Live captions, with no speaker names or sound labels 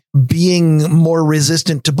being more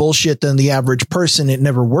resistant to bullshit than the average person, it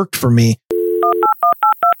never worked for me.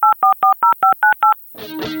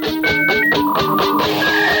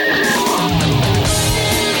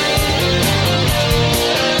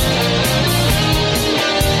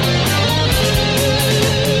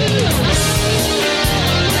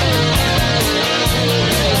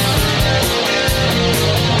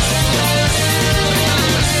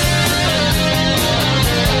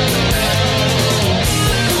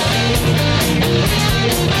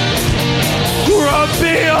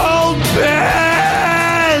 Grumpy old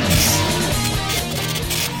beds!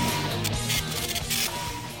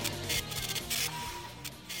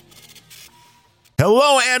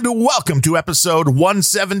 Hello and welcome to episode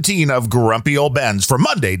 117 of Grumpy Old Bens for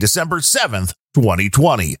Monday, December 7th,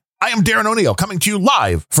 2020. I am Darren O'Neill, coming to you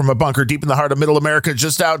live from a bunker deep in the heart of Middle America,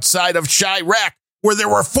 just outside of Chirac, where there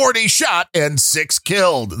were 40 shot and 6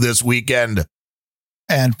 killed this weekend.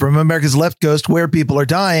 And from America's left coast, where people are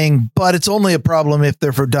dying, but it's only a problem if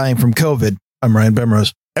they're dying from COVID. I'm Ryan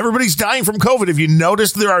Bemrose. Everybody's dying from COVID. If you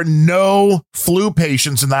notice, there are no flu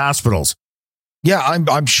patients in the hospitals. Yeah,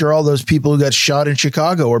 I'm sure all those people who got shot in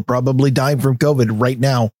Chicago are probably dying from COVID right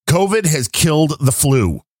now. COVID has killed the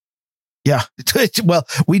flu. Yeah, well,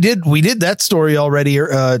 we did that story already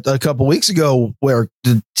a couple weeks ago, where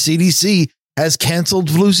the CDC has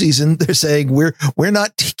canceled flu season. They're saying we're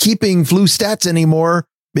not keeping flu stats anymore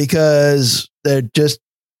because they're just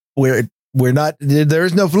we're not. There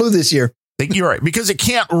is no flu this year. You're right, because it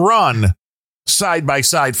can't run side by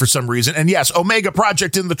side for some reason. And yes, Omega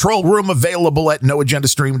Project in the Troll Room, available at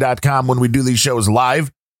noagendastream.com when we do these shows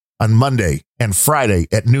live on Monday and Friday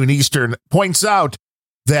at noon Eastern, points out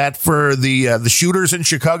that for the shooters in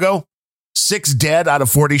Chicago, 6 dead out of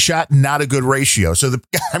 40 shot, not a good ratio. So,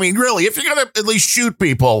 really, if you're going to at least shoot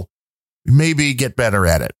people, maybe get better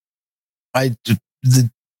at it.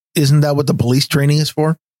 Isn't that what the police training is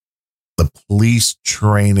for? The police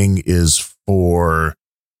training is for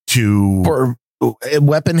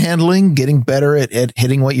weapon handling, getting better at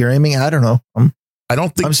hitting what you're aiming. I don't know.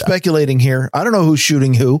 I'm speculating here. I don't know who's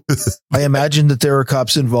shooting who. I imagine that there are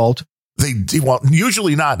cops involved.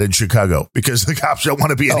 Usually not in Chicago, because the cops don't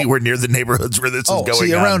want to be anywhere near the neighborhoods where this is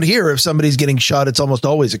going on. Around here, if somebody's getting shot, it's almost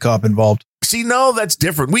always a cop involved. See, no, that's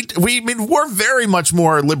different. We're very much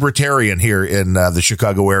more libertarian here in the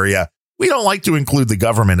Chicago area. We don't like to include the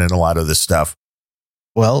government in a lot of this stuff.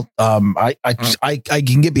 Well, I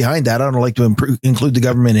can get behind that. I don't like to include the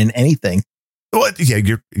government in anything. Well,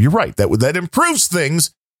 yeah, you're right. That improves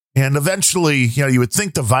things, and eventually, you would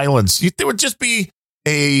think the violence there would just be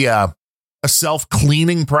a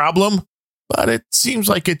self-cleaning problem, but it seems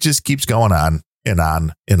like it just keeps going on and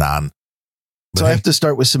on and on. So I have to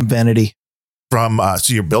start with some vanity. So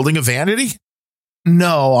you're building a vanity?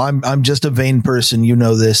 No, I'm just a vain person. You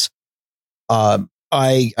know this.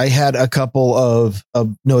 I had a couple of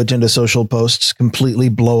No Agenda social posts completely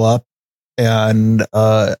blow up, and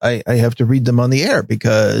I have to read them on the air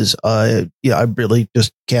because I really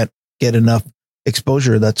just can't get enough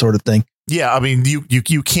exposure, that sort of thing. Yeah,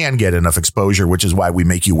 you can get enough exposure, which is why we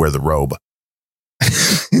make you wear the robe.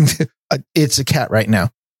 It's a cat right now.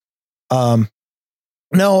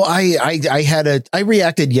 No, I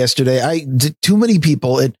reacted yesterday. Too many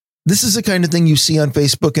people. This is the kind of thing you see on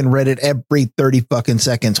Facebook and Reddit every 30 fucking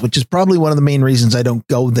seconds, which is probably one of the main reasons I don't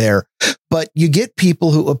go there. But you get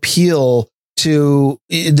people who appeal to,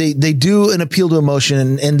 they do an appeal to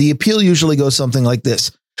emotion, and the appeal usually goes something like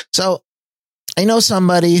this. So I know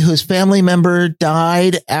somebody whose family member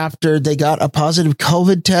died after they got a positive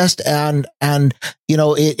COVID test, and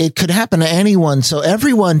it could happen to anyone. So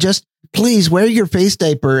everyone, just please wear your face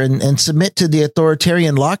diaper and submit to the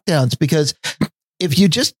authoritarian lockdowns, because if you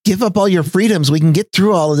just give up all your freedoms, we can get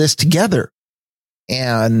through all of this together.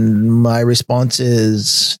 And my response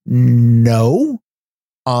is no.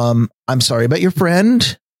 I'm sorry about your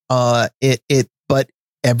friend. But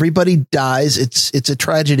everybody dies. It's a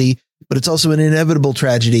tragedy, but it's also an inevitable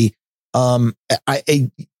tragedy. I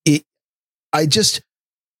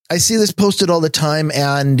see this posted all the time,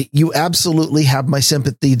 and you absolutely have my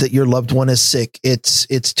sympathy that your loved one is sick.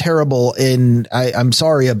 It's terrible, and I'm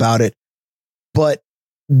sorry about it. But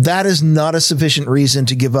that is not a sufficient reason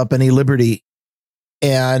to give up any liberty.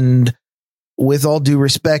 And with all due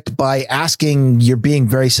respect, by asking, you're being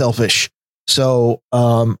very selfish. So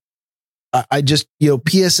I just,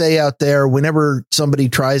 PSA out there, whenever somebody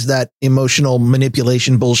tries that emotional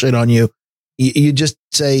manipulation bullshit on you, you just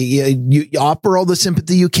say, you offer all the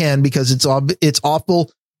sympathy you can, because it's awful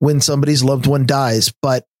when somebody's loved one dies.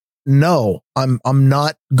 But no, I'm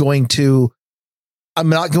not going to I'm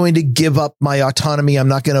not going to give up my autonomy. I'm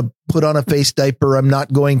not going to put on a face diaper. I'm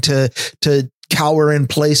not going to cower in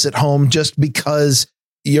place at home just because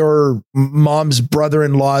your mom's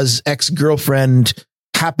brother-in-law's ex-girlfriend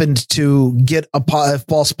happened to get a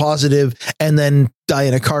false positive and then die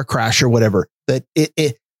in a car crash or whatever. That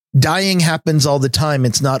dying happens all the time.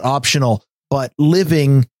 It's not optional, but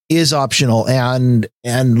living is optional, and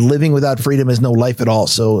living without freedom is no life at all.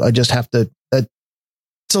 So I just have to,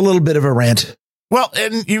 it's a little bit of a rant. Well,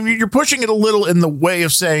 and you're pushing it a little in the way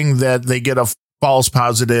of saying that they get a false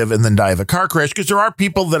positive and then die of a car crash, because there are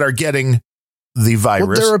people that are getting the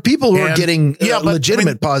virus. Well, there are people who are getting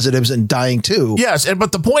legitimate positives and dying too. Yes.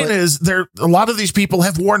 But the point is, a lot of these people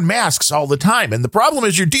have worn masks all the time. And the problem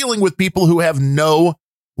is you're dealing with people who have no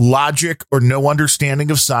logic or no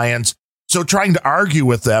understanding of science. So trying to argue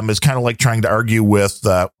with them is kind of like trying to argue with,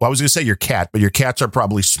 I was going to say your cat, but your cats are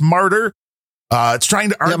probably smarter. It's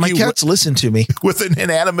trying to argue. Yeah, my cats listen to me with an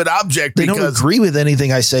inanimate object. They don't agree with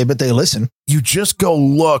anything I say, but they listen. You just go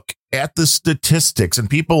look at the statistics, and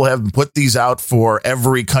people have put these out for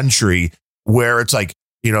every country where it's like,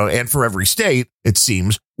 and for every state, it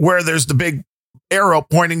seems, where there's the big arrow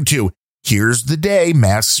pointing to, here's the day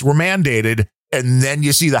masks were mandated. And then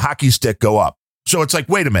you see the hockey stick go up. So it's like,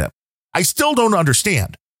 wait a minute. I still don't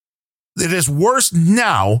understand. It is worse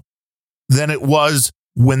now than it was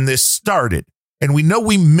when this started. And we know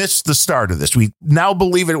we missed the start of this. We now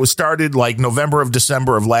believe it was started like November of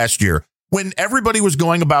December of last year, when everybody was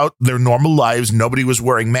going about their normal lives. Nobody was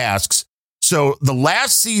wearing masks. So the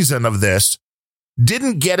last season of this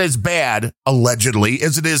didn't get as bad, allegedly,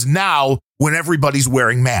 as it is now when everybody's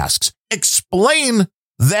wearing masks. Explain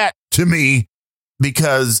that to me,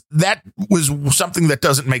 because that was something that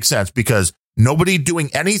doesn't make sense, because nobody doing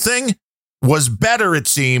anything was better, it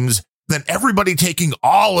seems, than everybody taking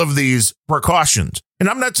all of these precautions. And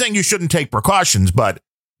I'm not saying you shouldn't take precautions, but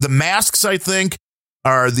the masks, I think,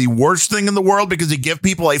 are the worst thing in the world, because they give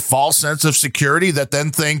people a false sense of security that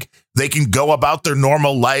then think they can go about their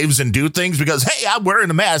normal lives and do things because, hey, I'm wearing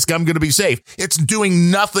a mask, I'm going to be safe. It's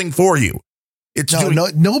doing nothing for you.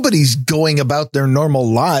 Nobody's going about their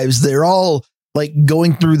normal lives. They're all like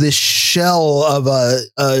going through this shell of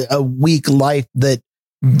a weak life that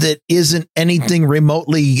isn't anything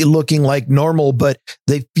remotely looking like normal, but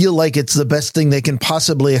they feel like it's the best thing they can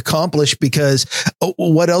possibly accomplish, because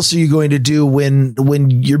what else are you going to do when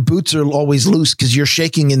your boots are always loose because you're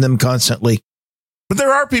shaking in them constantly? But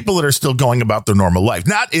there are people that are still going about their normal life.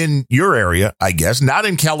 Not in your area, I guess, not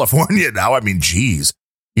in California now. I mean, geez,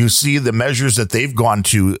 you see the measures that they've gone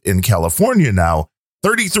to in California now.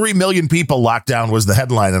 33 million people locked down was the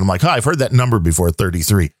headline. And I'm like, I've heard that number before,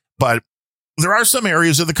 33. But there are some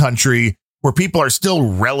areas of the country where people are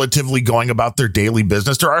still relatively going about their daily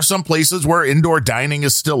business. There are some places where indoor dining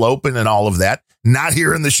is still open and all of that. Not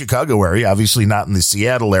here in the Chicago area, obviously not in the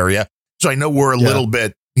Seattle area. So I know we're a little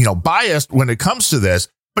bit, biased when it comes to this.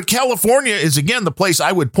 But California is, again, the place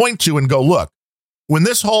I would point to and go, look, when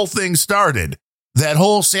this whole thing started, that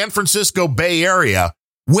whole San Francisco Bay Area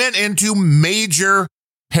went into major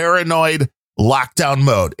paranoid lockdown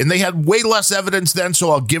mode, and they had way less evidence then.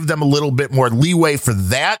 So I'll give them a little bit more leeway for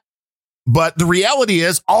that. But the reality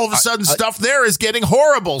is all of a sudden stuff there is getting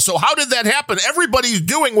horrible. So how did that happen? Everybody's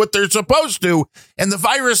doing what they're supposed to, and the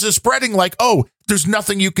virus is spreading like, oh, there's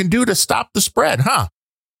nothing you can do to stop the spread, huh?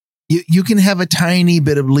 You can have a tiny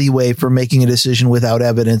bit of leeway for making a decision without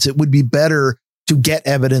evidence. It would be better to get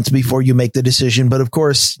evidence before you make the decision. But of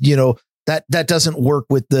course, that doesn't work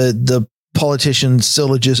with the politician's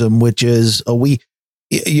syllogism, which is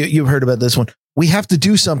you've heard about this one. We have to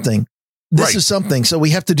do something. This is something. So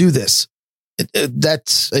we have to do this.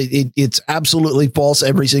 It's absolutely false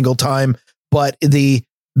every single time. But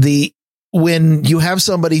when you have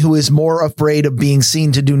somebody who is more afraid of being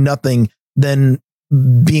seen to do nothing than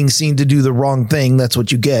being seen to do the wrong thing, that's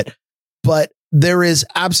what you get. But there is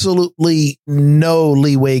absolutely no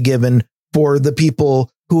leeway given for the people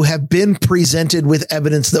who have been presented with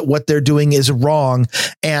evidence that what they're doing is wrong,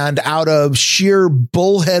 and out of sheer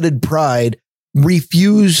bullheaded pride,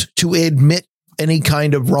 refuse to admit any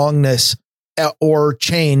kind of wrongness or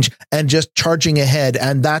change and just charging ahead.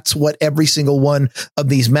 And that's what every single one of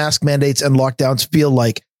these mask mandates and lockdowns feel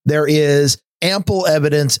like. There is ample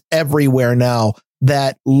evidence everywhere now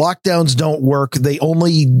that lockdowns don't work. They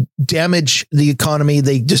only damage the economy.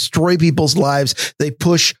 They destroy people's lives. They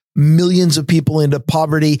push millions of people into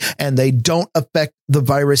poverty, and they don't affect the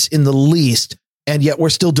virus in the least. And yet we're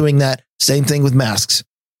still doing that. Same thing with masks.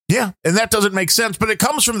 Yeah. And that doesn't make sense, but it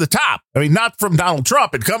comes from the top. I mean, not from Donald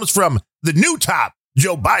Trump. It comes from the new top,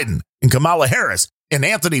 Joe Biden and Kamala Harris. and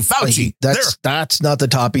Anthony Fauci. That's not the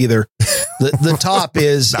top either. The top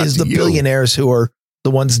is the billionaires who are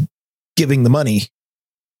the ones giving the money.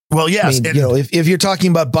 Well, yes. I mean, if you're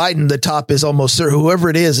talking about Biden, the top is almost whoever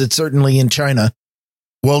it is, it's certainly in China.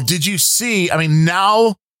 Well, did you see? I mean,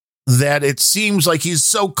 now that it seems like he's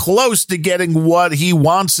so close to getting what he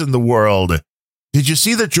wants in the world, did you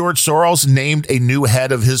see that George Soros named a new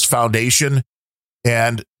head of his foundation?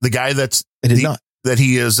 And the guy that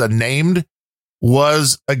he is named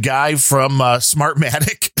was a guy from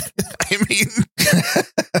Smartmatic. I mean,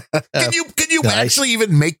 can you nice. Actually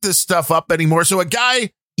even make this stuff up anymore? So a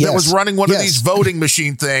guy that was running one of these voting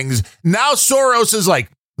machine things, now Soros is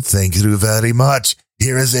like, thank you very much.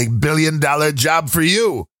 Here is $1 billion job for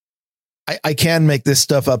you. I can make this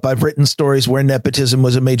stuff up. I've written stories where nepotism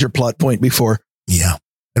was a major plot point before. Yeah.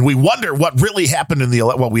 And we wonder what really happened in the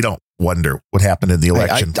election. Well, we don't wonder what happened in the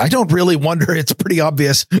election. I don't really wonder. It's pretty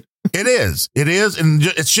obvious. It is. And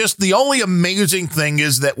it's just the only amazing thing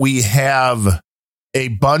is that we have a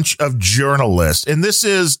bunch of journalists. And this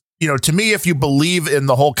is, to me, if you believe in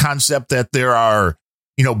the whole concept that there are,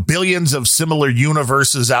 billions of similar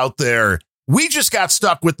universes out there, we just got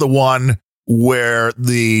stuck with the one where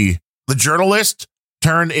the journalist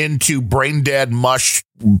turned into brain dead mush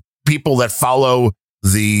people that follow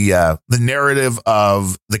the narrative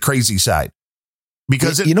of the crazy side.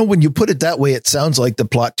 Because when you put it that way, it sounds like the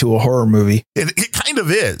plot to a horror movie. It kind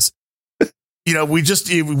of is.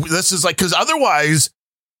 This is like, because otherwise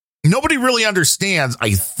nobody really understands,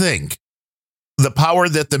 I think, the power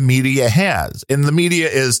that the media has. And the media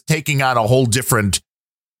is taking on a whole different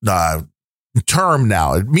term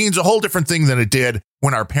now. It means a whole different thing than it did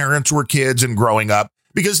when our parents were kids and growing up,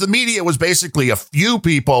 because the media was basically a few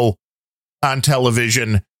people on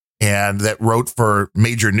television and that wrote for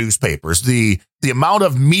major newspapers. The amount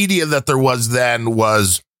of media that there was then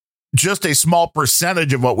was just a small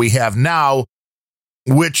percentage of what we have now,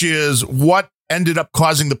 which is what ended up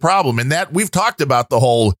causing the problem. And that we've talked about the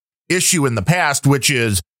whole issue in the past, which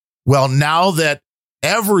is, well, now that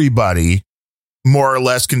everybody more or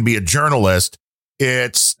less can be a journalist,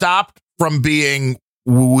 it stopped from being,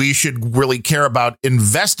 we should really care about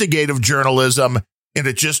investigative journalism. And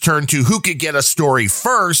it just turned to who could get a story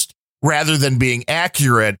first rather than being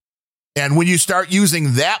accurate. And when you start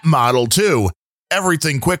using that model, too,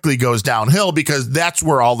 everything quickly goes downhill, because that's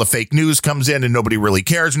where all the fake news comes in and nobody really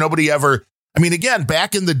cares. Nobody ever. I mean, again,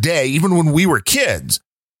 back in the day, even when we were kids,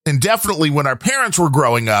 and definitely when our parents were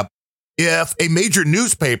growing up, if a major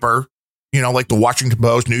newspaper, like the Washington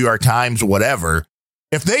Post, New York Times, whatever,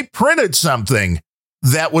 if they printed something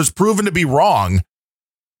that was proven to be wrong,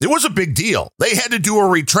 it was a big deal. They had to do a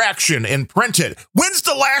retraction and print it. When's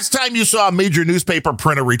the last time you saw a major newspaper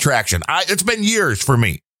print a retraction? It's been years for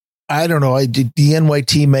me. I don't know. The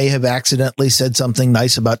NYT may have accidentally said something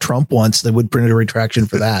nice about Trump once. They would print a retraction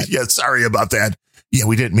for that. Yeah, sorry about that. Yeah,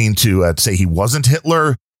 we didn't mean to say he wasn't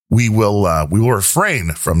Hitler. We will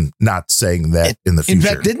refrain from not saying that in the future.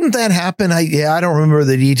 In fact, didn't that happen? I don't remember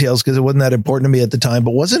the details because it wasn't that important to me at the time.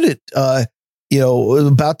 But wasn't it,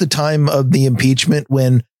 about the time of the impeachment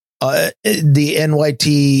when the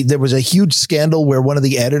NYT, there was a huge scandal where one of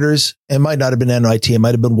the editors, it might not have been NYT, it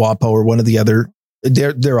might have been WAPO or one of the other.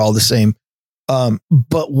 They're all the same.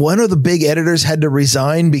 But one of the big editors had to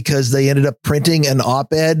resign because they ended up printing an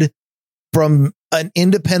op-ed from an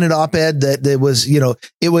independent op-ed that was,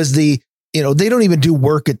 it was they don't even do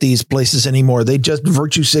work at these places anymore. They just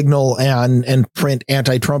virtue signal and print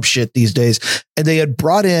anti-Trump shit these days. And they had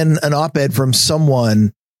brought in an op-ed from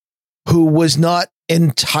someone who was not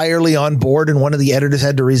entirely on board, and one of the editors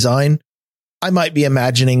had to resign. I might be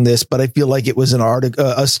imagining this, but I feel like it was an article,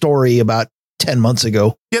 a story about 10 months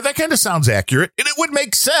ago. Yeah, that kind of sounds accurate. And it would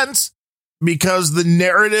make sense because the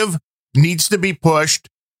narrative needs to be pushed.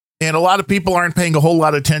 And a lot of people aren't paying a whole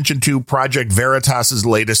lot of attention to Project Veritas's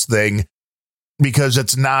latest thing because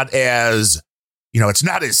it's not as, it's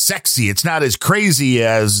not as sexy. It's not as crazy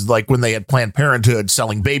as like when they had Planned Parenthood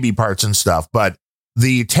selling baby parts and stuff. But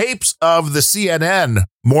the tapes of the CNN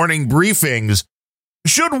morning briefings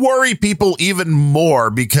should worry people even more,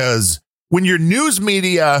 because when your news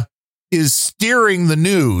media is steering the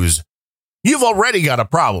news, you've already got a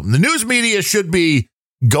problem. The news media should be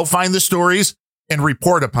go find the stories and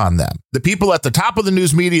report upon them. The people at the top of the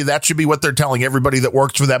news media, that should be what they're telling everybody that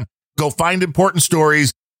works for them. Go find important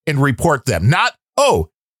stories and report them. Not,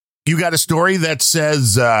 you got a story that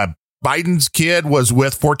says Biden's kid was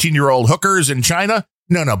with 14-year-old hookers in China.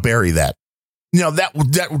 No, bury that.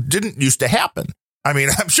 That didn't used to happen. I mean,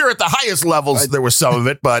 I'm sure at the highest levels there was some of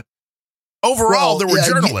it, but overall there were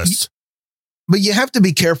journalists. But you have to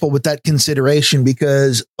be careful with that consideration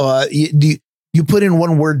because you put in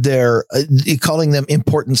one word there, calling them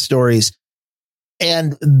important stories.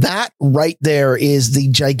 And that right there is the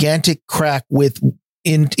gigantic crack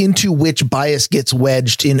into which bias gets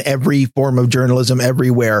wedged in every form of journalism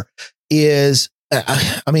everywhere is,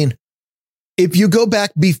 I mean, if you go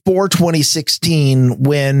back before 2016,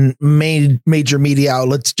 when major media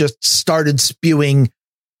outlets just started spewing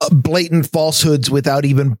blatant falsehoods without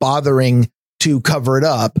even bothering to cover it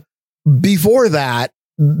up, before that,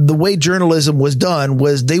 the way journalism was done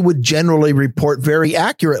was they would generally report very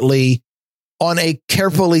accurately on a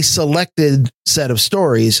carefully selected set of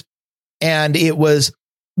stories. And it was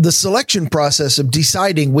the selection process of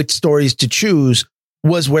deciding which stories to choose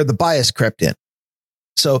was where the bias crept in.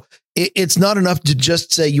 So it's not enough to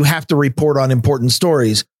just say you have to report on important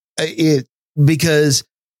stories, because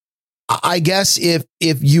I guess if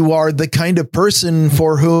you are the kind of person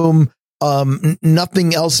for whom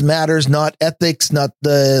nothing else matters, not ethics, not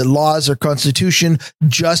the laws or constitution,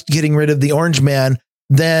 just getting rid of the orange man,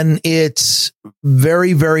 then it's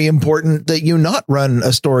very, very important that you not run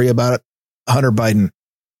a story about Hunter Biden.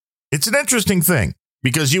 It's an interesting thing,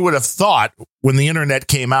 because you would have thought when the internet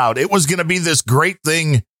came out, it was going to be this great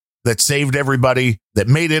thing that saved everybody, that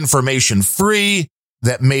made information free,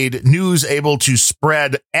 that made news able to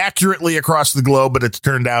spread accurately across the globe. But it's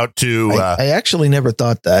turned out to... I actually never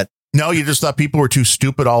thought that. No, you just thought people were too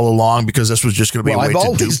stupid all along because this was just going to be a way I've to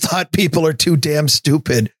always thought people are too damn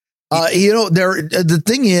stupid. The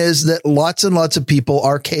thing is that lots and lots of people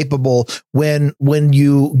are capable when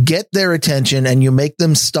you get their attention and you make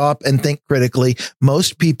them stop and think critically.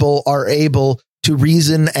 Most people are able to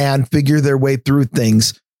reason and figure their way through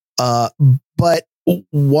things. But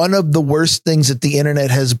one of the worst things that the internet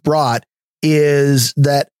has brought is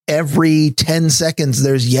that every 10 seconds,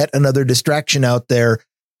 there's yet another distraction out there,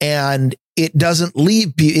 and it doesn't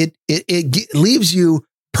leave you. It leaves you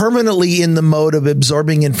permanently in the mode of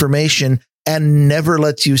absorbing information and never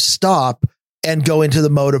lets you stop and go into the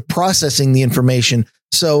mode of processing the information.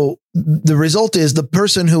 So the result is the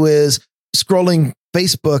person who is scrolling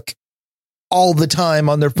Facebook all the time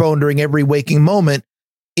on their phone during every waking moment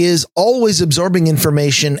is always absorbing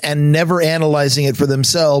information and never analyzing it for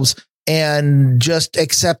themselves, and just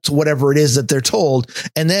accept whatever it is that they're told.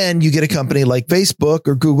 And then you get a company like Facebook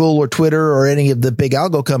or Google or Twitter or any of the big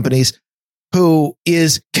algo companies who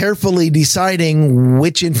is carefully deciding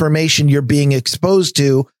which information you're being exposed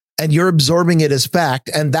to, and you're absorbing it as fact.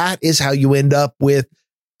 And that is how you end up with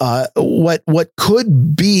what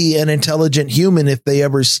could be an intelligent human if they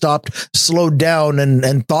ever stopped, slowed down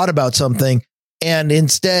and thought about something, and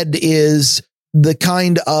instead is the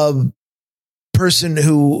kind of person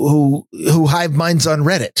who hive minds on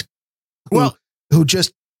Reddit, who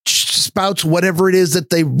just spouts whatever it is that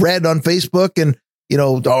they read on Facebook, and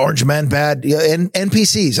the orange man bad, and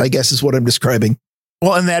NPCs, I guess is what I'm describing.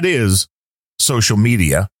 Well, and that is social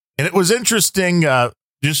media. And it was interesting,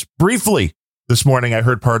 just briefly this morning, I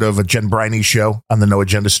heard part of a Jen Briney show on the No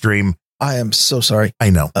Agenda stream. I am so sorry.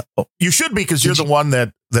 I know. You should be, because you're the one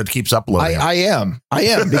that keeps uploading. I am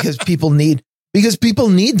because people need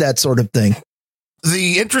that sort of thing.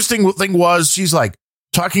 The interesting thing was, she's like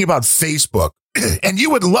talking about Facebook, and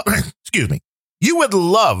you would love, you would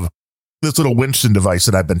love this little Winston device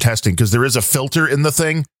that I've been testing, because there is a filter in the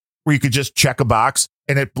thing where you could just check a box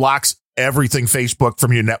and it blocks everything Facebook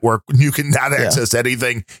from your network. You cannot access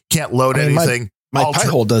anything, can't load anything. My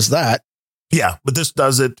Pi-hole does that. Yeah, but this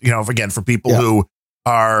does it, again, for people who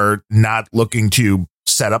are not looking to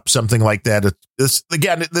set up something like that. This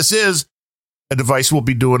is a device. We'll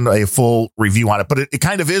be doing a full review on it, but it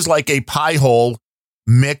kind of is like a Pi-hole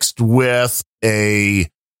mixed with a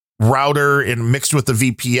router and mixed with a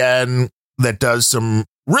VPN that does some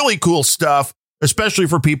really cool stuff, especially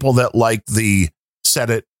for people that like the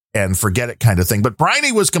set it and forget it kind of thing. But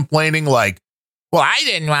Briney was complaining like, well, I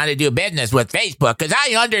didn't want to do business with Facebook because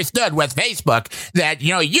I understood with Facebook that,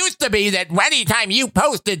 it used to be that anytime you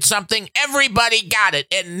posted something, everybody got it.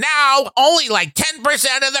 And now only like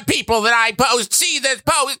 10% of the people that I post see this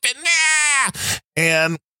post.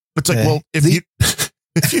 And it's like, well,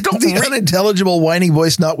 if you don't, the unintelligible whiny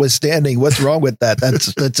voice notwithstanding, what's wrong with that?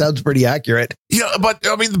 That sounds pretty accurate. Yeah, but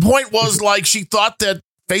I mean, the point was like she thought that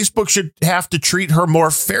Facebook should have to treat her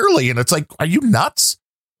more fairly, and it's like, are you nuts?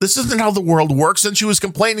 This isn't how the world works. And she was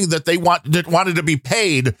complaining that they wanted to be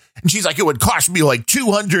paid, and she's like, it would cost me like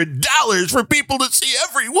 $200 for people to see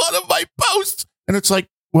every one of my posts, and it's like,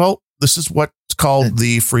 well, this is what's called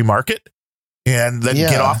the free market, and then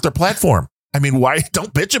get off their platform. I mean, why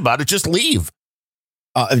don't bitch about it? Just leave.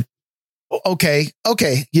 Okay.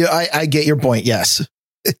 Yeah, I get your point. Yes.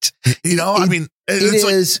 I mean,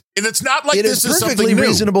 it's not like this is something new.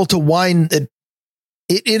 Reasonable to whine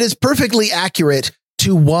it is perfectly accurate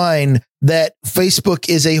to whine that Facebook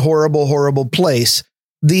is a horrible, horrible place.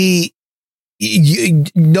 None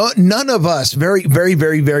of us, very, very,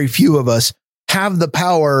 very, very few of us have the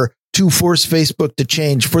power to force Facebook to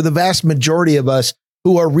change. For the vast majority of us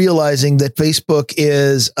who are realizing that Facebook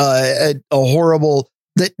is a horrible,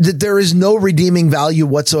 that there is no redeeming value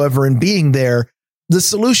whatsoever in being there. The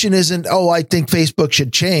solution isn't, I think Facebook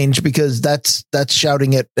should change, because that's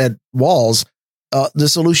shouting at walls. The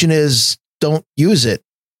solution is don't use it.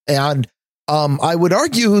 And I would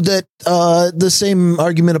argue that the same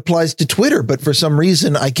argument applies to Twitter, but for some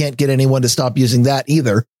reason, I can't get anyone to stop using that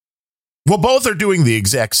either. Well, both are doing the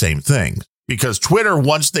exact same thing, because Twitter,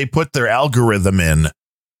 once they put their algorithm in,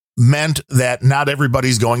 meant that not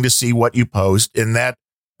everybody's going to see what you post. And that,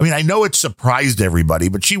 I mean, I know it surprised everybody,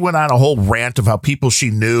 but she went on a whole rant of how people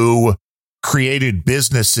she knew created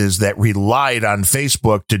businesses that relied on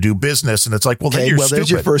Facebook to do business. And it's like, well, then you're stupid.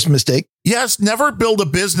 There's your first mistake. Yes, never build a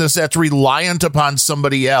business that's reliant upon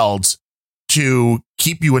somebody else to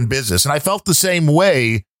keep you in business. And I felt the same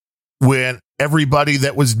way when everybody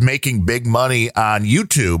that was making big money on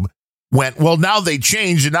YouTube went, well, now they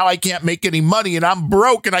changed and now I can't make any money and I'm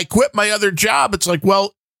broke and I quit my other job. It's like,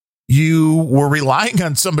 well, you were relying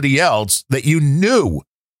on somebody else that you knew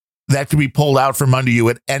that could be pulled out from under you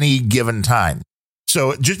at any given time.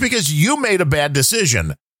 So just because you made a bad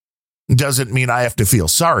decision doesn't mean I have to feel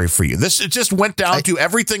sorry for you. It just went down to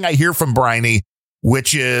everything I hear from Bryony,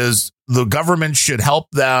 which is the government should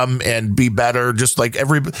help them and be better. Just like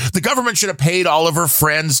the government should have paid all of her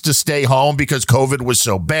friends to stay home because COVID was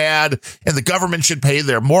so bad. And the government should pay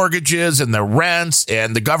their mortgages and their rents.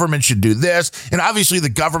 And the government should do this. And obviously the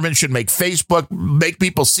government should make Facebook, make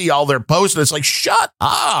people see all their posts. And it's like, shut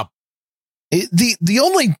up. The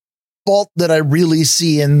only fault that I really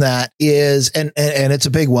see in that is, and it's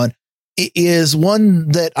a big one, is one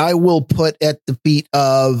that I will put at the feet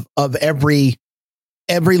of every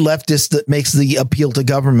leftist that makes the appeal to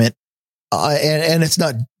government. And it's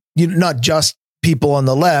not just people on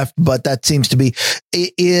the left, but that seems to be,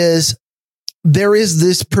 there is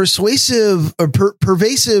this pervasive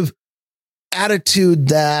attitude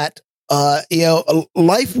that,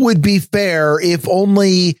 life would be fair if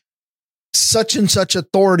only such and such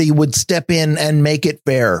authority would step in and make it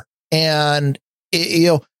fair. And,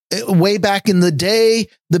 way back in the day,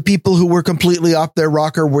 the people who were completely off their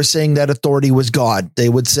rocker were saying that authority was God. They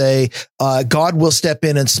would say, God will step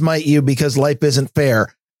in and smite you because life isn't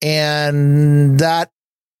fair. And that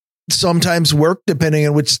sometimes worked depending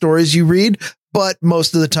on which stories you read, but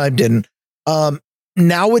most of the time didn't.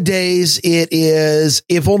 Nowadays, it is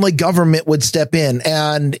if only government would step in,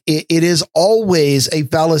 and it is always a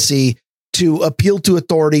fallacy to appeal to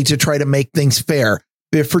authority to try to make things fair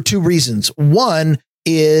for two reasons. One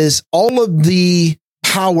is all of the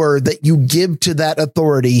power that you give to that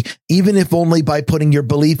authority, even if only by putting your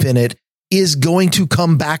belief in it, is going to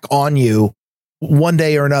come back on you one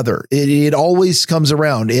day or another. It always comes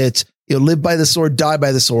around. It's live by the sword, die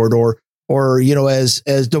by the sword, or as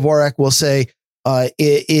Dvorak will say,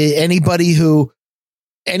 anybody who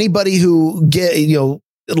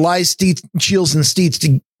lies, steals, and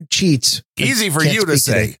cheats. Easy for you to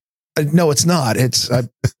say. No, it's not. It's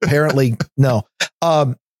apparently no.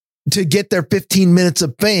 To get their 15 minutes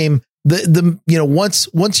of fame, once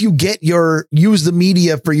you use the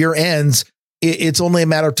media for your ends, it's only a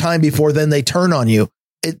matter of time before then they turn on you.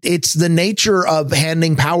 It's the nature of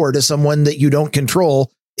handing power to someone that you don't control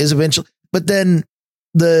is eventually. But then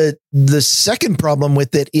the second problem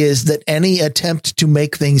with it is that any attempt to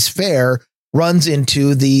make things fair runs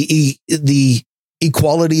into the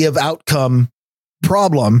equality of outcome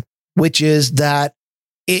problem, which is that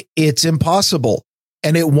it's impossible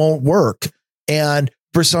and it won't work. And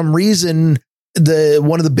for some reason,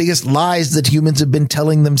 one of the biggest lies that humans have been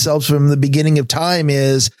telling themselves from the beginning of time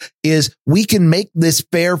is we can make this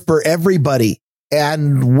fair for everybody,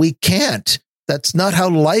 and we can't. That's not how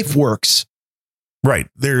life works. Right.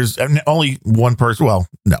 There's only one person. Well,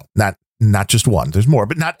 no, not just one. There's more,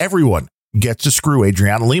 but not everyone gets to screw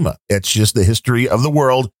Adriana Lima. It's just the history of the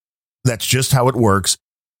world. That's just how it works.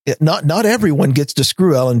 Not everyone gets to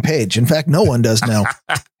screw Ellen Page. In fact, no one does now.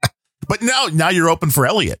 But now you're open for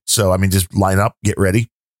Elliot. So, I mean, just line up, get ready.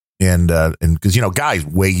 And because, guys,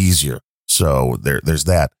 way easier. So there's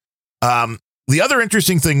that. The other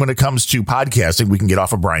interesting thing when it comes to podcasting, we can get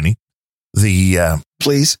off of Bryony.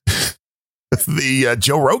 Please. The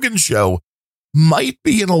Joe Rogan show might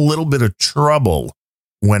be in a little bit of trouble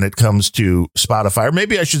when it comes to Spotify. Or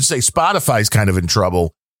maybe I should say Spotify's kind of in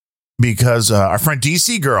trouble because our friend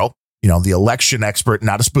DC Girl, the election expert,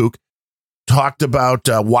 not a spook, talked about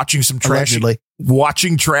watching some trashy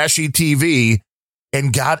watching trashy TV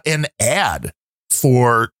and got an ad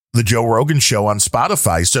for the Joe Rogan show on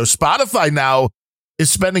Spotify. So Spotify now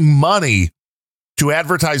is spending money to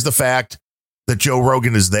advertise the fact that Joe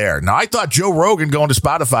Rogan is there. Now, I thought Joe Rogan going to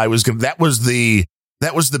Spotify that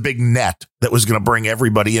was the big net that was going to bring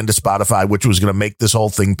everybody into Spotify, which was going to make this whole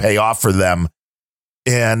thing pay off for them.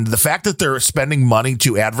 And the fact that they're spending money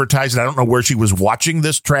to advertise, and I don't know where she was watching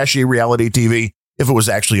this trashy reality TV, if it was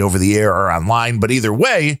actually over the air or online, but either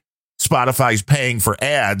way, Spotify's paying for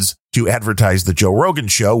ads to advertise the Joe Rogan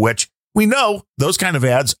show, which we know those kind of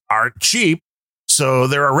ads aren't cheap. So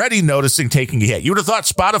they're already noticing taking a hit. You would have thought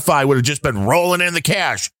Spotify would have just been rolling in the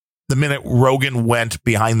cash the minute Rogan went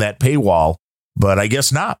behind that paywall, but I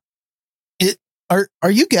guess not.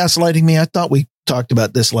 Are you gaslighting me? I thought we talked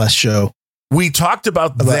about this last show. We talked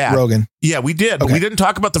about that. Rogan. Yeah, we did. But we didn't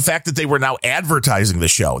talk about the fact that they were now advertising the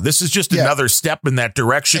show. This is just another step in that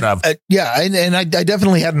direction of. And I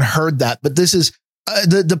definitely hadn't heard that. But this is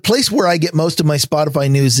the place where I get most of my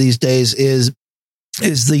Spotify news these days is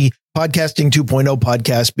the Podcasting 2.0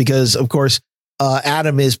 podcast, because, of course,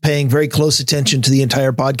 Adam is paying very close attention to the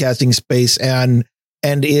entire podcasting space. And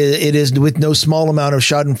it is with no small amount of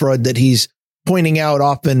schadenfreude that he's pointing out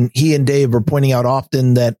often. He and Dave are pointing out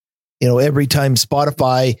often that, every time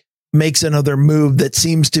Spotify makes another move that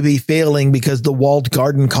seems to be failing because the walled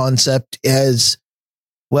garden concept has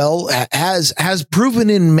proven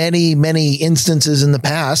in many, many instances in the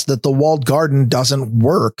past that the walled garden doesn't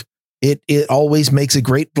work. It always makes a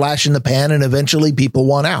great flash in the pan, and eventually people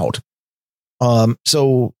want out.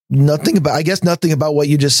 So nothing about what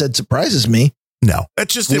you just said surprises me. No,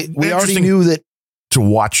 it's just we already knew that to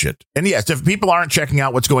watch it. And yes, if people aren't checking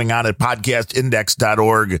out what's going on at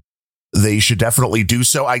podcastindex.org, they should definitely do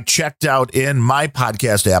so. I checked out in my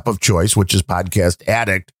podcast app of choice, which is Podcast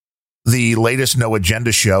Addict, the latest No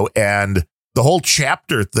Agenda show, and the whole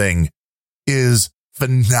chapter thing is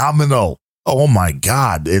phenomenal. Oh my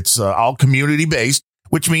God. It's all community based,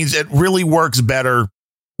 which means it really works better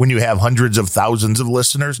when you have hundreds of thousands of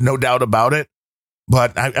listeners, no doubt about it.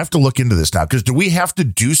 But I have to look into this now, because do we have to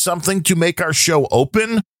do something to make our show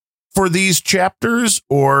open for these chapters,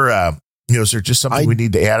 or is there just something we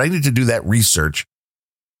need to add? I need to do that research.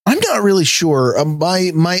 I'm not really sure.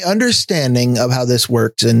 My understanding of how this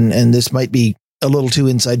works, and this might be a little too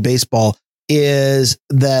inside baseball, is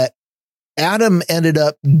that Adam ended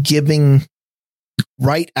up giving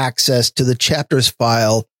write access to the chapters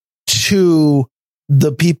file to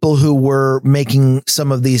the people who were making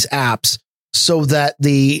some of these apps, so that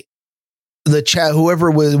the chat,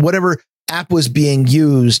 whatever app was being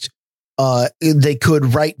used, they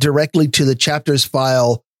could write directly to the chapters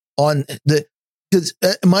file on the. Because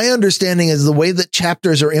my understanding is the way that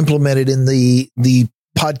chapters are implemented in the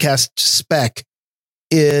podcast spec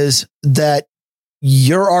is that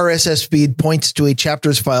your RSS feed points to a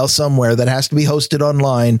chapters file somewhere that has to be hosted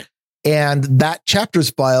online, and that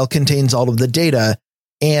chapters file contains all of the data.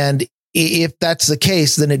 And if that's the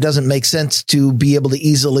case, then it doesn't make sense to be able to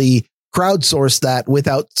easily crowdsource that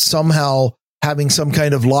without somehow having some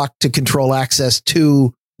kind of lock to control access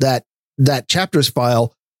to that chapters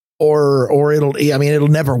file. Or it'll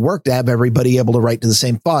never work to have everybody able to write to the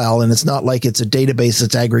same file. And it's not like it's a database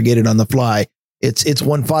that's aggregated on the fly. It's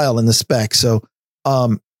one file in the spec. So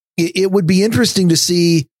it would be interesting to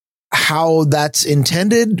see how that's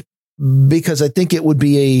intended, because I think it would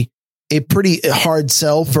be a pretty hard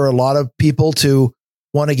sell for a lot of people to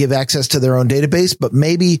want to give access to their own database. But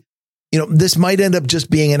maybe, this might end up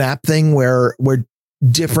just being an app thing where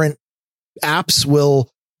different apps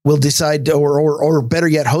will decide to, or better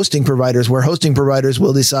yet, hosting providers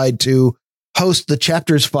will decide to host the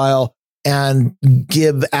chapters file and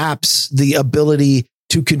give apps the ability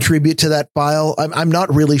to contribute to that file. I'm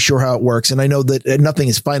not really sure how it works, and I know that nothing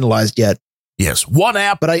is finalized yet. Yes, one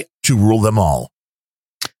app, but to rule them all.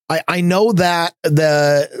 I know that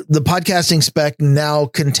the podcasting spec now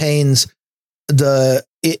contains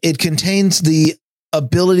it contains the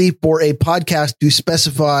ability for a podcast to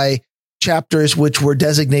specify chapters which were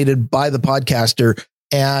designated by the podcaster,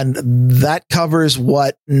 and that covers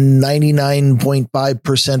what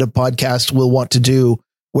 99.5% of podcasts will want to do,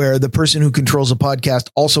 where the person who controls a podcast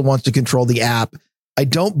also wants to control the app. I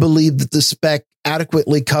don't believe that the spec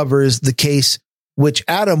adequately covers the case which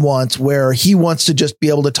Adam wants, where he wants to just be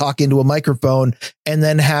able to talk into a microphone and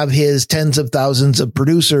then have his tens of thousands of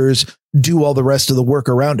producers do all the rest of the work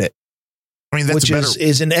around it. I mean, which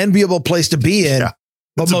is an enviable place to be in. Yeah.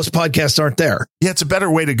 But most podcasts aren't there. Yeah, it's a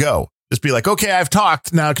better way to go. Just be like, okay, I've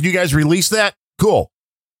talked. Now, can you guys release that? Cool.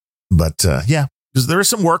 But because there is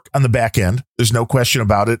some work on the back end. There's no question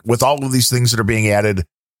about it. With all of these things that are being added,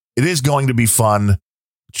 it is going to be fun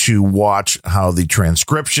to watch how the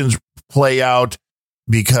transcriptions play out,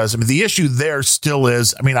 because the issue there still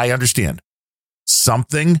is, I understand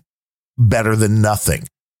something better than nothing,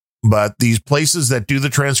 but these places that do the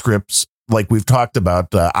transcripts, like we've talked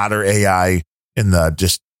about, Otter AI and the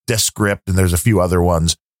just Descript, and there's a few other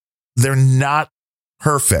ones, they're not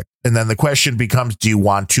perfect. And then the question becomes, do you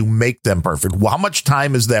want to make them perfect? Well, how much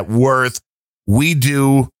time is that worth? We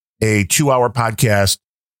do a 2-hour podcast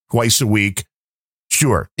twice a week.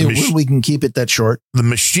 Sure. We can keep it that short. The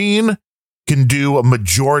machine can do a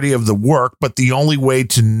majority of the work, but the only way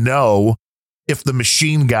to know if the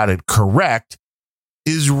machine got it correct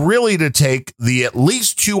is really to take the at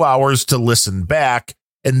least 2 hours to listen back.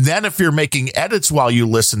 And then if you're making edits while you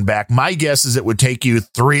listen back, my guess is it would take you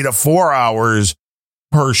 3 to 4 hours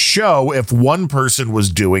per show if one person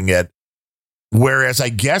was doing it. Whereas I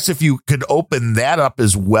guess if you could open that up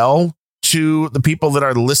as well to the people that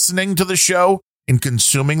are listening to the show and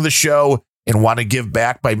consuming the show and want to give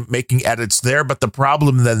back by making edits there. But the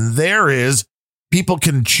problem then there is people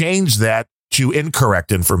can change that to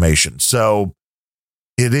incorrect information. So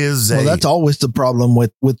it is that's always the problem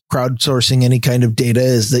with crowdsourcing any kind of data,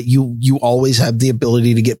 is that you always have the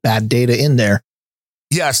ability to get bad data in there.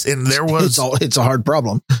 Yes, and it's a hard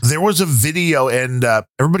problem. There was a video, and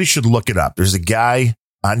everybody should look it up. There's a guy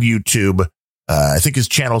on YouTube. I think his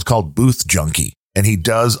channel is called Booth Junkie, and he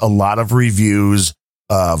does a lot of reviews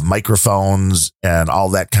of microphones and all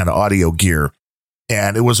that kind of audio gear.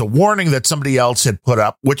 And it was a warning that somebody else had put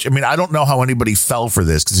up, which, I don't know how anybody fell for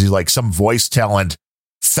this, because he's like some voice talent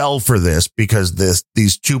fell for this because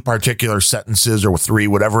these 2 particular sentences or 3,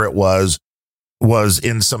 whatever it was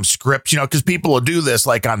in some script, because people will do this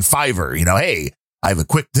like on Fiverr, hey, I have a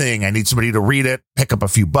quick thing. I need somebody to read it, pick up a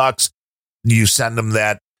few bucks. You send them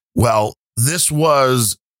that. Well, this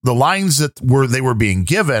was the lines that they were being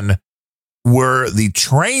given were the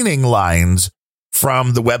training lines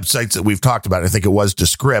from the websites that we've talked about. I think it was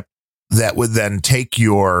Descript, that would then take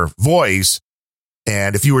your voice.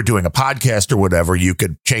 And if you were doing a podcast or whatever, you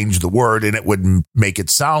could change the word and it would make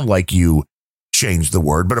it sound like you changed the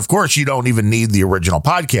word. But of course, you don't even need the original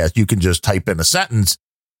podcast. You can just type in a sentence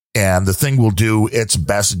and the thing will do its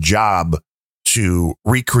best job to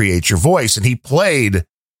recreate your voice. And he played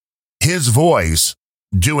his voice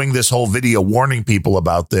doing this whole video, warning people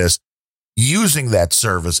about this, using that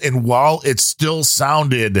service. And while it still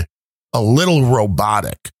sounded a little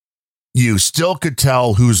robotic, you still could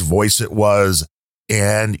tell whose voice it was.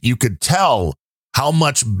 And you could tell how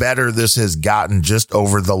much better this has gotten just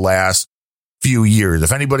over the last few years.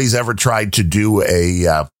 If anybody's ever tried to do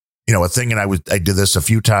a thing, and I did this a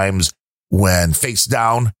few times when face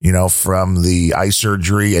down, from the eye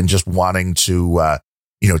surgery and just wanting to,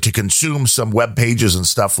 to consume some web pages and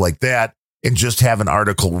stuff like that and just have an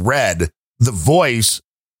article read, the voice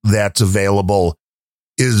that's available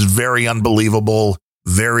is very unbelievable,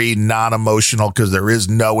 very non-emotional, because there is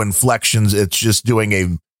no inflections. It's just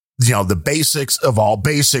doing the basics of all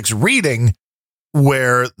basics reading,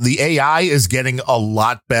 where the AI is getting a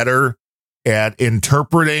lot better at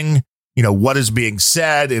interpreting, what is being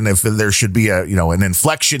said. And if there should be an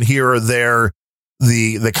inflection here or there,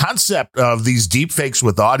 the concept of these deep fakes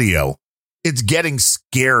with audio, it's getting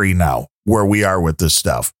scary now where we are with this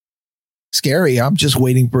stuff. Scary. I'm just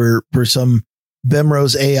waiting for some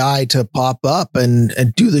Bemrose AI to pop up and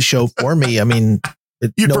do the show for me.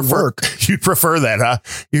 Work. You'd prefer that, huh?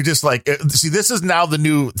 You're just like, this is now the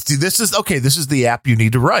new, this is the app you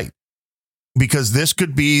need to write, because this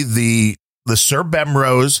could be the Sir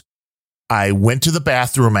Bemrose, I went to the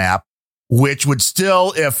bathroom app, which would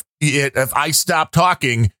still, if I stopped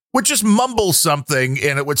talking, would just mumble something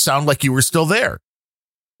and it would sound like you were still there.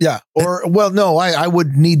 Yeah. Or, well, no, I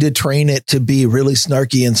would need to train it to be really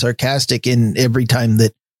snarky and sarcastic in every time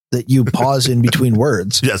that you pause in between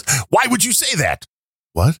words. Yes. Why would you say that?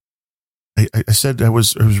 What? I said I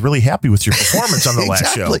was really happy with your performance on the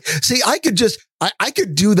last show. See, I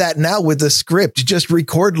could do that now with a script, just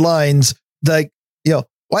record lines like,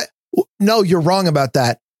 what? No, you're wrong about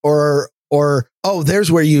that. Or, oh,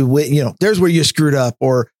 there's where you screwed up,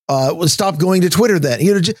 or, stop going to Twitter then.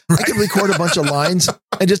 I could record a bunch of lines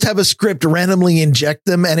and just have a script randomly inject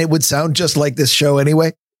them, and it would sound just like this show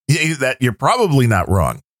anyway. Yeah, that you're probably not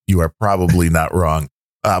wrong. You are probably not wrong.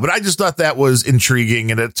 But I just thought that was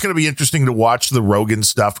intriguing, and it's going to be interesting to watch the Rogan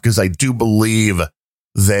stuff, because I do believe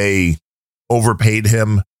they overpaid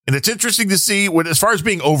him. And it's interesting to see as far as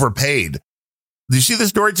being overpaid. Did you see the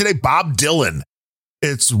story today? Bob Dylan.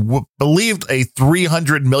 It's believed a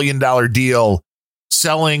 $300 million deal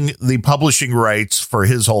selling the publishing rights for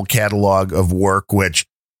his whole catalog of work, which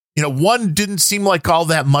one didn't seem like all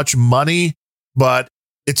that much money, but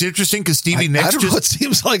it's interesting because Stevie Nicks I don't know, it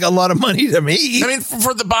seems like a lot of money to me. I mean,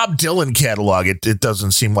 for the Bob Dylan catalog, it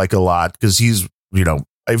doesn't seem like a lot because he's,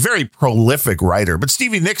 a very prolific writer. But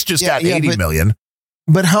Stevie Nicks just got 80 million.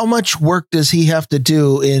 But how much work does he have to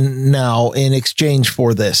do in exchange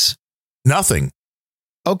for this? Nothing.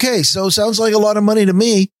 Okay, so sounds like a lot of money to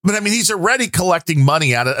me. But I mean, he's already collecting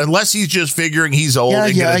money on it, unless he's just figuring he's old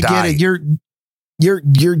and gonna die. Get it.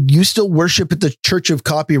 You still worship at the Church of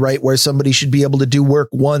Copyright, where somebody should be able to do work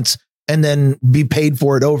once and then be paid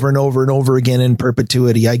for it over and over and over again in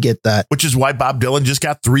perpetuity. I get that. Which is why Bob Dylan just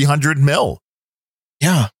got 300 mil.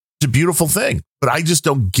 Yeah. It's a beautiful thing. But I just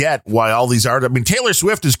don't get why all these artists. I mean, Taylor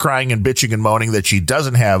Swift is crying and bitching and moaning that she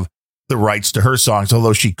doesn't have the rights to her songs,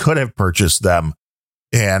 although she could have purchased them.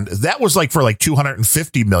 And that was for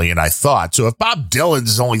 250 million, I thought. So if Bob Dylan's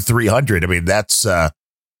is only 300, I mean, that's,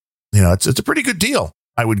 it's a pretty good deal,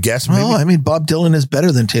 I would guess. Maybe. Well, I mean, Bob Dylan is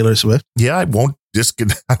better than Taylor Swift. Yeah, I won't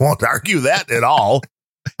argue that at all.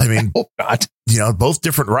 I mean, not. Both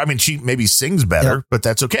different. I mean, she maybe sings better, but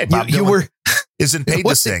that's okay. Bob Dylan isn't paid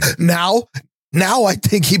to sing now. I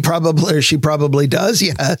think she probably does.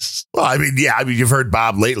 Yes. Well, I mean, you've heard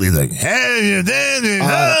Bob lately. Hey,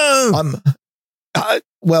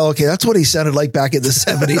 well, okay, that's what he sounded like back in the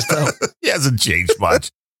 70s, though. He hasn't changed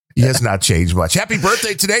much. He has not changed much. Happy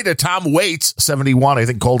birthday today to Tom Waits, 71. I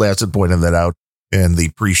think Cold Acid pointed that out in the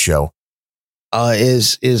pre-show.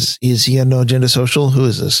 Is he on No Agenda Social? Who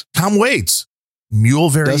is this? Tom Waits. Mule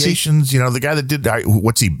Variations. The guy that did.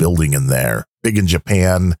 What's he building in there? Big in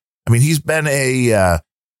Japan. I mean, he's been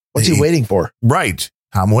what's he waiting for? Right.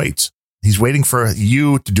 Tom Waits. He's waiting for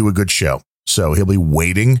you to do a good show. So he'll be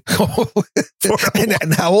waiting.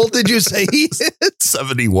 And how old did you say he is?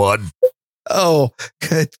 71. Oh,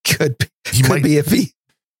 could be if he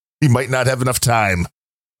might not have enough time.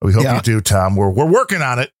 We hope you do, Tom. We're working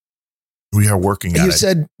on it. We are working on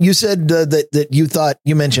it. You said that you thought,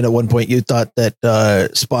 you mentioned at one point, you thought that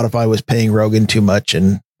Spotify was paying Rogan too much.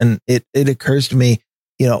 And it occurs to me,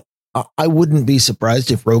 I wouldn't be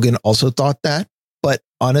surprised if Rogan also thought that. But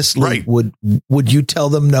honestly, would you tell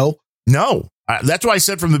them no? No. That's why I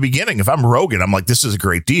said from the beginning, if I'm Rogan, I'm like, this is a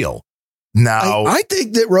great deal. Now, I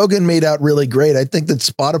think that Rogan made out really great. I think that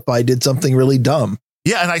Spotify did something really dumb.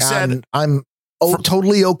 Yeah. And I said, I'm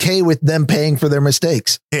totally okay with them paying for their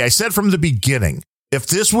mistakes. Hey, I said from the beginning, if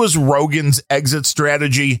this was Rogan's exit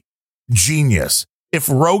strategy, genius. If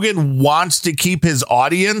Rogan wants to keep his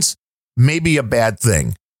audience, maybe a bad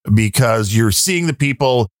thing, because you're seeing the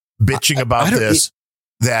people bitching about this.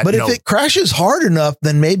 But if it crashes hard enough,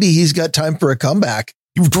 then maybe he's got time for a comeback.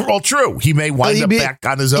 Well, true. He may wind up back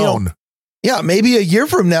on his own. Yeah, maybe a year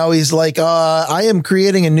from now, he's like, I am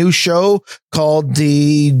creating a new show called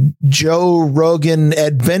the Joe Rogan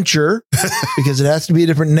Adventure because it has to be a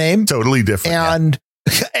different name. Totally different. And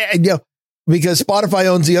because Spotify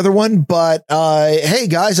owns the other one. But hey,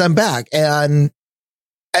 guys, I'm back. And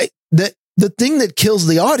the thing that kills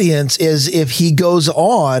the audience is if he goes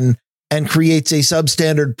on and creates a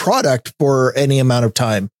substandard product for any amount of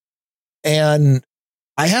time. And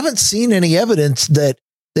I haven't seen any evidence that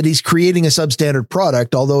he's creating a substandard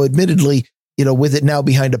product, although admittedly, with it now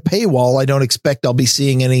behind a paywall, I don't expect I'll be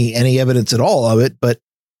seeing any evidence at all of it, but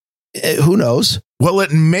who knows? Well,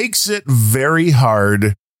 it makes it very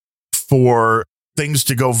hard for things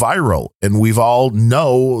to go viral. And we've all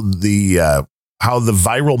know how the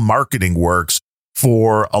viral marketing works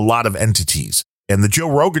for a lot of entities. And the Joe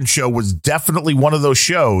Rogan show was definitely one of those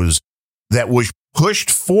shows that was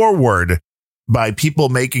pushed forward by people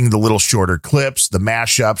making the little shorter clips, the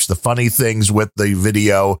mashups, the funny things with the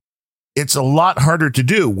video. It's a lot harder to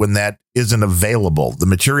do when that isn't available. The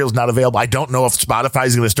material's not available. I don't know if Spotify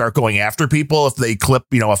is going to start going after people if they clip,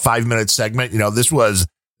 a 5-minute segment. This was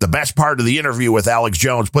the best part of the interview with Alex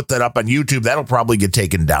Jones. Put that up on YouTube. That'll probably get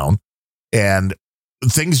taken down. And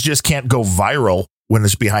things just can't go viral when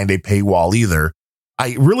it's behind a paywall either.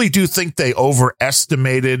 I really do think they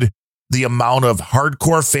overestimated the amount of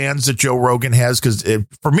hardcore fans that Joe Rogan has. Because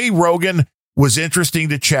for me, Rogan was interesting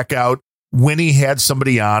to check out when he had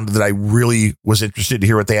somebody on that I really was interested to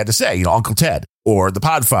hear what they had to say. Uncle Ted or the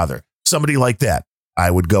Podfather, somebody like that. I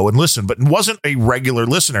would go and listen, but wasn't a regular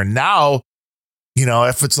listener. Now,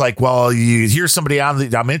 if it's like, well, you hear somebody on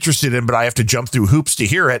that I'm interested in, but I have to jump through hoops to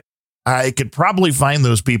hear it, I could probably find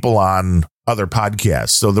those people on other podcasts.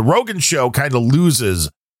 So the Rogan show kind of loses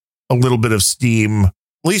a little bit of steam, at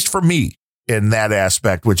least for me in that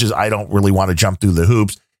aspect, which is I don't really want to jump through the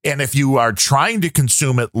hoops. And if you are trying to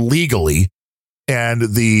consume it legally, and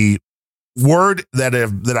the word that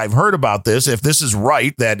I've heard about this, if this is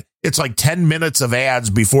right, that it's like 10 minutes of ads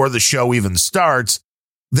before the show even starts,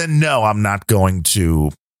 then no, I'm not going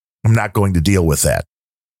to deal with that.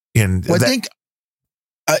 And well, I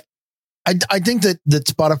think that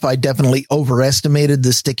Spotify definitely overestimated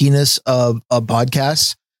the stickiness of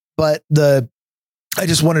podcasts, but I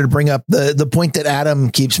just wanted to bring up the point that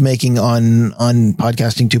Adam keeps making on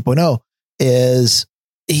Podcasting 2.0 is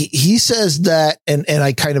he says that, and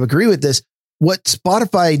I kind of agree with this. What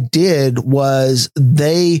Spotify did was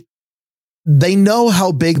they know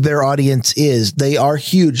how big their audience is. They are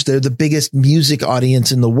huge. They're the biggest music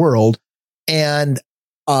audience in the world. And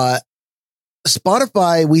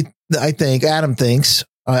Spotify, I think, Adam thinks,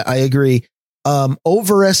 I agree,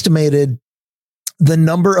 overestimated the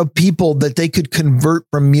number of people that they could convert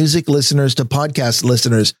from music listeners to podcast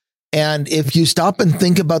listeners. And if you stop and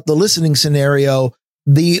think about the listening scenario,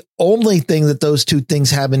 the only thing that those two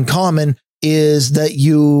things have in common is that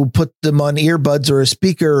you put them on earbuds or a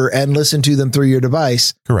speaker and listen to them through your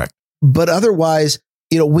device. Correct. But otherwise,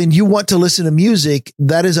 when you want to listen to music,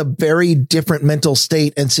 that is a very different mental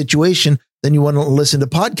state and situation than you want to listen to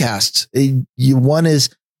podcasts. One is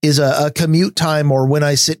a commute time, or when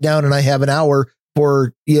I sit down and I have an hour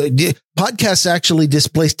for podcasts actually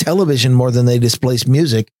displace television more than they displace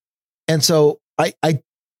music. And so I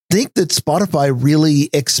think that Spotify really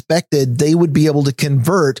expected they would be able to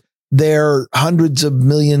convert their hundreds of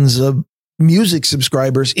millions of music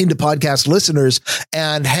subscribers into podcast listeners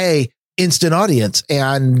and, hey, instant audience.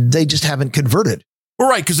 And they just haven't converted. Well,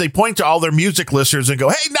 right. Because they point to all their music listeners and go,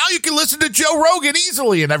 hey, now you can listen to Joe Rogan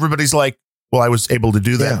easily. And everybody's like, well, I was able to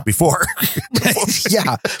do that before.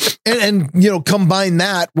 Yeah. And combine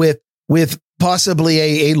that with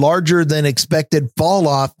possibly a larger than expected fall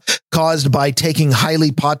off caused by taking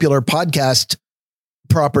highly popular podcast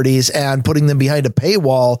properties and putting them behind a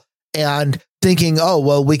paywall and thinking, oh,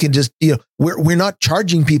 well, we can just, we're not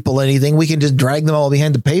charging people anything. We can just drag them all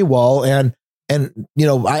behind the paywall. And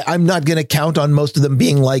I'm not going to count on most of them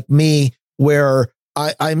being like me, where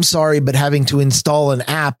I'm sorry, but having to install an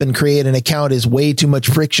app and create an account is way too much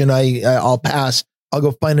friction. I'll pass. I'll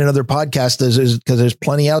go find another podcast because there's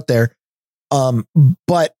plenty out there.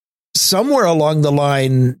 But somewhere along the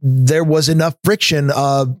line, there was enough friction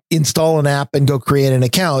of install an app and go create an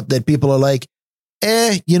account that people are like,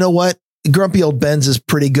 you know what? Grumpy Old Ben's is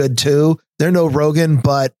pretty good too. They're no Rogan,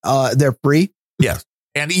 but they're free. Yes.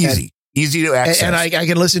 And easy to access. And I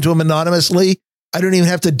can listen to them anonymously. I don't even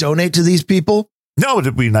have to donate to these people. No,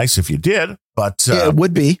 it'd be nice if you did, but it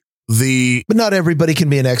would be. But not everybody can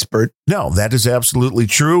be an expert. No, that is absolutely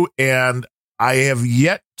true. And I have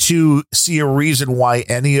yet to see a reason why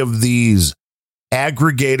any of these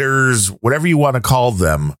aggregators, whatever you want to call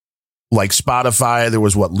them, like Spotify, there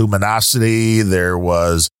was Luminosity, there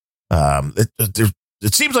was,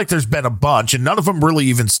 it seems like there's been a bunch, and none of them really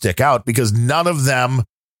even stick out because none of them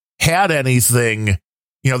had anything,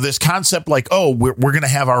 this concept like, oh, we're going to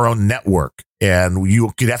have our own network and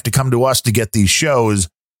you could have to come to us to get these shows.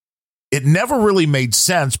 It never really made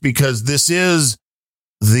sense because this is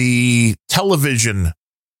the television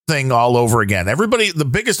thing all over again. The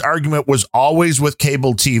biggest argument was always with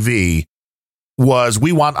cable TV was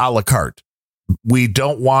we want a la carte. We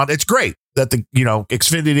don't want, it's great that the,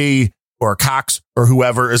 Xfinity or Cox or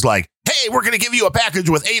whoever is like, hey, we're going to give you a package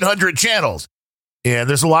with 800 channels. And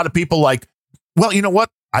there's a lot of people like, well, you know what?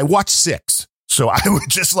 I watch 6. So I would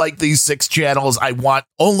just like these 6 channels. I want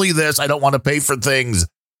only this. I don't want to pay for things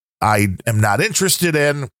I am not interested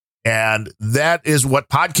in. And that is what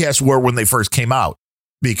podcasts were when they first came out,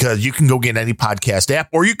 because you can go get any podcast app,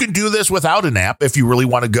 or you can do this without an app if you really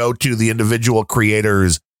want to go to the individual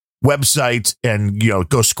creators' websites and,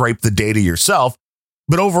 go scrape the data yourself.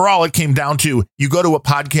 But overall, it came down to you go to a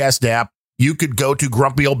podcast app. You could go to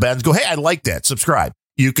Grumpy Old Ben's, go, hey, I like that, subscribe.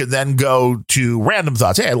 You could then go to Random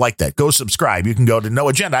Thoughts. Hey, I like that. Go subscribe. You can go to No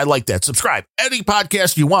Agenda. I like that. Subscribe. Any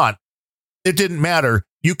podcast you want. It didn't matter.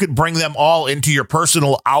 You could bring them all into your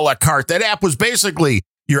personal a la carte. That app was basically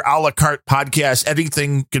your a la carte podcast.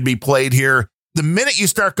 Anything could be played here. The minute you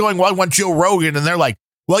start going, well, I want Joe Rogan, and they're like,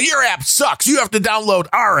 well, your app sucks. You have to download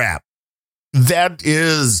our app. That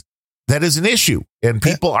is an issue. And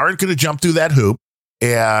people aren't going to jump through that hoop.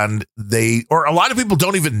 And or a lot of people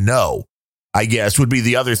don't even know, I guess, would be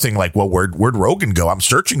the other thing. Like, well, where'd Rogan go? I'm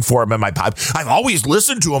searching for him in my pod. I've always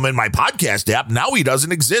listened to him in my podcast app. Now he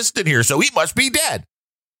doesn't exist in here, so he must be dead.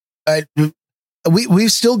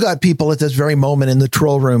 We've still got people at this very moment in the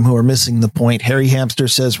troll room who are missing the point. Harry Hamster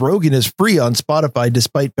says Rogan is free on Spotify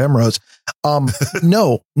despite Bemrose.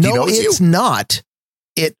 No, it's not.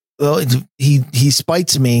 He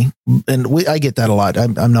spites me, and I get that a lot.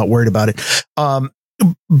 I'm not worried about it.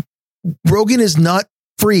 Rogan is not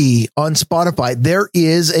free on Spotify. There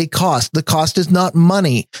is a cost. The cost is not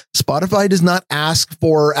money. Spotify does not ask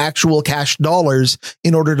for actual cash dollars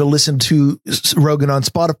in order to listen to Rogan on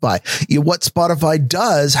Spotify. What Spotify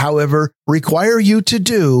does, however, require you to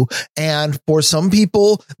do, and for some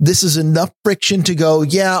people, this is enough friction to go,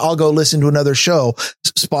 yeah, I'll go listen to another show.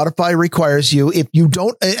 Spotify requires you, if you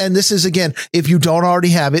don't, and this is again, if you don't already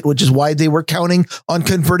have it, which is why they were counting on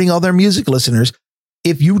converting all their music listeners.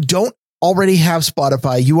 If you don't already have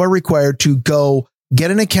Spotify, you are required to go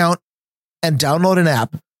get an account and download an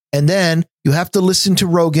app. And then you have to listen to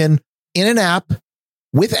Rogan in an app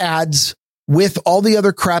with ads, with all the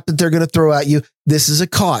other crap that they're going to throw at you. This is a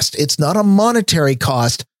cost. It's not a monetary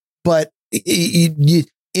cost, but in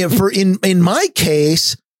my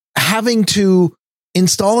case, having to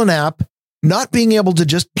install an app, not being able to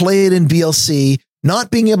just play it in VLC,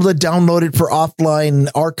 not being able to download it for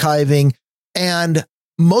offline archiving, and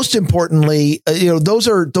most importantly, those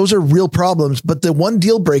are real problems. But the one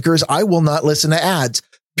deal breaker is I will not listen to ads.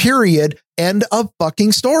 Period. End of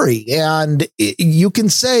fucking story. And you can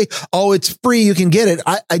say, oh, it's free, you can get it.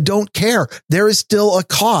 I don't care. There is still a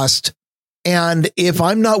cost. And if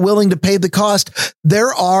I'm not willing to pay the cost,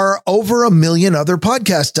 there are over 1 million other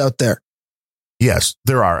podcasts out there. Yes,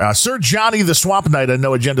 there are. Sir Johnny the Swamp Knight on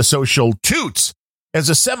No Agenda Social toots. As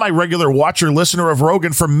a semi-regular watcher listener of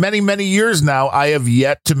Rogan for many, many years now, I have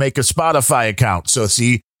yet to make a Spotify account. So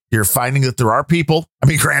see, you're finding that there are people. I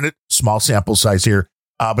mean, granted, small sample size here.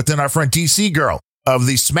 But then our friend DC Girl of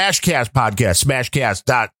the Smashcast podcast,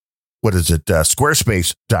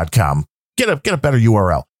 squarespace.com. Get a better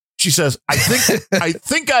URL. She says, I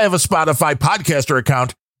think I have a Spotify podcaster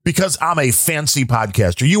account because I'm a fancy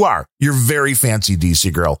podcaster. You are. You're very fancy,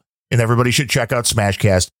 DC Girl. And everybody should check out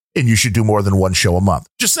Smashcast. And you should do more than one show a month.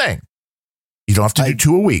 Just saying. You don't have to do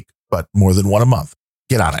 2 a week, but more than one a month.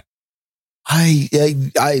 Get on it. I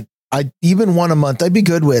even one a month, I'd be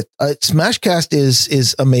good with. Smashcast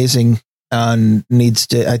is amazing and needs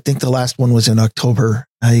to. I think the last one was in October.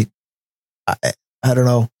 I don't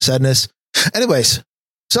know. Sadness. Anyways,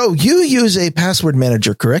 so you use a password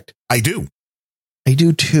manager, correct? I do. I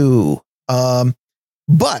do too.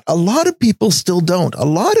 But a lot of people still don't. A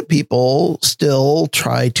lot of people still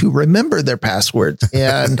try to remember their passwords,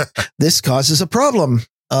 and this causes a problem.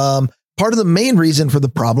 Part of the main reason for the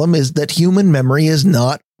problem is that human memory is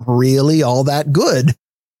not really all that good.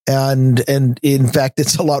 And in fact,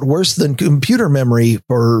 it's a lot worse than computer memory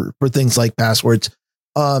for things like passwords.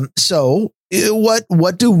 So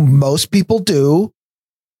what do most people do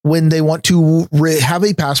when they want to have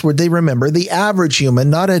a password they remember? The average human,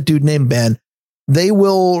 not a dude named Ben, they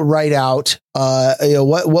will write out,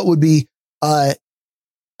 what would be a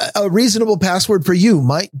reasonable password for you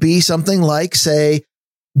might be something like, say,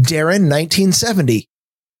 Darren 1970.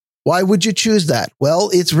 Why would you choose that? Well,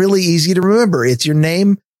 it's really easy to remember. It's your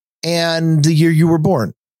name and the year you were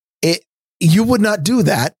born. You would not do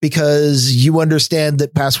that because you understand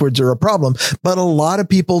that passwords are a problem, but a lot of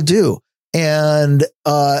people do. And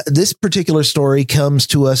this particular story comes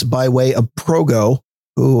to us by way of Progo,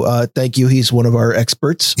 who, thank you. He's one of our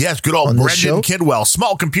experts. Yes. Good old Brendan Kidwell,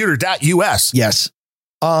 smallcomputer.us. Yes.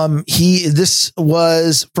 This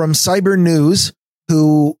was from Cyber News,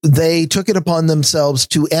 who they took it upon themselves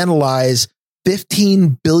to analyze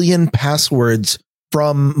 15 billion passwords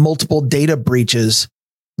from multiple data breaches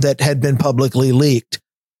that had been publicly leaked.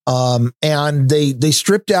 And they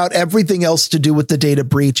stripped out everything else to do with the data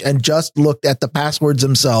breach and just looked at the passwords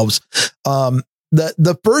themselves.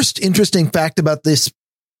 The first interesting fact about this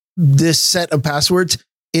set of passwords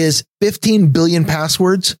is 15 billion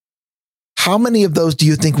passwords. How many of those do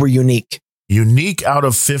you think were unique? Unique out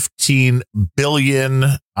of 15 billion,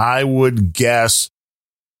 I would guess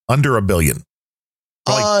under a billion.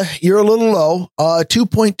 You're a little low.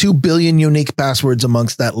 2.2 billion unique passwords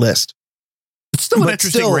amongst that list. It's still an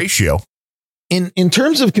interesting ratio. In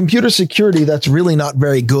terms of computer security, that's really not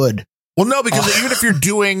very good. Well, no, because even if you're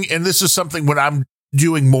doing, and this is something when I'm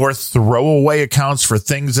doing more throwaway accounts for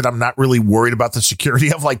things that I'm not really worried about the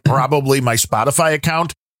security of, like probably my Spotify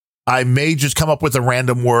account, I may just come up with a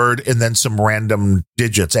random word and then some random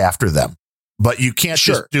digits after them. But you can't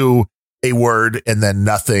just do a word and then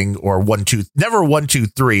nothing or 1, 2, never 1, 2,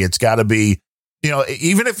 3. It's got to be,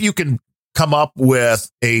 even if you can come up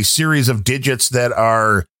with a series of digits that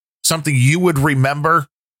are something you would remember,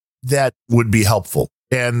 that would be helpful.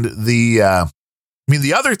 And the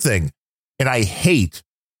other thing, and I hate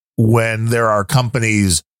when there are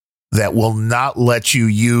companies that will not let you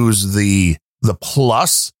use the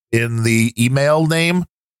plus in the email name,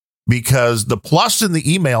 because the plus in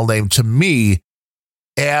the email name to me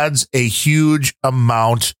adds a huge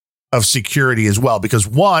amount of security as well. Because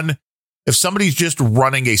one, if somebody's just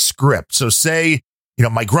running a script, so say,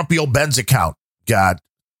 my Grumpy Old Ben's account got,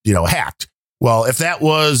 hacked. Well, if that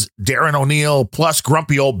was Darren O'Neill plus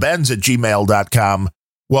Grumpy Old Ben's at gmail.com,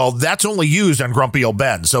 well, that's only used on Grumpy Old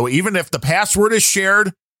Ben. So even if the password is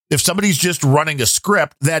shared, if somebody's just running a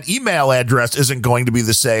script, that email address isn't going to be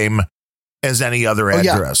the same as any other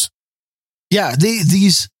address. Yeah,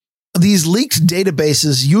 these leaked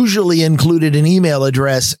databases usually included an email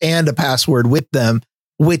address and a password with them,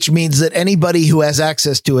 which means that anybody who has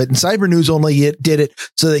access to it, and Cyber News only did it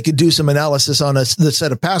so they could do some analysis on the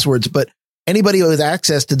set of passwords, but anybody who has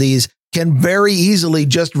access to these can very easily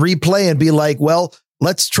just replay and be like, well,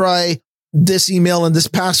 let's try this email and this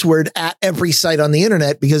password at every site on the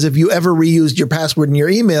internet, because if you ever reused your password in your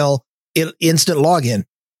email, instant login.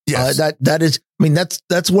 Yes.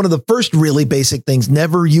 That's one of the first really basic things.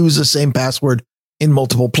 Never use the same password in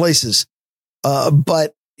multiple places.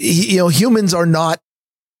 But humans are not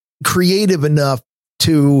creative enough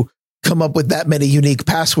to come up with that many unique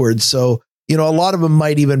passwords. So, a lot of them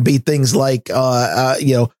might even be things like,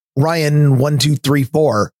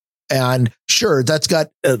 Ryan1234. And sure, that's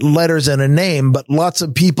got letters and a name, but lots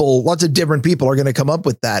of different people are going to come up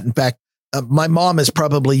with that. In fact, my mom has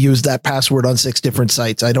probably used that password on 6 different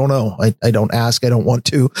sites. I don't know. I don't ask. I don't want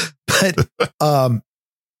to. But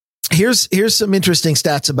here's some interesting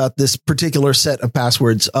stats about this particular set of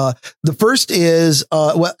passwords. The first is,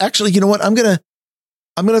 well, actually, you know what? I'm going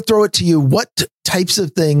to throw it to you. What types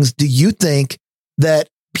of things do you think that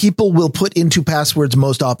people will put into passwords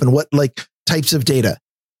most often? What types of data?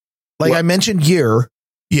 I mentioned year.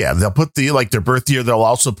 Yeah, they'll put their birth year. They'll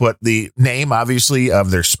also put the name, obviously, of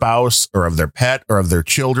their spouse or of their pet or of their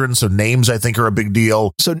children. So names, I think, are a big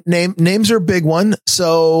deal. So names are a big one.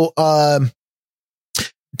 So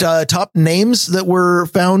top names that were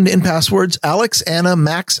found in passwords: Alex, Anna,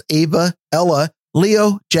 Max, Ava, Ella,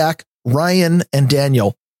 Leo, Jack, Ryan, and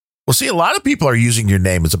Daniel. Well, see, a lot of people are using your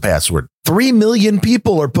name as a password. 3 million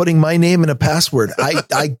people are putting my name in a password.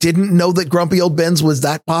 I didn't know that Grumpy Old Ben's was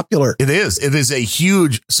that popular. It is. It is a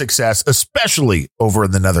huge success, especially over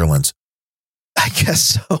in the Netherlands. I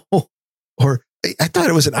guess so. Or I thought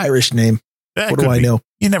it was an Irish name. What do I know?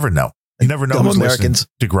 You never know. You never know who's Americans listening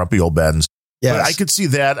to Grumpy Old Ben's. Yes. But I could see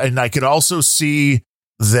that. And I could also see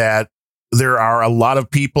that there are a lot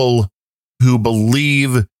of people who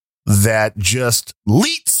believe that just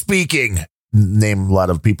leet speaking, name a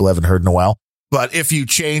lot of people haven't heard in a while. But if you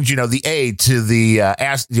change, the A to the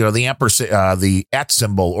the ampersand, the at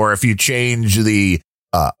symbol, or if you change the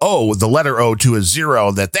the letter O to a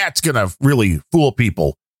 0, that's going to really fool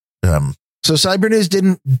people. So Cyber News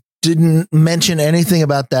didn't mention anything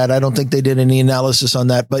about that. I don't think they did any analysis on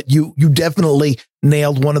that, but you definitely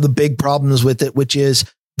nailed one of the big problems with it, which is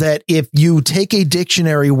that if you take a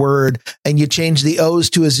dictionary word and you change the O's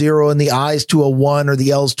to a 0 and the I's to a 1 or the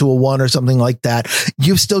L's to a 1 or something like that,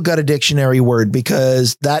 you've still got a dictionary word,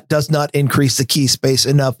 because that does not increase the key space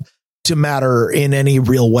enough to matter in any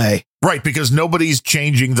real way. Right, because nobody's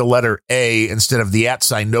changing the letter A instead of the at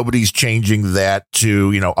sign. Nobody's changing that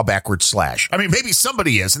to, a backward slash. I mean, maybe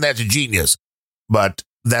somebody is, and that's a genius, but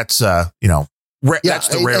that's, that's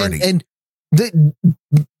the rarity. And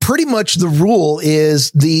pretty much the rule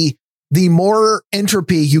is the more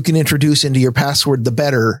entropy you can introduce into your password, the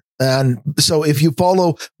better. And so if you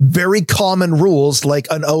follow very common rules like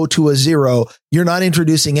an O to a 0, you're not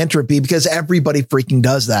introducing entropy, because everybody freaking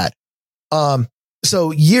does that.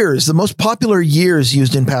 So years, the most popular years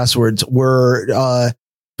used in passwords were,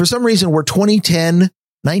 for some reason, were 2010,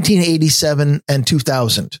 1987, and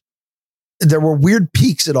 2000. There were weird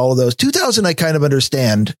peaks at all of those. 2000, I kind of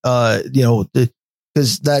understand,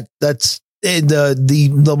 because that's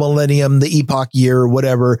the millennium, the epoch year,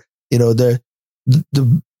 whatever, the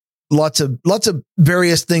lots of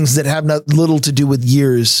various things that have not little to do with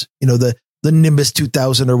years, the Nimbus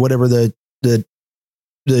 2000 or whatever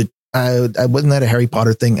wasn't that a Harry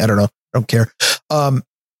Potter thing? I don't know. I don't care.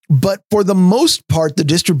 But for the most part, the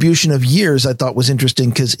distribution of years I thought was interesting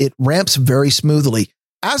because it ramps very smoothly.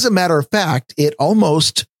 As a matter of fact, it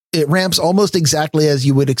ramps almost exactly as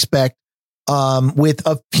you would expect, with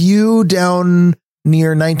a few down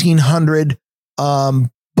near 1900.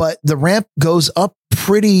 But the ramp goes up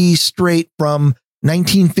pretty straight from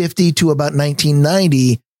 1950 to about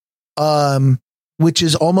 1990, which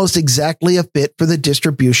is almost exactly a fit for the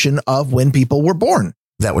distribution of when people were born.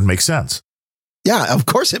 That would make sense. Yeah, of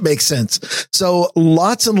course it makes sense. So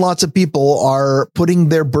lots and lots of people are putting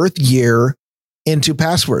their birth year into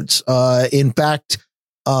passwords. In fact,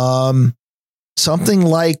 something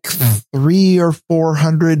like 300 or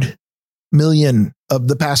 400 million of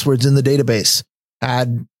the passwords in the database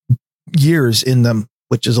had years in them,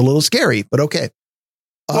 which is a little scary, but okay.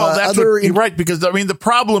 Well, you're right, because I mean, the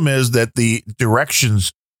problem is that the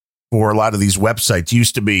directions for a lot of these websites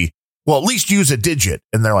used to be, well, at least use a digit.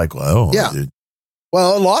 And they're like, well, yeah.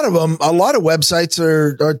 Well, a lot of websites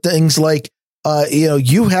are things like,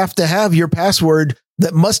 you have to have your password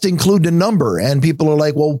that must include a number. And people are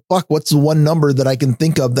like, well, fuck, what's the one number that I can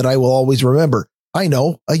think of that I will always remember? I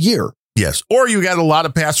know, a year. Yes. Or you got a lot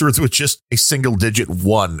of passwords with just a single digit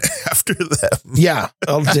 1 after them. Yeah.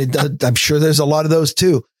 I'm sure there's a lot of those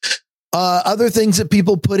too. Other things that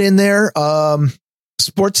people put in there,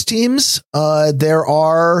 sports teams. There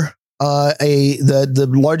are the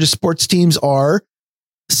largest sports teams are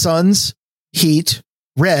Suns, Heat,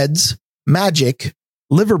 Reds, Magic,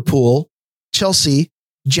 Liverpool, Chelsea,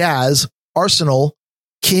 Jazz, Arsenal,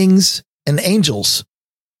 Kings, and Angels.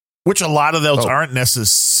 Which a lot of those aren't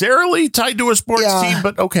necessarily tied to a sports team,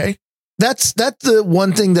 but okay. That's the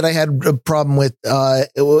one thing that I had a problem with.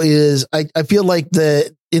 Is I feel like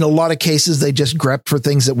in a lot of cases they just grepped for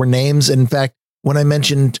things that were names. And in fact, when I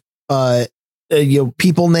mentioned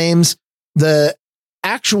people names, the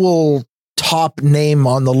actual top name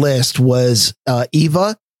on the list was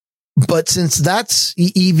Eva, but since that's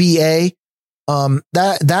EVA,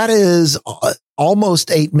 that is almost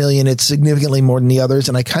 8 million. It's significantly more than the others.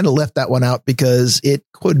 And I kind of left that one out because it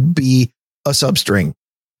could be a substring.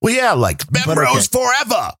 Well, yeah, like Bemrose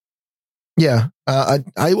forever. Yeah.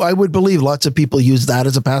 I would believe lots of people use that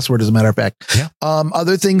as a password, as a matter of fact. Yeah.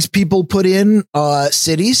 Other things people put in,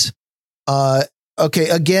 cities. Okay.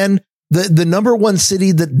 Again, the number one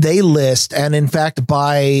city that they list, and in fact,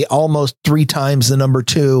 by almost 3 times the number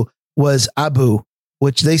 2 was Abu,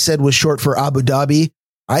 which they said was short for Abu Dhabi.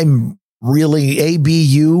 I'm really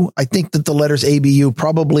ABU. I think that the letters ABU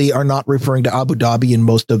probably are not referring to Abu Dhabi in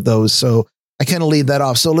most of those. So I kind of leave that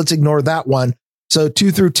off. So let's ignore that one. So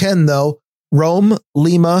 2 through 10, though: Rome,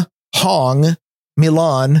 Lima, Hong,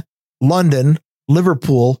 Milan, London,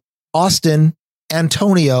 Liverpool, Austin,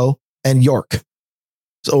 Antonio, and York.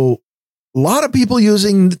 So a lot of people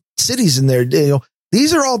using cities in there.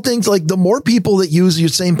 These are all things like the more people that use your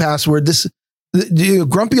same password,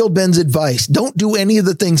 Grumpy Old Ben's advice: don't do any of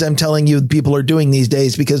the things I'm telling you people are doing these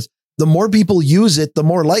days, because the more people use it, the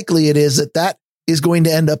more likely it is that is going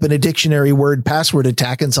to end up in a dictionary word password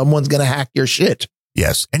attack, and someone's going to hack your shit.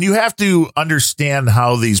 Yes. And you have to understand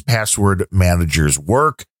how these password managers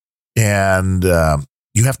work. And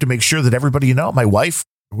you have to make sure that everybody, my wife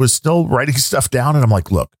was still writing stuff down. And I'm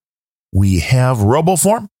like, look, we have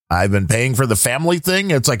RoboForm. I've been paying for the family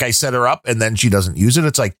thing. It's like I set her up and then she doesn't use it.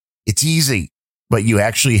 It's like, it's easy, but you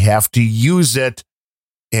actually have to use it.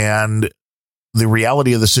 And the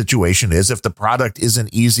reality of the situation is, if the product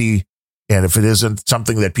isn't easy, and if it isn't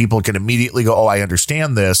something that people can immediately go, oh, I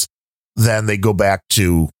understand this, then they go back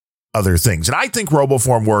to other things. And I think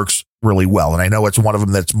RoboForm works really well. And I know it's one of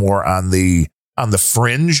them that's more on the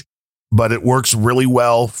fringe, but it works really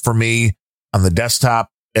well for me on the desktop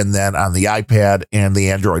and then on the iPad and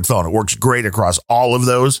the Android phone. It works great across all of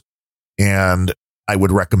those. And I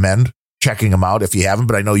would recommend checking them out if you haven't,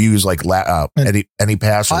 but I know you use like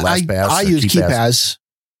AnyPass or LastPass. I use KeyPass.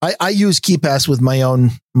 I use KeyPass with my own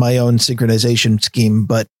synchronization scheme,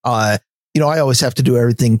 but I always have to do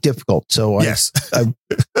everything difficult. So yes, and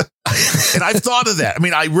I've thought of that. I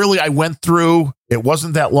mean, I went through, it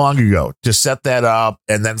wasn't that long ago, to set that up,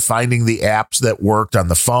 and then finding the apps that worked on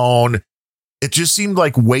the phone. It just seemed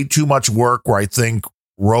like way too much work, where I think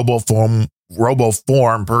RoboForm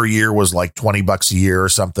per year was like $20 a year or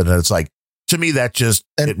something. And it's like, to me, that just,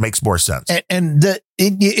 it makes more sense. And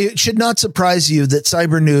it should not surprise you that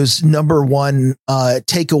Cyber News number one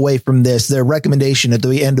takeaway from this, their recommendation at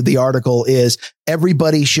the end of the article, is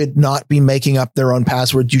everybody should not be making up their own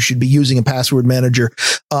passwords. You should be using a password manager.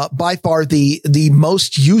 By far, the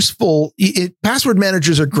most useful password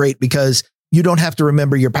managers are great because you don't have to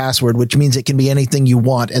remember your password, which means it can be anything you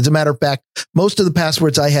want. As a matter of fact, most of the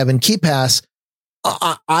passwords I have in KeyPass,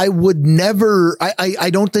 I would never, I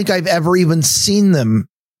don't think I've ever even seen them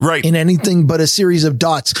in anything but a series of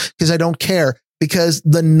dots, because I don't care, because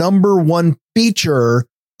the number one feature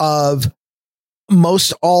of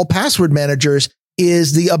most all password managers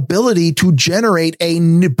is the ability to generate a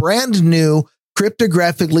brand new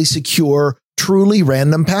cryptographically secure, truly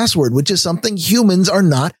random password, which is something humans are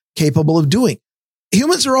not capable of doing.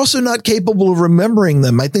 Humans are also not capable of remembering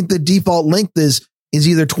them. I think the default length is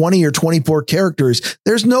either 20 or 24 characters.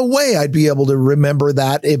 There's no way I'd be able to remember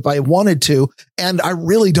that if I wanted to. And I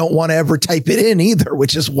really don't want to ever type it in either,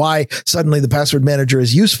 which is why suddenly the password manager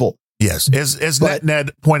is useful. Yes. As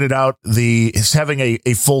NetNed pointed out, having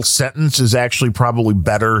a full sentence is actually probably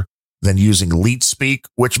better than using leet speak,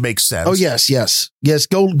 which makes sense. Oh, yes.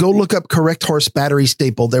 Go look up correct horse battery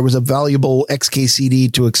staple. There was a valuable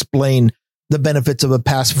XKCD to explain the benefits of a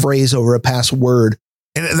passphrase over a password.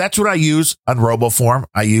 And that's what I use on RoboForm.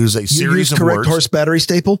 I use a series of correct words. Horse battery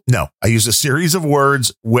staple? No, I use a series of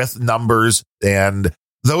words with numbers, and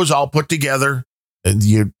those all put together. And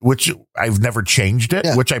which I've never changed it,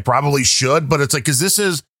 which I probably should, but it's like, because this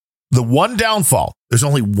is the one downfall. There's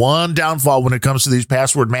only one downfall when it comes to these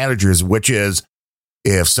password managers, which is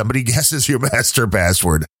if somebody guesses your master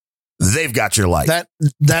password, they've got your life.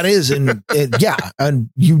 That is, and and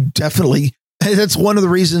you definitely. That's one of the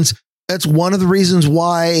reasons. That's one of the reasons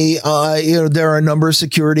why there are a number of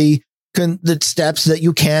security steps that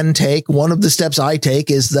you can take. One of the steps I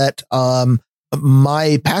take is that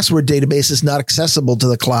my password database is not accessible to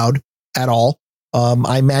the cloud at all.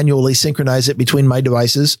 I manually synchronize it between my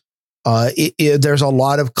devices. There's a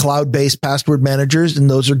lot of cloud-based password managers, and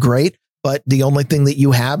those are great. But the only thing that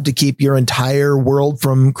you have to keep your entire world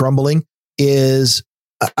from crumbling is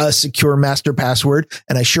a secure master password.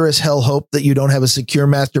 And I sure as hell hope that you don't have a secure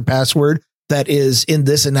master password that is in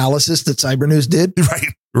this analysis that Cybernews did.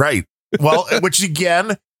 Right. Well, which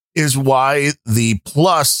again is why the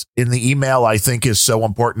plus in the email, I think, is so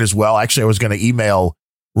important as well. Actually, I was going to email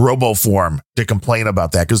RoboForm to complain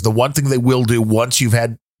about that, because the one thing they will do once you've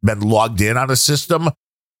been logged in on a system,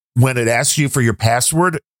 when it asks you for your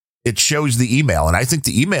password, it shows the email. And I think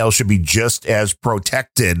the email should be just as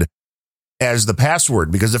protected as the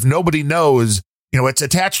password, because if nobody knows, it's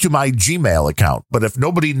attached to my Gmail account, but if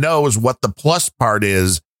nobody knows what the plus part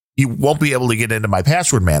is, you won't be able to get into my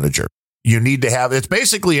password manager. You need to have, it's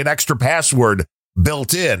basically an extra password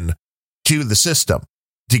built in to the system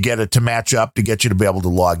to get it to match up, to get you to be able to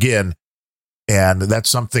log in. And that's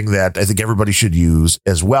something that I think everybody should use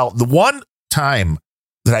as well. The one time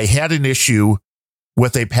that I had an issue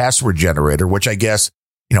with a password generator, which I guess,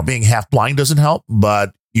 being half blind doesn't help,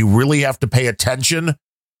 but you really have to pay attention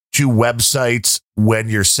to websites when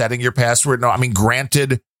you're setting your password. No, I mean,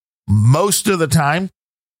 granted, most of the time,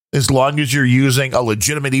 as long as you're using a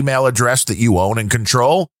legitimate email address that you own and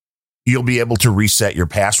control, you'll be able to reset your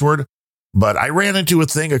password. But I ran into a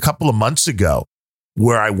thing a couple of months ago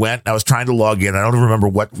where I was trying to log in. I don't remember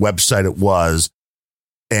what website it was.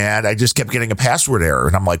 And I just kept getting a password error.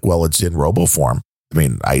 And I'm like, well, it's in RoboForm. I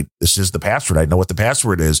mean, this is the password. I know what the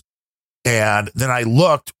password is. And then I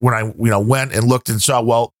looked when I, went and looked and saw,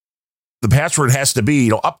 well, the password has to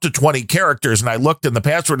be, up to 20 characters. And I looked and the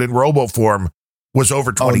password in RoboForm was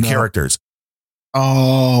over 20 characters.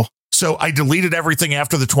 Oh, so I deleted everything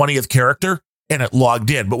after the 20th character and it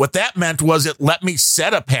logged in. But what that meant was it let me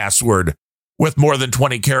set a password with more than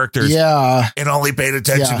 20 characters. Yeah. And only paid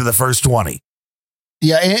attention to the first 20.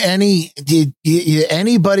 Yeah.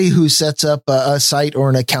 Anybody who sets up a site or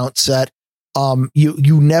an account set,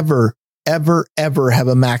 you never, ever, ever have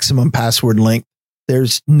a maximum password length.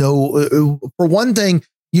 There's no, for one thing,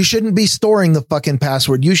 you shouldn't be storing the fucking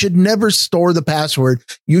password. You should never store the password.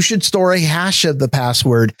 You should store a hash of the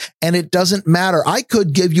password. And it doesn't matter. I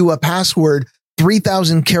could give you a password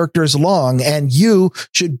 3,000 characters long, and you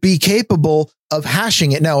should be capable of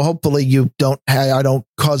hashing it. Now, hopefully I don't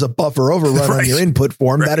cause a buffer overrun on your input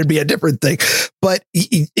form. That'd be a different thing. But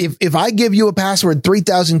if I give you a password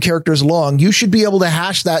 3,000 characters long, you should be able to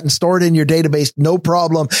hash that and store it in your database. No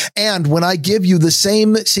problem. And when I give you the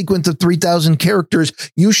same sequence of 3,000 characters,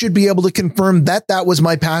 you should be able to confirm that was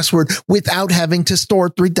my password without having to store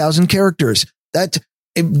 3,000 characters.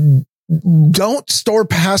 Don't store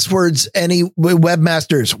passwords, any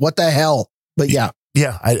webmasters. What the hell? But yeah.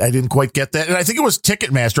 Yeah, I didn't quite get that. And I think it was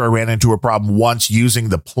Ticketmaster I ran into a problem once using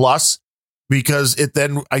the plus, because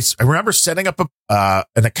I remember setting up an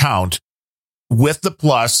account with the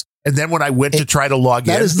plus. And then when I went to try to log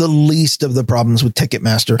in. That is the least of the problems with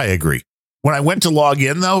Ticketmaster. I agree. When I went to log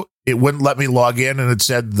in, though, it wouldn't let me log in, and it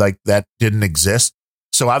said like that didn't exist.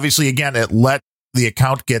 So obviously, again, it let the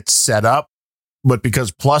account get set up. But because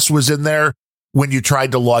plus was in there, when you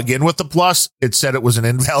tried to log in with the plus, it said it was an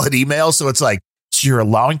invalid email. So it's like, so you're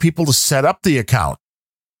allowing people to set up the account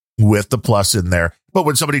with the plus in there. But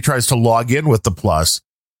when somebody tries to log in with the plus,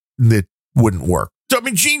 it wouldn't work. So, I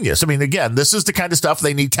mean, genius. I mean, again, this is the kind of stuff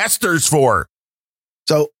they need testers for.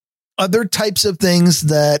 So other types of things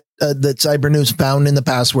that Cybernews found in the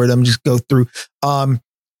password, I'm just go through.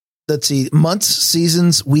 Let's see, months,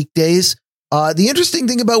 seasons, weekdays. The interesting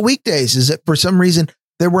thing about weekdays is that for some reason,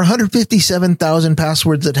 there were 157,000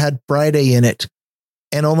 passwords that had Friday in it,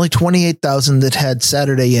 and only 28,000 that had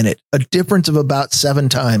Saturday in it, a difference of about 7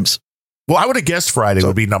 times. Well, I would have guessed Friday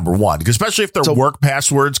would be number one, because especially if they're work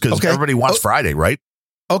passwords, because everybody wants Friday, right?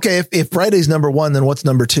 Okay, if Friday's number one, then what's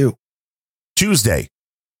number two? Tuesday?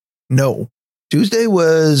 No. Tuesday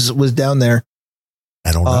was down there.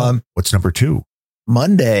 I don't know. What's number 2?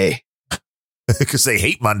 Monday. Because they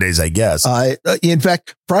hate Mondays, I guess. In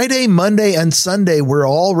fact, Friday, Monday, and Sunday were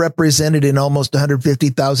all represented in almost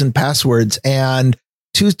 150,000 passwords. And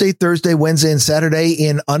Tuesday, Thursday, Wednesday, and Saturday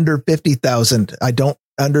in under 50,000. I don't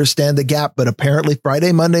understand the gap, but apparently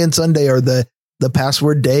Friday, Monday, and Sunday are the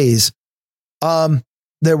password days.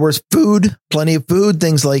 There was food, plenty of food,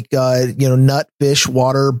 things like, nut, fish,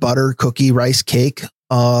 water, butter, cookie, rice, cake.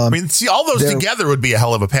 See, all those together would be a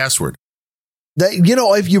hell of a password. That,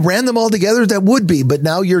 if you ran them all together, that would be. But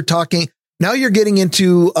now you're getting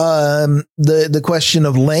into the question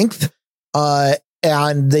of length.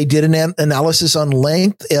 And they did an analysis on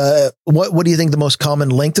length. What do you think the most common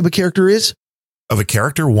length of a character is? Of a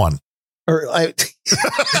character? 1.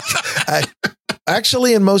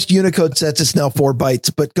 Actually, in most Unicode sets, it's now 4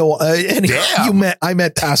 bytes. But go. I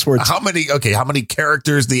meant passwords. How many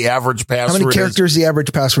characters the average password? How many characters the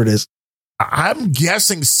average password is? I'm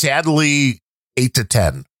guessing, sadly, 8 to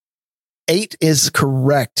 10. 8 is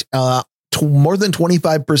correct. More than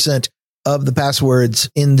 25% of the passwords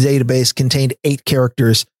in the database contained 8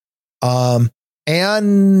 characters. And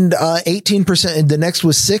 18%. The next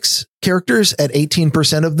was 6 characters. At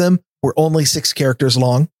 18% of them were only 6 characters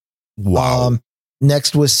long. Wow.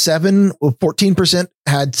 Next was 7. 14%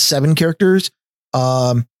 had 7 characters.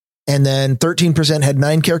 And then 13% had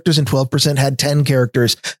 9 characters and 12% had 10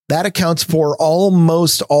 characters. That accounts for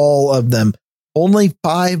almost all of them. Only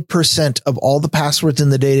 5% of all the passwords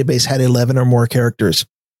in the database had 11 or more characters.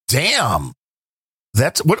 Damn.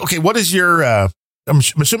 That's what. Okay. What is your, I'm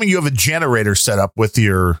assuming you have a generator set up with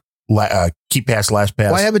your KeyPass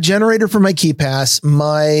LastPass. Well, I have a generator for my KeyPass.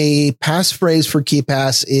 My passphrase for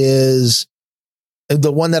KeyPass is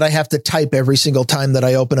the one that I have to type every single time that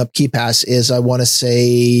I open up KeyPass is, I want to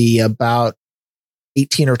say, about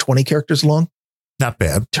 18 or 20 characters long. Not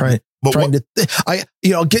bad. I've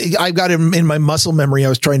got it in my muscle memory. I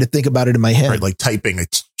was trying to think about it in my head. Right, like typing.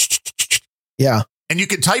 Yeah. And you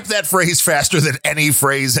can type that phrase faster than any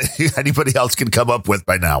phrase anybody else can come up with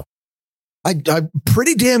by now. I'm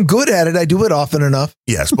pretty damn good at it. I do it often enough.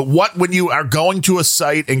 Yes. But when you are going to a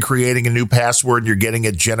site and creating a new password, you're getting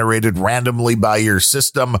it generated randomly by your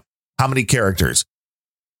system. How many characters?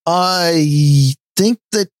 I think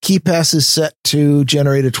that KeyPass is set to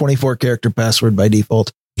generate a 24 character password by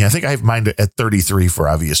default. Yeah, I think I have mine at 33 for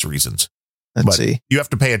obvious reasons. Let's see. You have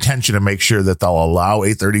to pay attention to make sure that they'll allow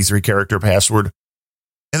a 33 character password.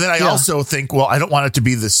 And then I also think, well, I don't want it to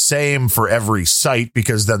be the same for every site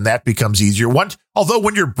because then that becomes easier. Although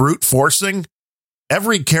when you're brute forcing,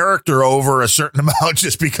 every character over a certain amount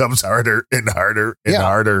just becomes harder and harder and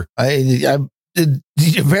harder.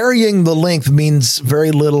 Varying the length means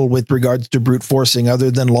very little with regards to brute forcing, other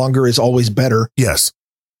than longer is always better. Yes.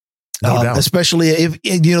 No doubt. Especially if,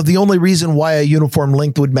 the only reason why a uniform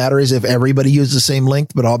length would matter is if everybody used the same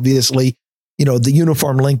length. But obviously, the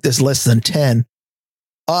uniform length is less than 10.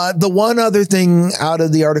 The one other thing out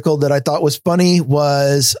of the article that I thought was funny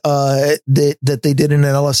was that they did an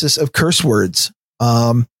analysis of curse words.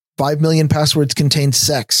 5 million passwords contain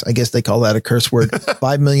sex. I guess they call that a curse word.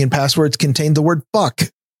 5 million passwords contain the word fuck.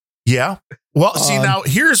 Yeah. Well, see, now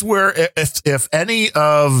here's where if any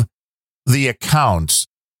of the accounts,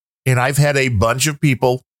 and I've had a bunch of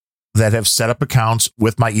people that have set up accounts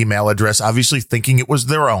with my email address, obviously thinking it was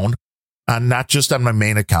their own. Not just on my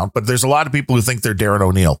main account, but there's a lot of people who think they're Darren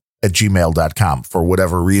O'Neill at gmail.com for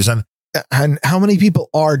whatever reason. And how many people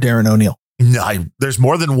are Darren O'Neill? No, there's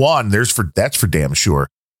more than one. That's for damn sure.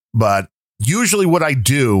 But usually what I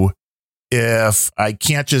do, if I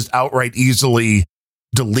can't just outright easily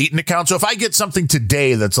delete an account. So if I get something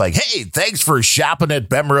today that's like, hey, thanks for shopping at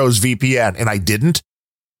Bemrose VPN, and I didn't,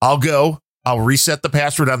 I'll reset the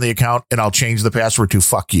password on the account and I'll change the password to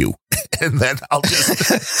fuck you. And then I'll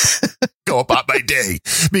just go about my day,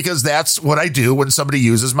 because that's what I do when somebody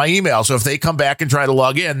uses my email. So if they come back and try to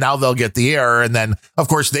log in, now they'll get the error. And then of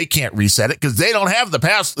course they can't reset it because they don't have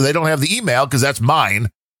they don't have the email because that's mine.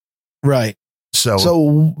 Right.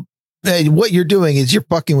 So what you're doing is you're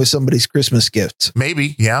fucking with somebody's Christmas gifts.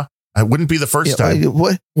 Maybe. Yeah. I wouldn't be the first time.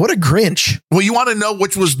 What a Grinch. Well, you want to know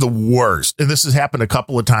which was the worst. And this has happened a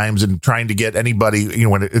couple of times in trying to get anybody,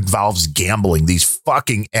 when it involves gambling, these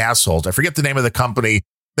fucking assholes. I forget the name of the company.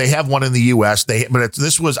 They have one in the US. But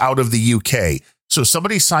this was out of the UK. So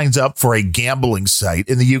somebody signs up for a gambling site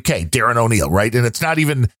in the UK, Darren O'Neill, right? And it's not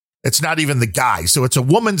even the guy. So it's a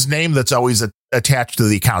woman's name that's always attached to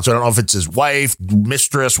the account. So I don't know if it's his wife,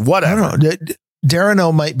 mistress, whatever. I don't know.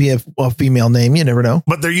 Darano might be a female name. You never know.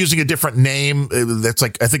 But they're using a different name. That's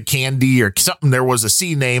like, I think Candy or something. There was a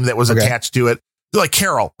C name that was attached to it. Like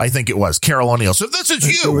Carol, I think it was Carol O'Neill. So if this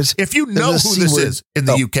is you, if you know who this is in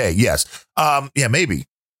the UK, yes. Yeah, maybe.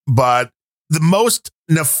 But the most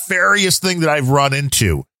nefarious thing that I've run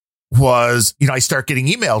into was, I start getting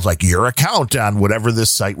emails like your account on whatever this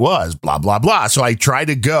site was, blah, blah, blah. So I try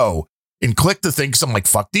to go and click the thing because I'm like,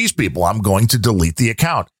 fuck these people. I'm going to delete the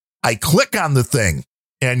account. I click on the thing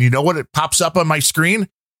and you know what? It pops up on my screen.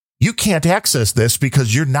 You can't access this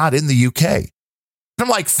because you're not in the UK. I'm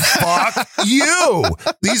like, fuck you.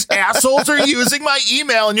 These assholes are using my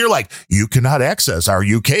email. And you're like, you cannot access our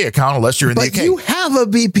UK account unless you're in the UK. You have a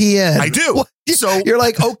VPN. I do. So you're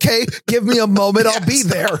like, okay, give me a moment. Yes. I'll be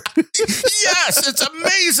there. Yes. It's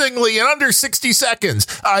amazingly in under 60 seconds.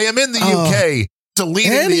 I am in the UK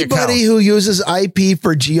deleting the account. Anybody who uses IP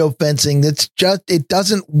for geofencing, it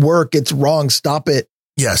doesn't work. It's wrong. Stop it.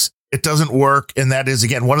 Yes. It doesn't work. And that is,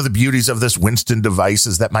 again, one of the beauties of this Winston device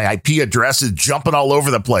is that my IP address is jumping all over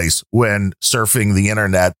the place when surfing the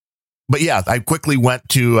internet. But yeah, I quickly went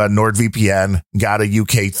to NordVPN, got a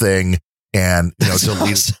UK thing and,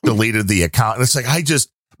 deleted the account. And it's like,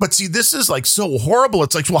 but see, this is like so horrible.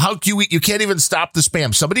 It's like, well, how do you can't even stop the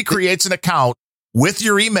spam. Somebody creates an account with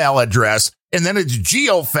your email address and then it's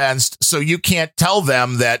geofenced. So you can't tell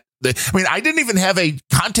them that. I didn't even have a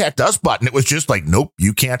contact us button. It was just like, nope,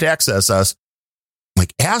 you can't access us.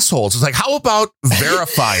 Like assholes. It's like, how about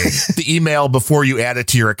verifying the email before you add it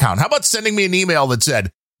to your account? How about sending me an email that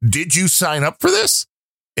said, did you sign up for this?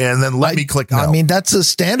 And then let me click no. That's a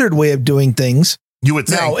standard way of doing things. You would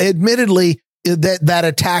think. Now, admittedly, that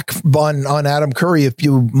attack on Adam Curry a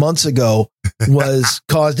few months ago was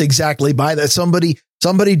caused exactly by that.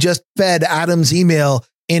 Somebody just fed Adam's email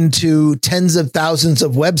into tens of thousands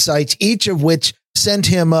of websites, each of which sent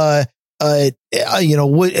him or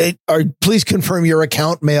please confirm your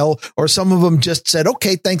account mail, or some of them just said,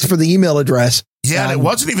 okay, thanks for the email address. Yeah, and it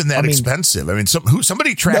wasn't even that expensive.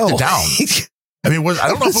 Somebody tracked it down. I don't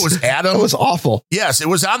know if it was Adam. It was awful. Yes, it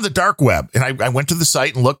was on the dark web. And I went to the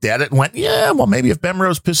site and looked at it and went, yeah, well, maybe if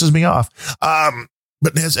Bemrose pisses me off.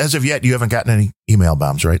 But as of yet, you haven't gotten any email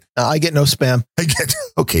bombs, right? I get no spam.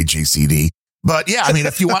 Okay, GCD. But yeah,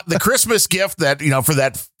 if you want the Christmas gift that, for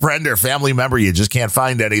that friend or family member you just can't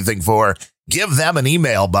find anything for, give them an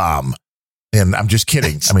email bomb. And I'm just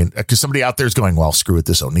kidding. Because somebody out there is going, well, screw it,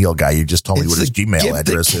 this O'Neill guy. You just told me what his Gmail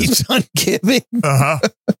address is. Keeps on giving.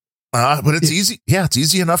 But it's easy. Yeah, it's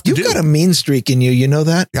easy enough to do. You've got a mean streak in you. You know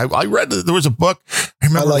that? I read that there was a book. I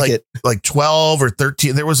remember like 12 or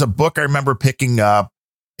 13. There was a book I remember picking up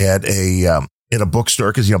at in a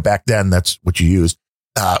bookstore because, back then that's what you used.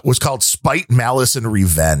 Was called Spite, Malice, and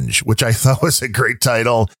Revenge, which I thought was a great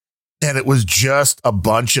title. And it was just a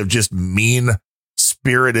bunch of just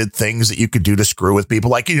mean-spirited things that you could do to screw with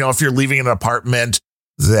people. Like, if you're leaving an apartment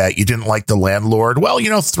that you didn't like the landlord, well,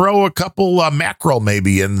 throw a couple mackerel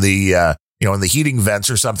maybe in the, in the heating vents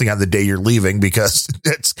or something on the day you're leaving, because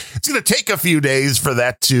it's going to take a few days for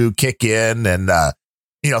that to kick in and,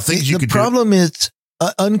 things you could do. The problem is,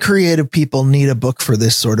 uncreative people need a book for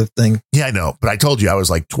this sort of thing. Yeah, I know. But I told you I was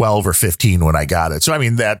like 12 or 15 when I got it. So,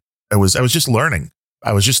 that I was just learning.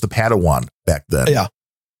 I was just the Padawan back then. Yeah.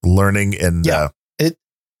 Learning and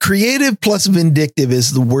creative plus vindictive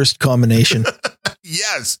is the worst combination.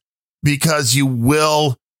 Yes, because you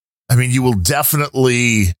will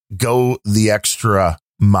definitely go the extra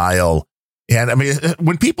mile. And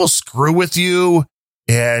when people screw with you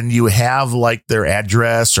and you have like their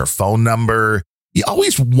address or phone number, you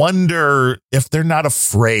always wonder if they're not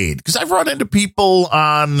afraid, because I've run into people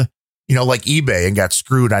on, like eBay and got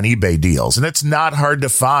screwed on eBay deals. And it's not hard to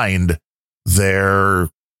find their,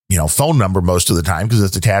 phone number most of the time because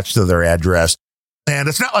it's attached to their address. And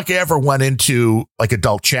it's not like I ever went into like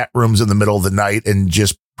adult chat rooms in the middle of the night and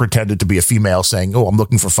just pretended to be a female saying, oh, I'm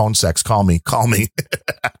looking for phone sex. Call me. And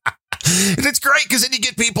it's great because then you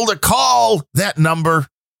get people to call that number.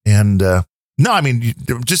 And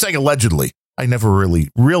just saying allegedly. I never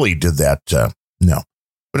really did that. No,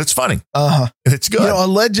 but it's funny. And it's good.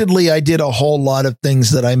 Allegedly, I did a whole lot of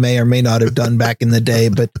things that I may or may not have done back in the day,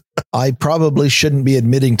 but I probably shouldn't be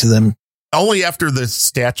admitting to them. Only after the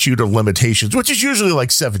statute of limitations, which is usually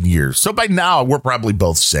like 7 years. So by now, we're probably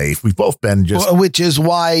both safe. We've both been which is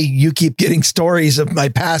why you keep getting stories of my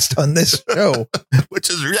past on this show.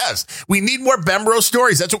 Which is, yes, we need more Bemrose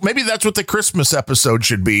stories. Maybe that's what the Christmas episode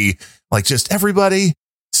should be. Like, just everybody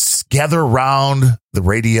gather around the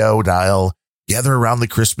radio dial, gather around the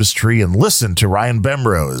Christmas tree, and listen to Ryan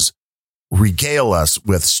Bemrose regale us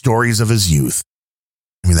with stories of his youth.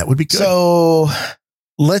 That would be good. So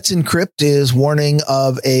Let's Encrypt is warning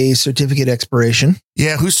of a certificate expiration.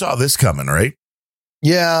 Yeah, who saw this coming, right?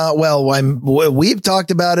 Yeah, well, we've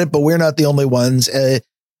talked about it, but we're not the only ones.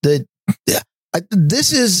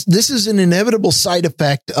 This is an inevitable side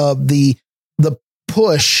effect of the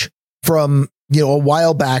push from a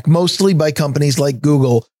while back, mostly by companies like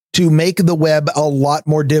Google, to make the web a lot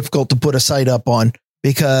more difficult to put a site up on,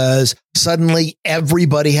 because suddenly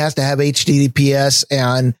everybody has to have HTTPS,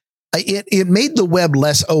 and it made the web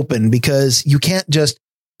less open, because you can't just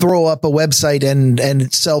throw up a website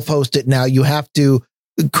and self-host it now. You have to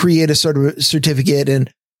create a sort of certificate. And,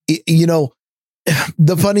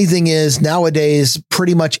 the funny thing is, nowadays,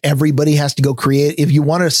 pretty much everybody has to go create. If you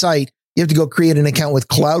want a site, you have to go create an account with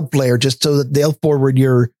Cloudflare just so that they'll forward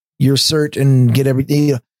your cert and get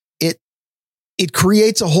everything. It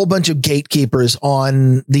creates a whole bunch of gatekeepers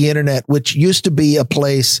on the internet, which used to be a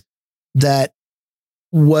place that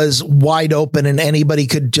was wide open and anybody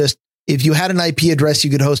could just, if you had an IP address, you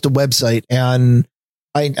could host a website. And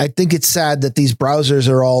I think it's sad that these browsers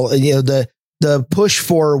are all, the push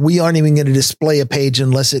for, we aren't even going to display a page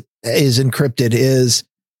unless it is encrypted, is,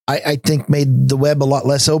 I think, made the web a lot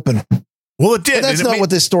less open. Well, it did. But that's not what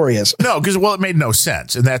this story is. No, because, it made no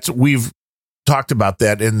sense. And we've talked about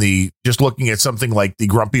that in just looking at something like the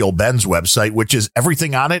Grumpy Old Ben's website, which is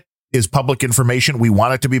everything on it is public information. We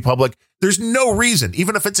want it to be public. There's no reason,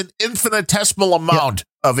 even if it's an infinitesimal amount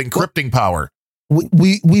of encrypting power.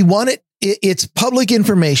 We want it. It's public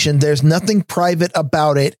information. There's nothing private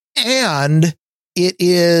about it. And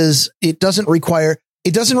it doesn't require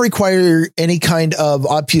any kind of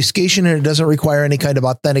obfuscation, and it doesn't require any kind of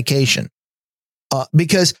authentication.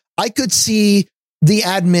 Because I could see the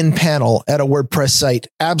admin panel at a WordPress site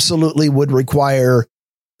absolutely would require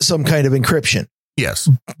some kind of encryption. Yes.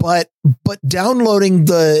 But downloading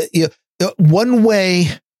the one way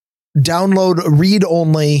download read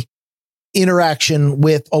only interaction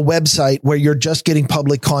with a website where you're just getting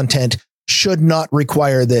public content should not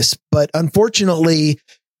require this. But unfortunately,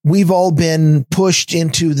 we've all been pushed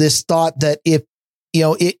into this thought that if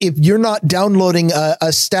you're not downloading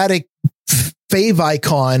a static fave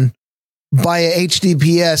icon via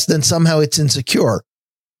HTTPS, then somehow it's insecure.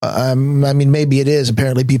 Maybe it is.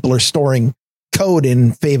 Apparently people are storing code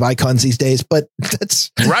in fave icons these days, but that's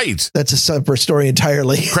right. That's a separate story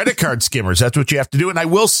entirely. Credit card skimmers. That's what you have to do. And I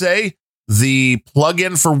will say the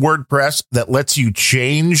plugin for WordPress that lets you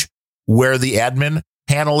change where the admin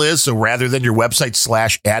panel is. So rather than your website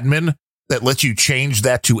 /admin, that lets you change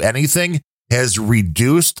that to anything, has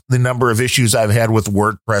reduced the number of issues I've had with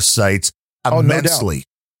WordPress sites immensely.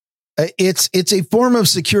 No doubt. It's a form of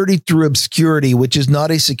security through obscurity, which is not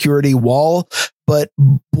a security wall, but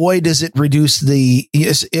boy, does it reduce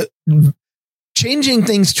changing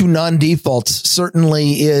things to non-defaults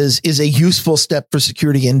certainly is a useful step for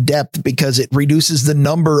security in depth, because it reduces the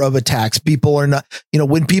number of attacks. People are not,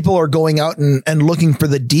 when people are going out and looking for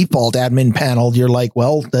the default admin panel, you're like,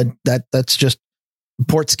 well, that's just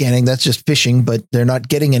port scanning. That's just phishing, but they're not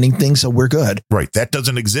getting anything. So we're good. Right. That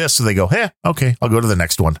doesn't exist. So they go, okay, I'll go to the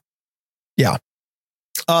next one. Yeah.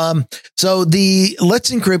 So the Let's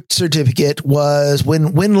Encrypt certificate was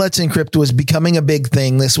when Let's Encrypt was becoming a big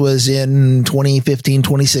thing. This was in 2015,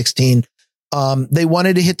 2016. They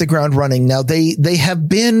wanted to hit the ground running. Now they have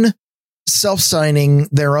been self-signing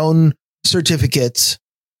their own certificates,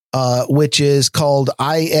 which is called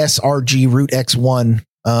ISRG Root X1.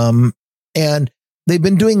 And they've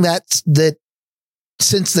been doing that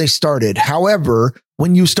since they started. However,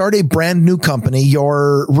 when you start a brand new company,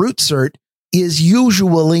 your root cert is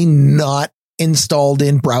usually not installed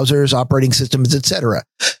in browsers, operating systems, etc.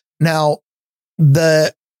 Now,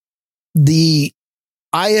 the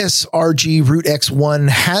ISRG Root X1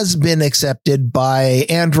 has been accepted by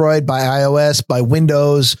Android, by iOS, by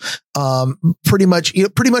Windows, pretty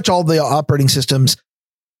much all the operating systems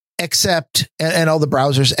except, and all the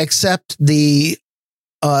browsers except the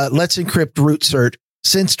Let's Encrypt root cert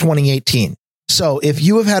since 2018. So if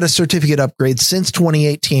you have had a certificate upgrade since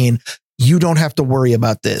 2018, you don't have to worry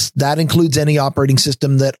about this. That includes any operating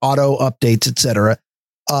system that auto updates, etc.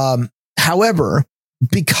 However,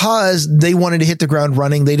 because they wanted to hit the ground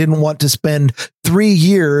running, they didn't want to spend 3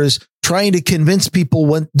 years trying to convince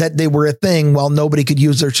people that they were a thing while nobody could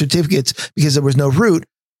use their certificates because there was no root.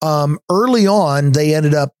 Early on, they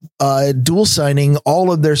ended up dual signing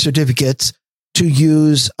all of their certificates to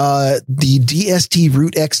use the DST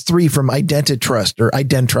Root X3 from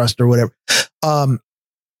Identrust or whatever.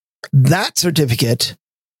 That certificate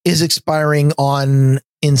is expiring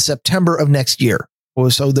in September of next year.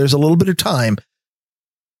 So there's a little bit of time,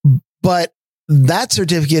 but that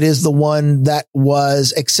certificate is the one that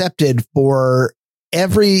was accepted for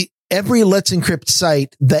every Let's Encrypt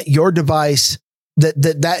site that your device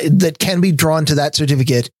that can be drawn to that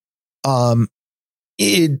certificate, what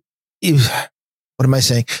am I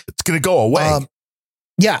saying? It's going to go away.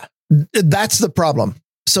 Yeah, that's the problem.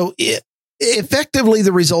 So effectively,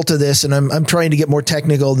 the result of this, and I'm trying to get more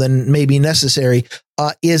technical than maybe necessary,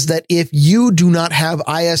 is that if you do not have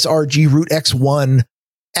ISRG root X1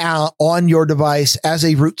 on your device as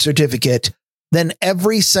a root certificate, then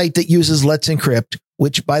every site that uses Let's Encrypt,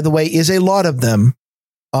 which by the way is a lot of them,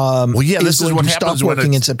 this is what happens when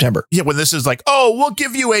working in September. Yeah, when this is like, oh, we'll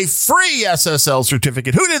give you a free SSL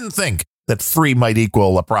certificate. Who didn't think that free might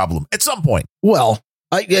equal a problem at some point? Well,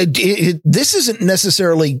 this isn't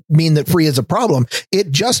necessarily mean that free is a problem.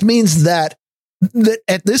 It just means that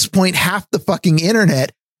at this point, half the fucking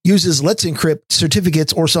internet uses Let's Encrypt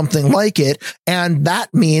certificates or something like it. And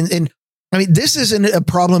that means, this isn't a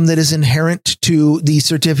problem that is inherent to the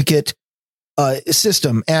certificate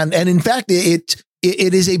system. And in fact, it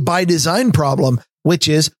is a by design problem, which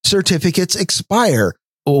is certificates expire,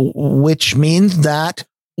 which means that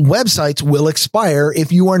websites will expire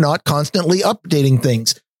if you are not constantly updating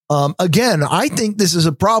things. Again, I think this is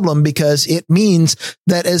a problem because it means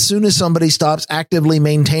that as soon as somebody stops actively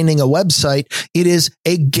maintaining a website, it is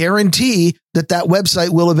a guarantee that that website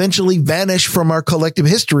will eventually vanish from our collective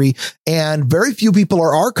history. And very few people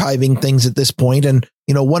are archiving things at this point. And,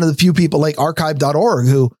 one of the few people like archive.org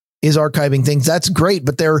who is archiving things, that's great,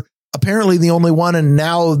 but they're apparently the only one. And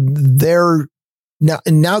now their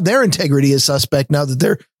integrity is suspect now that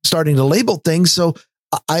they're starting to label things. So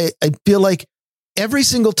I feel like every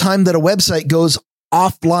single time that a website goes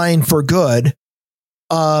offline for good,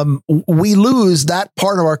 we lose that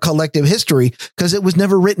part of our collective history because it was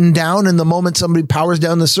never written down. And the moment somebody powers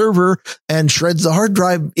down the server and shreds the hard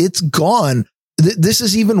drive, it's gone. This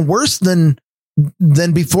is even worse than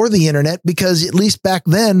before the internet, because at least back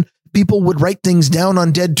then people would write things down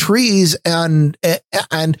on dead trees and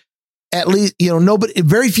at least,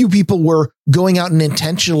 very few people were going out and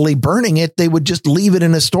intentionally burning it. They would just leave it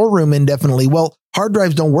in a storeroom indefinitely. Well, hard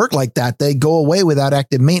drives don't work like that. They go away without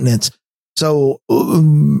active maintenance. So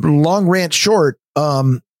long rant short,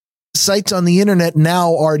 sites on the internet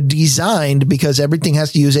now are designed, because everything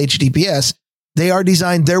has to use HTTPS. They are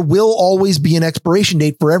designed. There will always be an expiration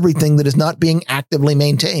date for everything that is not being actively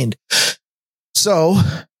maintained. So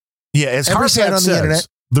yeah, as Hardset says, the internet,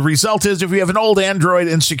 the result is if you have an old Android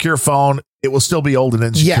insecure phone, it will still be old and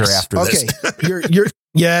insecure after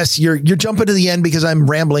this. You're jumping to the end because I'm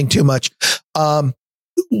rambling too much.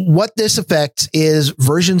 What this affects is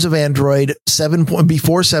versions of Android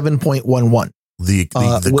before 7.11.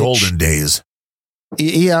 The golden days.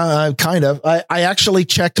 Yeah, kind of. I actually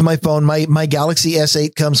checked my phone. My Galaxy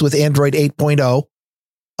S8 comes with Android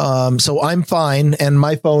 8.0. So I'm fine. And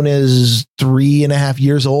my phone is 3.5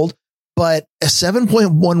 years old. But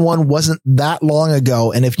 7.11 wasn't that long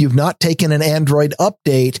ago. And if you've not taken an Android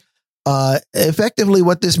update, effectively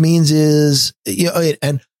what this means is,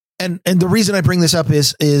 and the reason I bring this up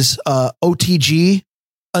is OTG.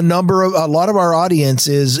 A lot of our audience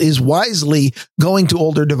is wisely going to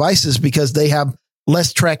older devices because they have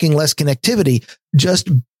less tracking, less connectivity. Just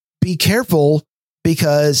be careful,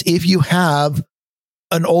 because if you have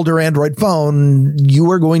an older Android phone,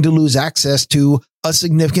 you are going to lose access to a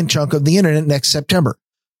significant chunk of the internet next September.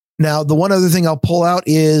 Now, the one other thing I'll pull out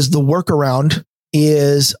is the workaround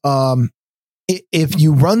is if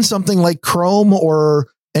you run something like Chrome or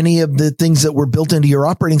any of the things that were built into your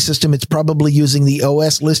operating system, it's probably using the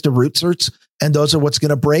OS list of root certs, and those are what's going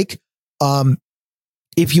to break.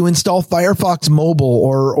 If you install Firefox Mobile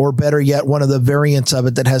or better yet, one of the variants of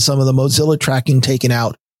it that has some of the Mozilla tracking taken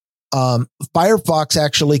out, Firefox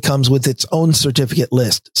actually comes with its own certificate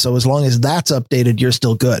list. So as long as that's updated, you're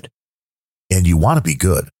still good. And you want to be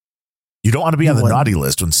good. You don't want to be on the naughty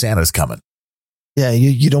list when Santa's coming. Yeah,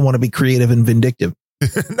 you don't want to be creative and vindictive.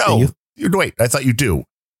 No, you wait. I thought you do.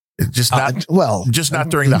 Just not not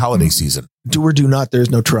during the holiday season. Do or do not. There's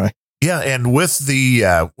no try. Yeah, and with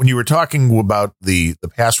the when you were talking about the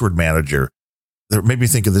password manager, that made me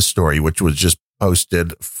think of this story, which was just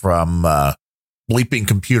posted from Bleeping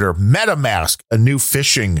Computer. MetaMask, a new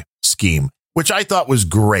phishing scheme, which I thought was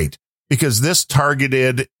great because this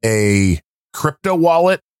targeted a crypto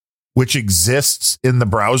wallet, which exists in the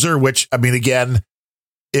browser, which, I mean, again,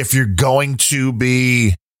 if you're going to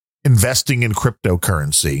be investing in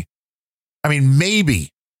cryptocurrency, I mean, maybe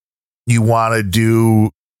you want to do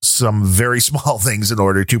some very small things in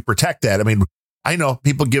order to protect that. I mean, I know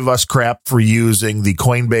people give us crap for using the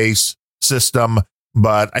Coinbase system,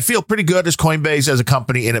 but I feel pretty good as Coinbase as a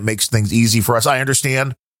company, and it makes things easy for us. I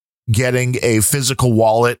understand getting a physical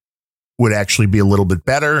wallet would actually be a little bit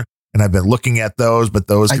better. And I've been looking at those, but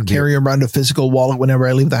those I carry around a physical wallet whenever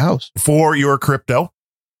I leave the house for your crypto.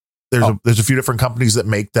 There's a few different companies that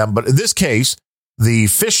make them, but in this case, the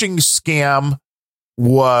phishing scam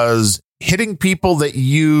was hitting people that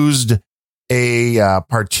used a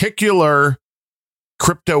particular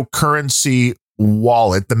cryptocurrency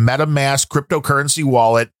wallet, the MetaMask cryptocurrency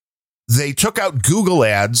wallet. They took out Google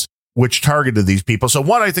ads, which targeted these people. So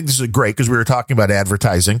one, I think this is great because we were talking about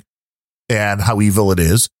advertising and how evil it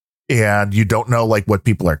is. And you don't know like what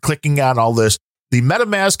people are clicking on, all this. The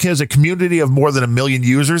MetaMask has a community of more than 1 million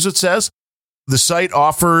users, it says. The site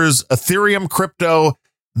offers Ethereum crypto,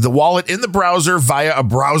 the wallet in the browser via a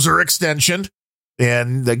browser extension.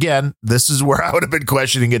 And again, this is where I would have been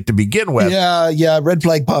questioning it to begin with. Yeah. Red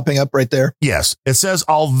flag popping up right there. Yes. It says,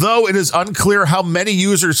 although it is unclear how many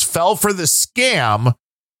users fell for the scam,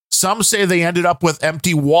 some say they ended up with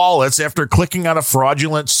empty wallets after clicking on a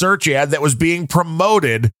fraudulent search ad that was being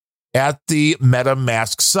promoted at the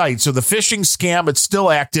MetaMask site. So the phishing scam, it's still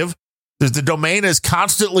active. The domain is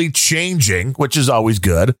constantly changing, which is always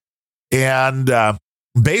good. And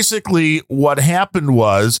basically what happened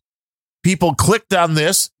was people clicked on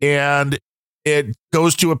this and it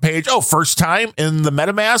goes to a page. Oh, first time in the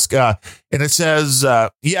MetaMask. And it says,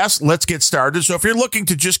 yes, let's get started. So if you're looking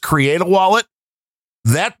to just create a wallet,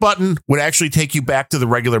 that button would actually take you back to the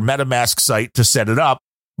regular MetaMask site to set it up.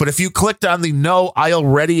 But if you clicked on the no, I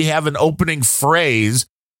already have an opening phrase,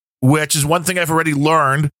 which is one thing I've already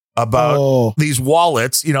learned about these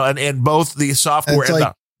wallets, and both the software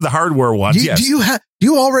and the hardware ones. Do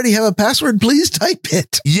you already have a password? Please type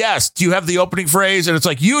it. Yes. Do you have the opening phrase? And it's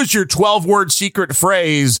like, use your 12-word secret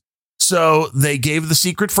phrase. So they gave the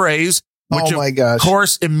secret phrase, which of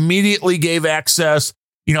course immediately gave access.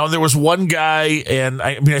 There was one guy, and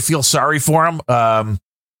I feel sorry for him.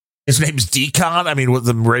 His name's Decon.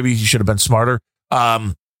 Maybe he should have been smarter.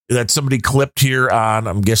 That somebody clipped here on,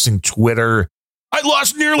 I'm guessing, Twitter. I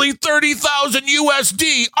lost nearly 30,000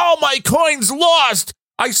 USD. All my coins lost.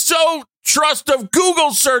 I so trust of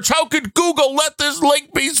Google search. How could Google let this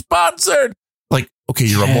link be sponsored? Like, okay,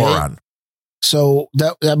 you're a moron. So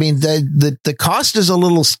the cost is a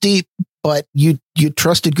little steep, but you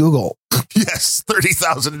trusted Google. Yes,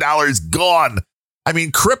 $30,000 gone.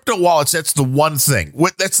 Crypto wallets, that's the one thing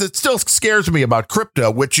that still scares me about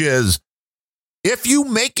crypto, which is if you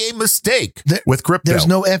make a mistake with crypto, there's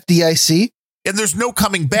no FDIC and there's no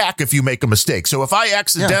coming back if you make a mistake. So if I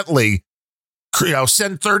accidentally,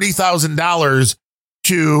 send $30,000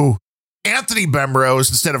 to Anthony Bemrose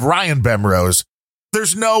instead of Ryan Bemrose,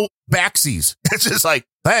 there's no backsies. It's just like,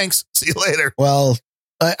 thanks. See you later. Well,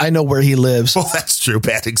 I know where he lives. Well, that's true.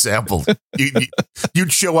 Bad example.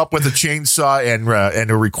 You'd show up with a chainsaw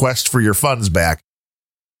and a request for your funds back.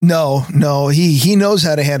 No, he knows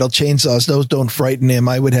how to handle chainsaws. Those don't frighten him.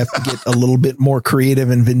 I would have to get a little bit more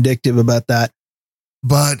creative and vindictive about that.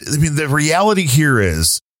 But the reality here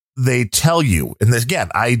is they tell you, and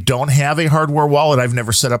again, I don't have a hardware wallet. I've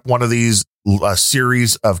never set up one of these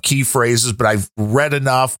series of key phrases, but I've read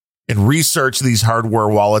enough and researched these hardware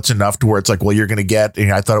wallets enough to where it's like, well, you're going to get,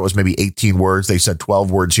 I thought it was maybe 18 words. They said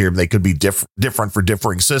 12 words here. They could be different for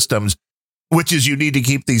differing systems, which is you need to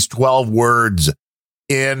keep these 12 words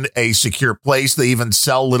in a secure place. They even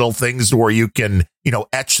sell little things where you can,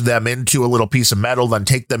 etch them into a little piece of metal, then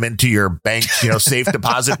take them into your bank, safe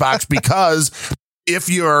deposit box. Because if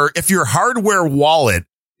your hardware wallet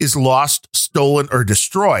is lost, stolen, or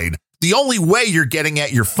destroyed, the only way you're getting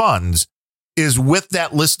at your funds is with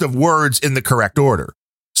that list of words in the correct order.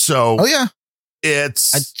 So,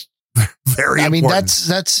 it's very important.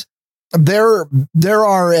 That's there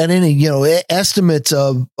are at any, estimates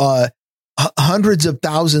of hundreds of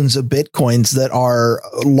thousands of Bitcoins that are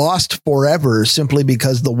lost forever simply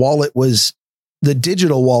because the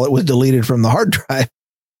digital wallet was deleted from the hard drive.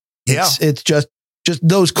 It's just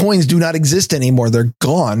those coins do not exist anymore. They're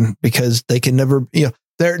gone because they can never,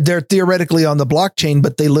 they're theoretically on the blockchain,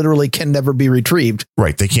 but they literally can never be retrieved.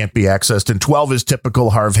 Right. They can't be accessed. And 12 is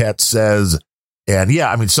typical, Harvhat says.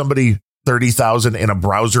 And somebody 30,000 in a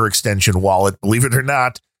browser extension wallet, believe it or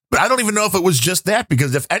not. But I don't even know if it was just that,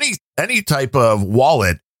 because if any type of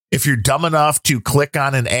wallet, if you're dumb enough to click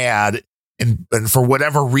on an ad and for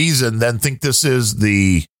whatever reason, then think this is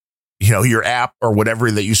the, your app or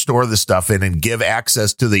whatever that you store the stuff in and give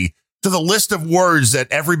access to the list of words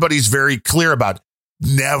that everybody's very clear about.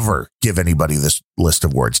 Never give anybody this list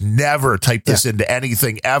of words. Never type this into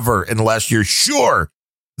anything ever unless you're sure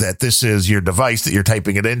that this is your device that you're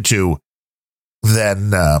typing it into.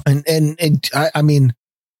 Then I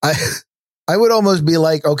would almost be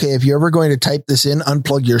like, okay, if you're ever going to type this in,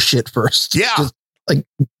 unplug your shit first. Yeah. Like,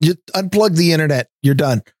 you unplug the internet. You're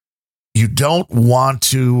done. You don't want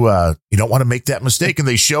to make that mistake. And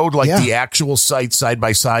they showed the actual site side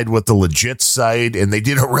by side with the legit site, and they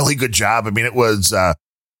did a really good job. I mean, it was,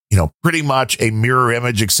 pretty much a mirror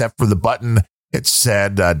image, except for the button. It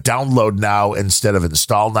said download now instead of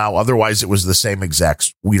install now. Otherwise, it was the same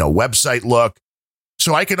exact, website look.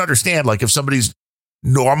 So I can understand, if somebody's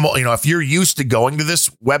normal, if you're used to going to this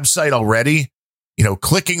website already,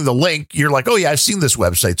 clicking the link, you're like, oh yeah, I've seen this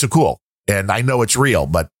website. So cool. And I know it's real,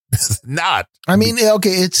 but not. I mean,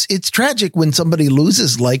 okay, it's tragic when somebody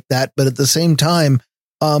loses like that, but at the same time,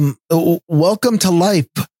 welcome to life.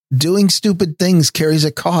 Doing stupid things carries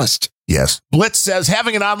a cost. Yes. Blitz says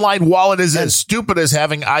having an online wallet is as stupid as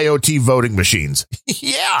having IoT voting machines.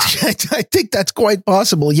 Yeah. I think that's quite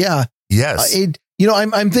possible. Yeah. Yes.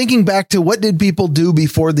 I'm thinking back to what did people do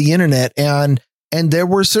before the internet, and there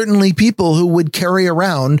were certainly people who would carry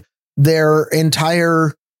around their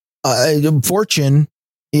entire fortune.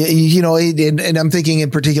 And I'm thinking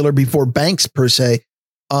in particular before banks per se.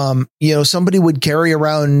 Somebody would carry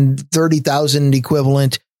around 30,000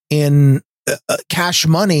 equivalent in cash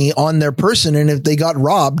money on their person, and if they got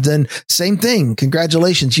robbed, then same thing.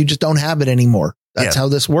 Congratulations, you just don't have it anymore. That's how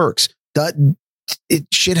this works.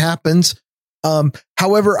 Shit happens.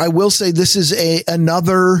 However, I will say this is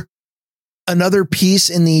another piece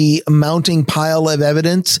in the mounting pile of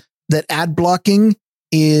evidence that ad blocking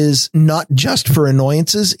is not just for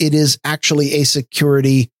annoyances. It is actually a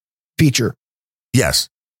security feature. Yes,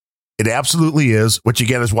 it absolutely is, which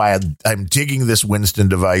again is why I'm digging this Winston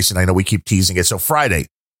device. And I know we keep teasing it. So Friday,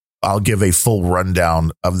 I'll give a full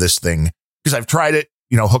rundown of this thing because I've tried it,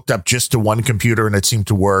 hooked up just to one computer and it seemed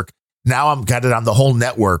to work. Now I've got it on the whole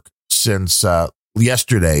network since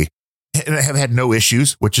yesterday, and I have had no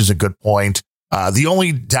issues, which is a good point. The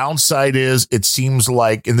only downside is it seems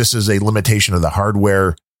like, and this is a limitation of the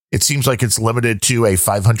hardware, it seems like it's limited to a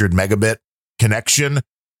 500 megabit connection.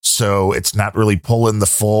 So it's not really pulling the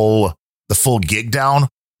full gig down,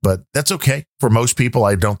 but that's okay. For most people,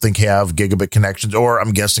 I don't think have gigabit connections, or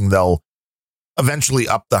I'm guessing they'll eventually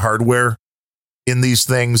up the hardware in these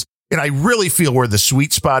things. And I really feel where the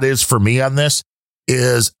sweet spot is for me on this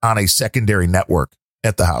is on a secondary network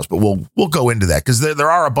at the house. But we'll go into that because there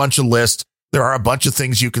are a bunch of lists. There are a bunch of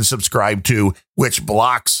things you can subscribe to, which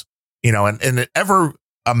blocks, and ever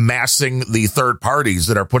amassing the third parties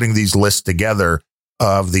that are putting these lists together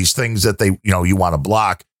of these things that they, you want to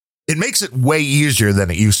block. It makes it way easier than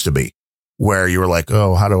it used to be, where you were like,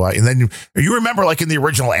 oh, how do I? And then you remember in the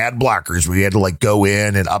original ad blockers where you had to go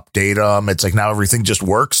in and update them. It's like now everything just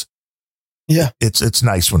works. Yeah, it's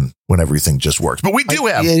nice when everything just works. But we do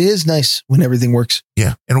have. It is nice when everything works.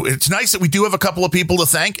 Yeah, and it's nice that we do have a couple of people to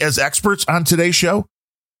thank as experts on today's show,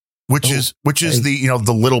 which is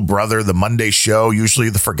the little brother, the Monday show, usually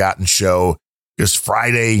the forgotten show. Because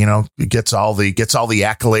Friday, it gets all the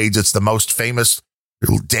accolades. It's the most famous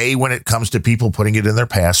day when it comes to people putting it in their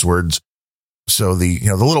passwords. So the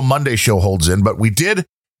little Monday show holds in. But we did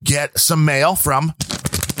get some mail from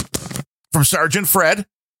Sergeant Fred,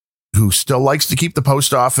 who still likes to keep the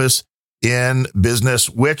post office in business,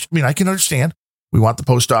 which, I can understand. We want the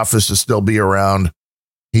post office to still be around.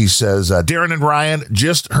 He says, Darren and Ryan,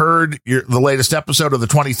 just heard the latest episode of the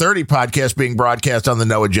 2030 podcast being broadcast on the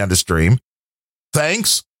No Agenda stream.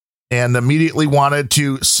 Thanks. And immediately wanted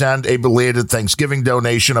to send a belated Thanksgiving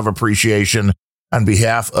donation of appreciation on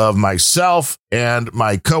behalf of myself and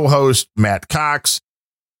my co-host, Matt Cox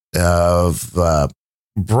of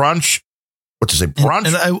Brunch. What is it?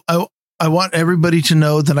 Brunch? And I want everybody to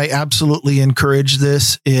know that I absolutely encourage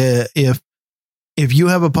this. If you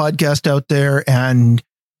have a podcast out there and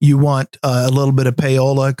you want a little bit of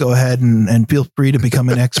payola, go ahead and feel free to become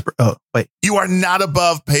an expert. Oh, wait. You are not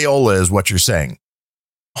above payola is what you're saying.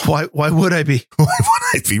 Why would I be? Why would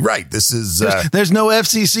I be? Right. This is there's no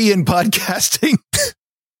FCC in podcasting.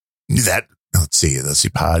 Let's see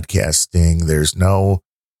podcasting. There is no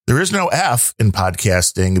F in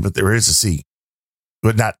podcasting, but there is a C,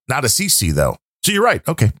 but not a CC though. So you're right.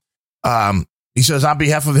 Okay. He says on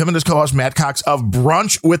behalf of him and his co-host Matt Cox of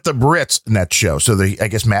Brunch with the Brits net show. So I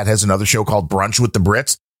guess Matt has another show called Brunch with the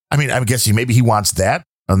Brits. I'm guessing maybe he wants that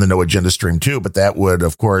on the No Agenda stream too, but that would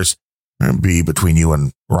of course be between you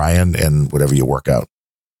and Ryan and whatever you work out.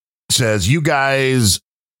 Says you guys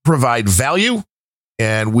provide value,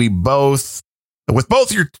 and we both, with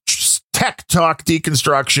both your tech talk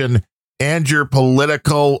deconstruction and your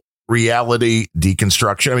political reality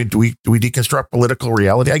deconstruction. Do we deconstruct political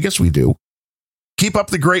reality? I guess we do. Keep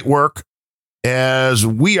up the great work, as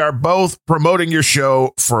we are both promoting your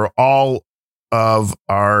show for all of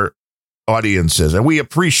our audiences, and we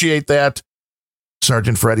appreciate that.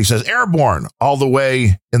 Sergeant Fred, he says, airborne all the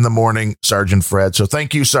way in the morning, Sergeant Fred. So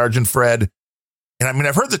thank you, Sergeant Fred. And I mean,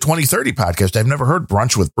 I've heard the 2030 podcast. I've never heard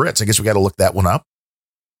Brunch with Brits. I guess we got to look that one up.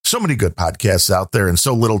 So many good podcasts out there in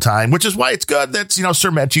so little time, which is why it's good that,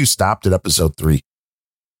 Sir Matthew stopped at episode 3.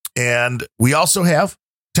 And we also have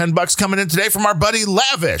 $10 coming in today from our buddy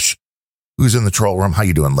Lavish, who's in the troll room. How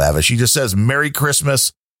you doing, Lavish? He just says, Merry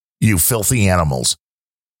Christmas, you filthy animals.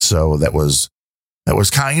 So that was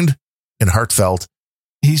kind and heartfelt.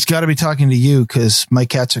 He's got to be talking to you because my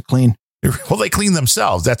cats are clean. Well, they clean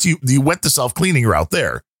themselves. That's you went the self-cleaning route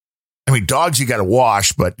there. I mean, dogs you got to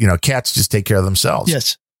wash, but cats just take care of themselves.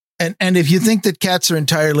 Yes. And if you think that cats are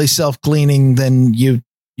entirely self-cleaning, then you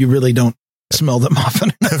really don't smell them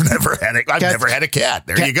often. I've never had a cat.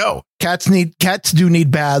 There you go. Cats do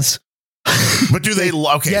need baths. But do they?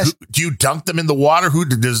 Okay. Yes. Do you dunk them in the water? Who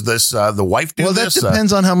does this? The wife do this? Well, that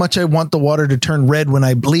depends on how much I want the water to turn red when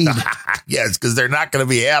I bleed. Yes, because they're not going to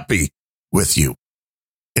be happy with you.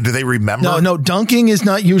 And do they remember? No, dunking is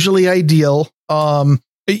not usually ideal.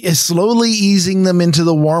 Slowly easing them into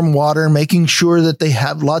the warm water, making sure that they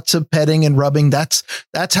have lots of petting and rubbing. That's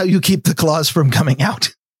how you keep the claws from coming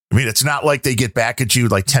out. I mean, it's not like they get back at you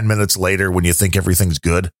like 10 minutes later when you think everything's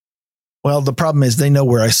good. Well, the problem is they know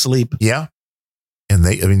where I sleep. Yeah. And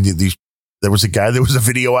there was a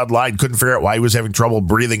video online, couldn't figure out why he was having trouble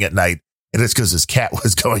breathing at night. And it's because his cat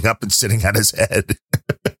was going up and sitting on his head.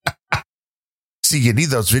 See, you need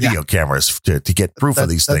those video cameras to get proof of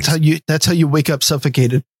these things. That's how you wake up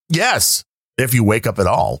suffocated. Yes. If you wake up at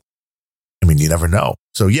all. I mean, you never know.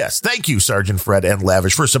 So yes, thank you, Sergeant Fred and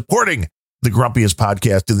Lavish, for supporting the grumpiest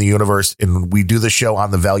podcast in the universe. And we do the show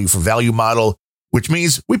on the value for value model, which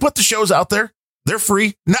means we put the shows out there. They're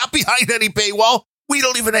free, not behind any paywall. We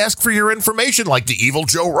don't even ask for your information like the evil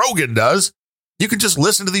Joe Rogan does. You can just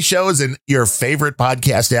listen to these shows in your favorite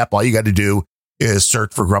podcast app. All you got to do is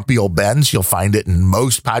search for Grumpy Old Bens. You'll find it in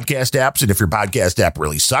most podcast apps. And if your podcast app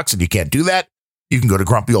really sucks and you can't do that, you can go to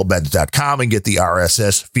grumpyoldbens.com and get the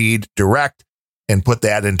RSS feed direct and put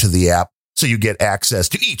that into the app so you get access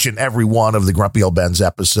to each and every one of the Grumpy Old Bens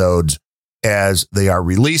episodes as they are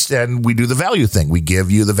released. And we do the value thing. We give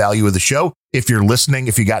you the value of the show. If you're listening,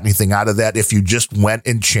 if you got anything out of that, if you just went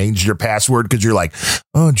and changed your password because you're like,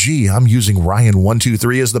 oh, gee, I'm using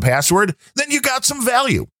Ryan123 as the password, then you got some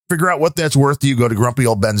value. Figure out what that's worth to you. Go to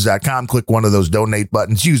grumpyoldbens.com, click one of those donate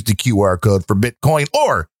buttons, use the QR code for Bitcoin,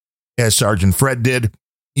 or as Sergeant Fred did,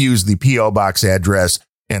 use the P.O. box address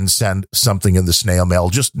and send something in the snail mail.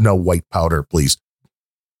 Just no white powder, please.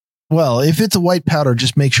 Well, if it's a white powder,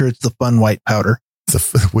 just make sure it's the fun white powder.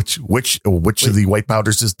 Which of the white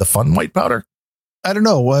powders is the fun white powder? I don't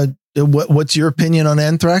know. What's your opinion on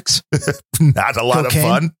anthrax? Not a lot Cocaine? of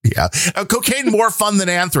fun. Yeah. Cocaine more fun than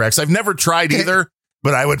anthrax. I've never tried either,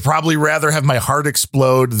 but I would probably rather have my heart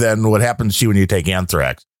explode than what happens to you when you take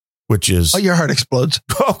anthrax, which is... Oh, your heart explodes.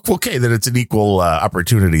 Oh, okay. Then it's an equal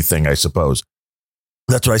opportunity thing, I suppose.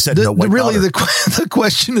 That's what I said. The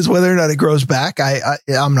question is whether or not it grows back.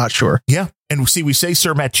 I'm not sure. Yeah. And see, we say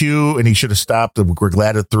Sir Matthew and he should have stopped. And we're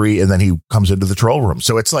glad at 3. And then he comes into the troll room.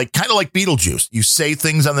 So it's like kind of like Beetlejuice. You say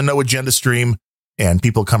things on the No Agenda stream and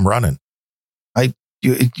people come running.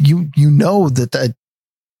 You know that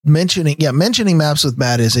mentioning Maps with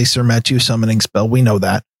Matt is a Sir Matthew summoning spell. We know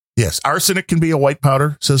that. Yes. Arsenic can be a white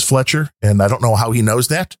powder, says Fletcher. And I don't know how he knows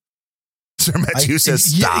that. Sir Matthew says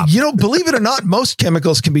stop. Believe it or not, most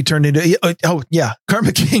chemicals can be turned into... Oh, yeah.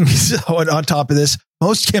 Karma King is on top of this.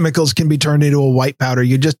 Most chemicals can be turned into a white powder.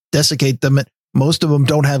 You just desiccate them. Most of them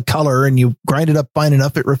don't have color, and you grind it up fine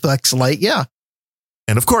enough, it reflects light. Yeah.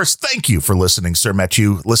 And of course, thank you for listening, Sir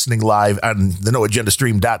Matthew, listening live on the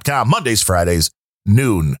noagendastream.com, Mondays, Fridays,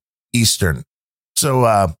 noon Eastern.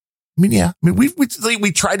 So,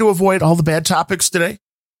 we try to avoid all the bad topics today.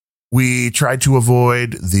 We tried to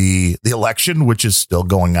avoid the election, which is still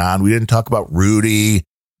going on. We didn't talk about Rudy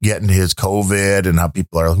getting his COVID and how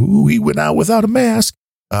people are, he went out without a mask.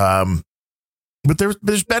 But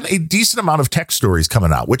there's been a decent amount of tech stories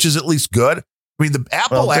coming out, which is at least good. I mean,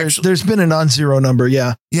 there's been a non-zero number.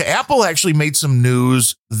 Yeah. Yeah. Apple actually made some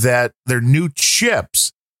news that their new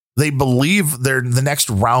chips, they believe they're the next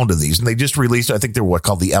round of these. And they just released, I think they're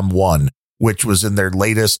called the M1, which was in their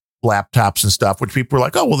latest laptops and stuff, which people were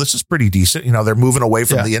like, oh, well, this is pretty decent. They're moving away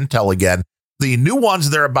from the Intel again. The new ones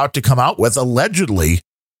they're about to come out with allegedly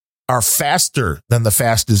are faster than the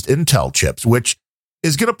fastest Intel chips, which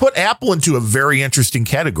is going to put Apple into a very interesting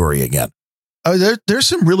category again. Oh, there's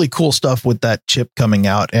some really cool stuff with that chip coming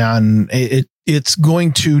out, and it's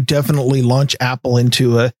going to definitely launch Apple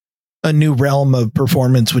into a new realm of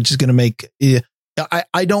performance, which is going to make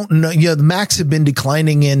I don't know. The Macs have been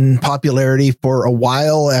declining in popularity for a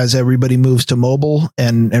while as everybody moves to mobile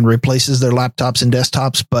and replaces their laptops and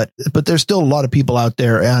desktops. But there's still a lot of people out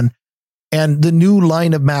there, and the new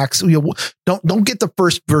line of Macs. Don't get the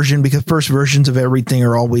first version, because first versions of everything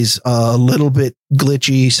are always a little bit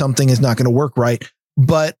glitchy. Something is not going to work right.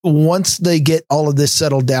 But once they get all of this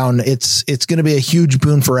settled down, it's going to be a huge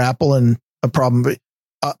boon for Apple and a problem.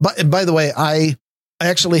 But by the way, I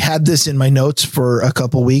actually had this in my notes for a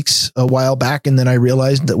couple weeks a while back, and then I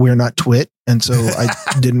realized that we're not Twit, and so I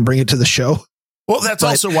didn't bring it to the show. Well, that's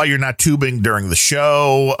also why you're not tubing during the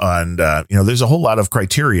show, and there's a whole lot of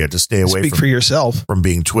criteria to stay away from. Speak for yourself. From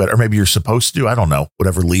being Twit, or maybe you're supposed to. I don't know.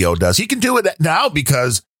 Whatever Leo does, he can do it now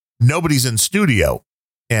because nobody's in studio,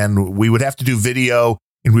 and we would have to do video,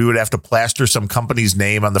 and we would have to plaster some company's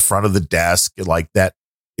name on the front of the desk, like that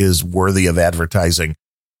is worthy of advertising.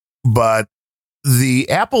 But the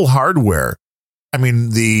Apple hardware, I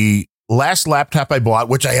mean, the last laptop I bought,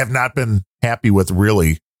 which I have not been happy with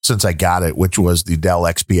really since I got it, which was the Dell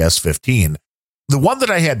XPS 15. The one that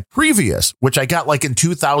I had previous, which I got like in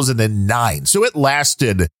 2009, so it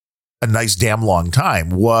lasted a nice damn long time,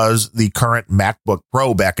 was the current MacBook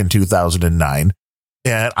Pro back in 2009.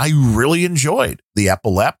 And I really enjoyed the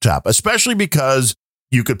Apple laptop, especially because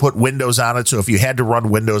you could put Windows on it. So if you had to run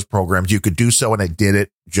Windows programs, you could do so, and it did it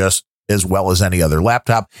just as well as any other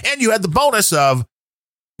laptop. And you had the bonus of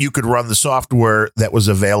you could run the software that was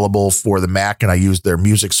available for the Mac. And I used their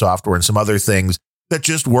music software and some other things that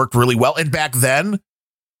just worked really well. And back then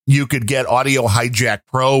you could get Audio Hijack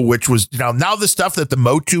Pro, which was, now the stuff that the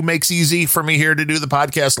Motu makes easy for me here to do the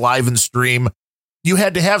podcast live and stream. You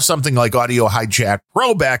had to have something like Audio Hijack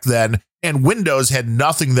Pro back then, and Windows had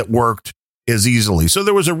nothing that worked as easily. So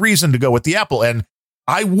there was a reason to go with the Apple. And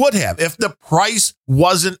I would have, if the price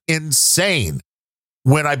wasn't insane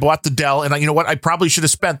when I bought the Dell. And you know what? I probably should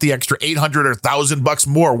have spent the extra $800 or $1,000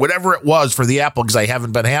 more, whatever it was for the Apple, because I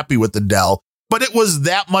haven't been happy with the Dell. But it was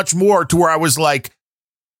that much more to where I was like,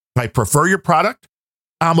 I prefer your product.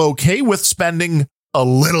 I'm okay with spending a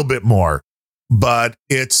little bit more, but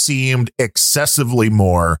it seemed excessively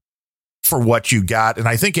more for what you got. And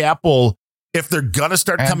I think Apple, if they're going to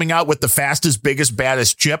start coming out with the fastest, biggest,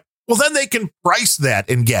 baddest chip, well, then they can price that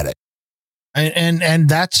and get it. And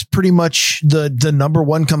that's pretty much the number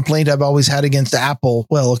one complaint I've always had against Apple.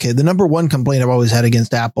 Well, okay, the number one complaint I've always had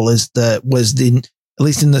against Apple was at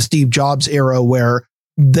least in the Steve Jobs era, where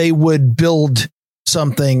they would build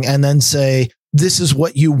something and then say, this is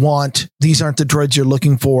what you want. These aren't the droids you're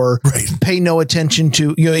looking for. Right. Pay no attention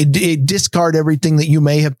to, discard everything that you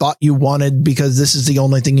may have thought you wanted because this is the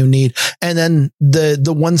only thing you need. And then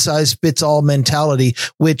the one size fits all mentality,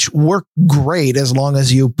 which worked great as long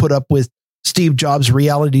as you put up with Steve Jobs'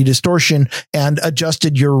 reality distortion and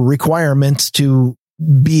adjusted your requirements to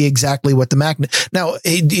be exactly what the Mac. Now,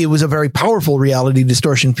 it was a very powerful reality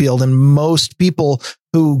distortion field, and most people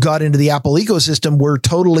who got into the Apple ecosystem were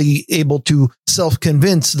totally able to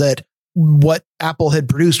self-convince that what Apple had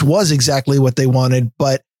produced was exactly what they wanted.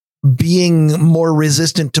 But being more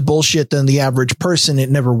resistant to bullshit than the average person, it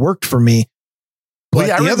never worked for me. But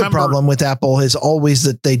the other problem with Apple is always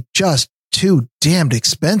that they just too damned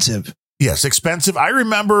expensive. Yes, expensive. I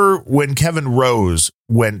remember when Kevin Rose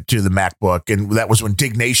went to the MacBook, and that was when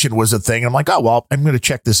Dignation was a thing. I'm like, oh, well, I'm going to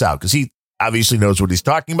check this out, because he obviously knows what he's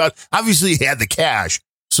talking about. Obviously, he had the cash,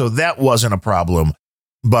 so that wasn't a problem.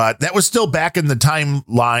 But that was still back in the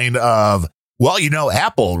timeline of, well,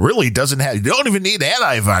 Apple really doesn't have, you don't even need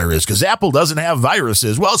antivirus because Apple doesn't have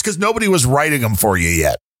viruses. Well, it's because nobody was writing them for you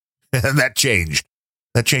yet. And that changed.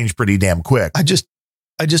 That changed pretty damn quick. I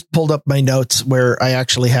just pulled up my notes where I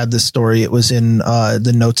actually had this story. It was in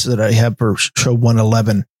the notes that I have for show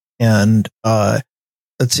 111. And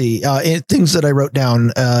let's see, things that I wrote down.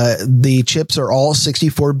 The chips are all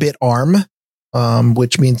 64-bit ARM,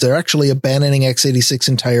 which means they're actually abandoning x86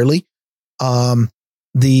 entirely.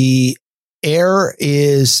 The Air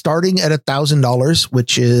is starting at $1,000,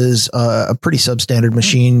 which is a pretty substandard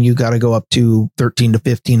machine. You got to go up to $1,300 to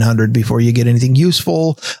 $1,500 before you get anything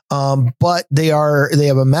useful. But they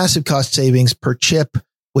have a massive cost savings per chip,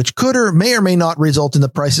 which could or may not result in the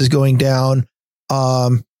prices going down.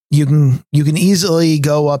 You can easily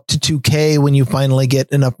go up to 2K when you finally get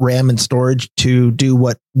enough RAM and storage to do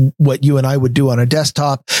what you and I would do on a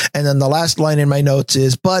desktop. And then the last line in my notes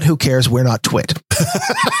is, but who cares? We're not Twit.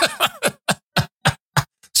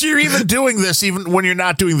 So you're even doing this, even when you're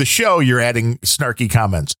not doing the show, you're adding snarky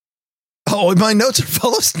comments. Oh, my notes are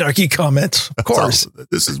full of snarky comments. Of course.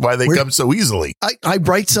 This is why they come so easily. I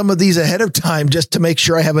write some of these ahead of time just to make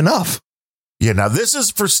sure I have enough. Yeah, now this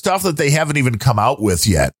is for stuff that they haven't even come out with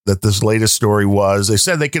yet, that this latest story was. They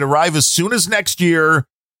said they could arrive as soon as next year.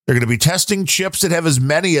 They're going to be testing chips that have as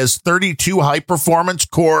many as 32 high-performance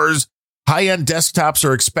cores. High-end desktops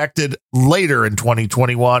are expected later in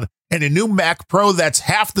 2021. And a new Mac Pro that's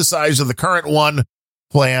half the size of the current one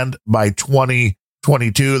planned by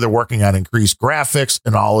 2022. They're working on increased graphics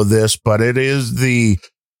and all of this, but it is the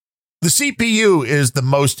CPU is the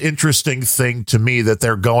most interesting thing to me, that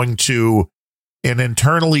they're going to an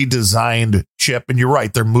internally designed chip. And you're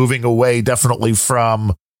right, they're moving away definitely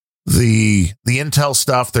from the Intel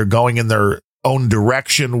stuff. They're going in their own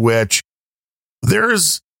direction, which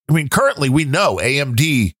currently we know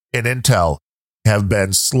AMD and Intel have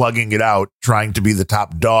been slugging it out, trying to be the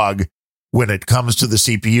top dog when it comes to the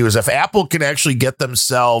CPUs. If Apple can actually get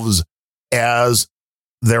themselves as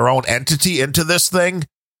their own entity into this thing,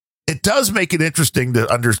 it does make it interesting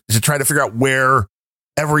to try to figure out where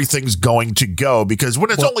everything's going to go, because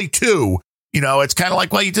when it's only two, it's kind of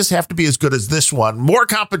like, well, you just have to be as good as this one. More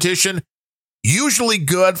competition, usually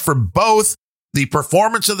good for both the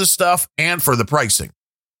performance of the stuff and for the pricing.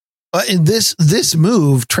 And this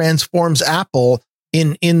move transforms Apple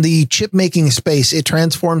in the chip making space. It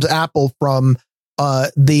transforms Apple from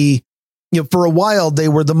for a while, they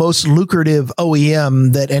were the most lucrative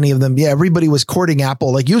OEM that any of them. Yeah, everybody was courting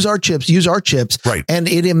Apple, like, use our chips. Right. And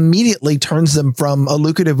it immediately turns them from a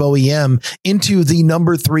lucrative OEM into the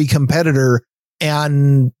number 3 competitor,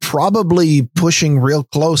 and probably pushing real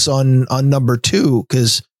close on number 2.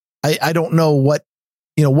 Cause I don't know what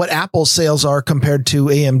Apple's sales are compared to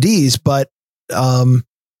AMD's, but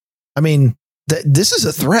this is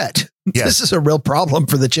a threat. Yes. This is a real problem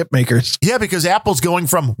for the chip makers. Yeah, because Apple's going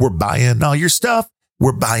from we're buying all your stuff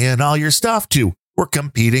to we're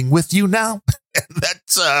competing with you now.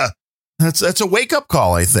 That's a wake up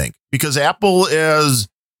call, I think, because Apple is,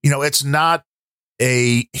 it's not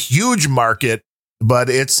a huge market, but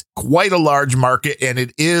it's quite a large market, and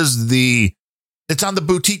it's on the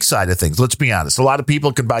boutique side of things. Let's be honest. A lot of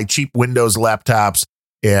people can buy cheap Windows laptops,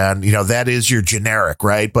 and that is your generic,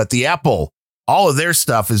 right? But the Apple, all of their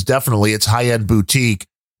stuff is definitely, it's high-end boutique,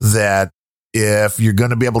 that if you're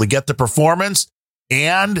going to be able to get the performance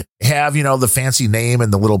and have, the fancy name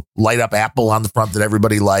and the little light up Apple on the front that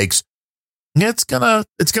everybody likes, it's gonna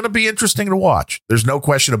be interesting to watch. There's no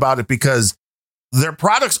question about it, because their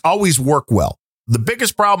products always work well. The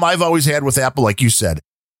biggest problem I've always had with Apple, like you said,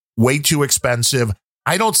 way too expensive.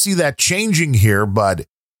 I don't see that changing here, but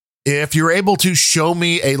if you're able to show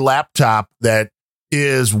me a laptop that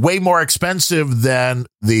is way more expensive than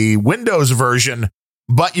the Windows version,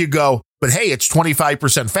 but hey, it's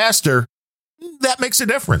 25% faster, that makes a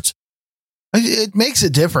difference. It makes a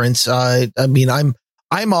difference. I'm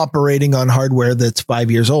operating on hardware that's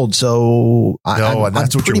 5 years old, so and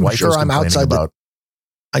that's what your wife is complaining about.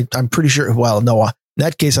 I'm pretty sure. Well, no, in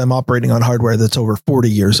that case, I'm operating on hardware that's over 40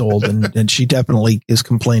 years old, and she definitely is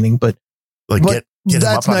complaining. But get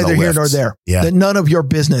that's neither here nor there. Yeah, none of your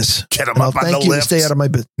business. Get them up on the lift. Stay out of my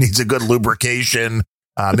business. Needs a good lubrication,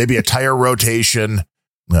 maybe a tire rotation.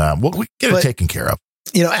 We'll get it taken care of.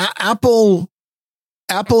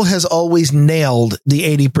 Apple has always nailed the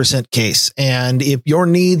 80% case. And if your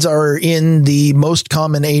needs are in the most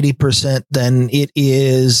common 80%, then it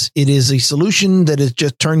is a solution that is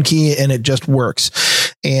just turnkey and it just works.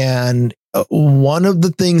 And one of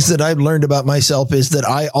the things that I've learned about myself is that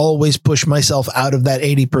I always push myself out of that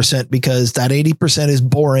 80%, because that 80% is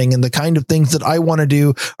boring. And the kind of things that I want to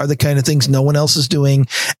do are the kind of things no one else is doing.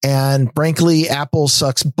 And frankly, Apple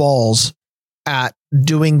sucks balls at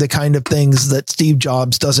doing the kind of things that Steve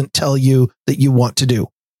Jobs doesn't tell you that you want to do.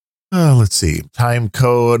 Let's see. Time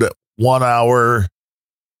code 1 hour,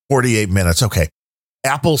 48 minutes. Okay.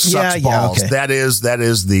 Apple sucks balls. Okay. That is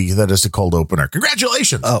the cold opener.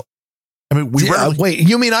 Congratulations. Oh, we rarely, wait,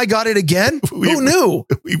 you mean I got it again? Who knew?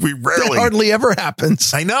 We rarely. That hardly ever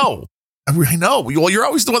happens. I know. Well, you're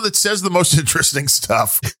always the one that says the most interesting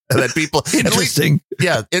stuff that people interesting.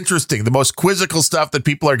 Interesting. The most quizzical stuff that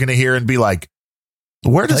people are going to hear and be like,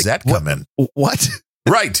 where does that come in? What?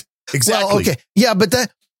 Right. Exactly. Well, okay. Yeah, but that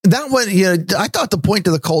one, I thought the point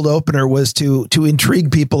of the cold opener was to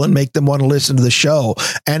intrigue people and make them want to listen to the show.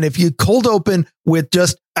 And if you cold open with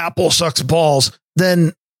just Apple sucks balls,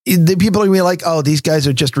 then the people are going to be like, oh, these guys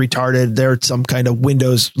are just retarded. They're some kind of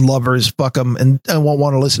Windows lovers. Fuck them. And won't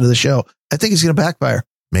want to listen to the show. I think it's going to backfire.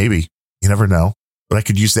 Maybe. You never know. But I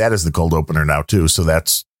could use that as the cold opener now, too. So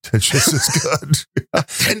that's just as good.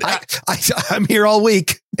 And I'm here all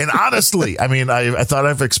week. And honestly, I thought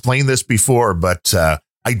I've explained this before, but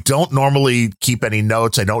I don't normally keep any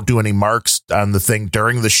notes. I don't do any marks on the thing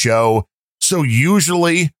during the show. So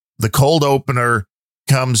usually The cold opener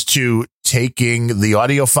comes to taking the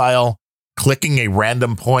audio file, clicking a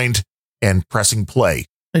random point, and pressing play.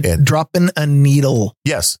 And dropping a needle.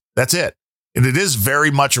 Yes, that's it. And it is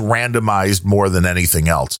very much randomized more than anything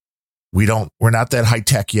else. We're not that high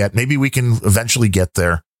tech yet. Maybe we can eventually get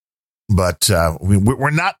there, but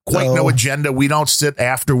we're not quite no agenda. We don't sit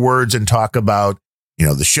afterwards and talk about,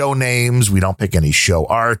 the show names. We don't pick any show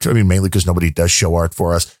art. I mean, mainly because nobody does show art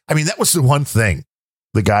for us. I mean, that was the one thing.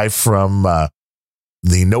 The guy from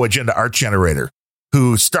the No Agenda Art Generator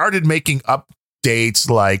who started making updates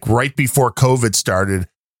like right before COVID started.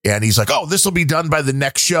 And he's like, oh, this will be done by the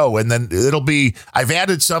next show. And then I've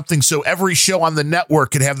added something so every show on the network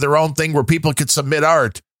could have their own thing where people could submit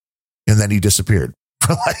art. And then he disappeared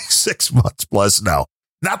for like 6 months plus now.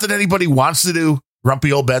 Not that anybody wants to do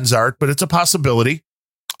Grumpy Old Ben's art, but it's a possibility.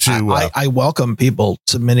 I welcome people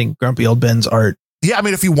submitting Grumpy Old Ben's art. Yeah, I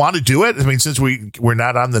mean, if you want to do it, I mean, since we're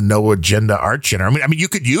not on the No Agenda Art Generator, I mean, you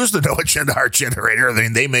could use the No Agenda Art Generator. I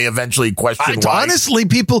mean, they may eventually question why. Honestly,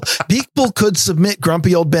 people could submit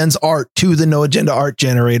Grumpy Old Ben's art to the No Agenda Art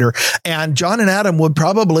Generator, and John and Adam would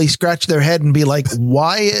probably scratch their head and be like,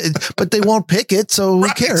 "Why?" But they won't pick it, so who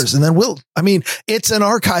cares? And then it's an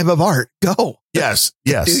archive of art. Go, yes,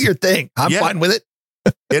 do your thing. I'm fine with it.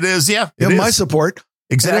 It is, yeah. You have my support.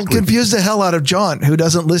 Exactly. It'll confuse the hell out of John, who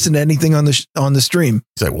doesn't listen to anything on the stream.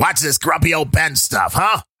 He's like, what's this Grumpy Old Ben stuff,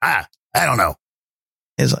 huh? I don't know.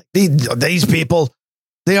 It's like, these people,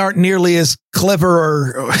 they aren't nearly as clever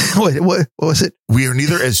or what was it? We are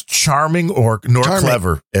neither as charming nor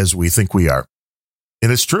clever as we think we are.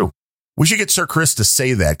 And it's true. We should get Sir Chris to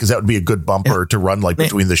say that, because that would be a good bumper to run like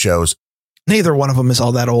between the shows. Neither one of them is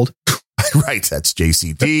all that old. Right. That's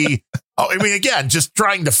JCD. I mean, again, just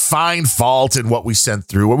trying to find fault in what we sent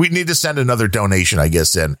through. Well, we need to send another donation, I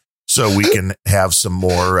guess, in so we can have some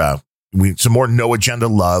more No Agenda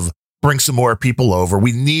love, bring some more people over.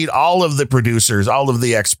 We need all of the producers, all of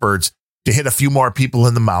the experts to hit a few more people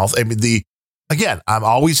in the mouth. I mean, I'm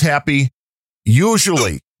always happy,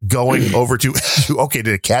 usually going over to, okay,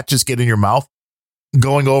 did a cat just get in your mouth?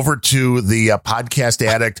 Going over to the Podcast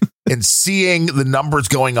Addict and seeing the numbers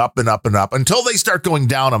going up and up and up until they start going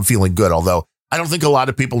down. I'm feeling good. Although I don't think a lot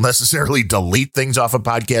of people necessarily delete things off of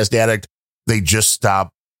Podcast Addict. They just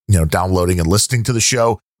stop, downloading and listening to the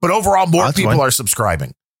show. But overall, more people are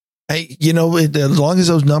subscribing. Hey, as long as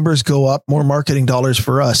those numbers go up, more marketing dollars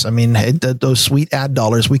for us. I mean, those sweet ad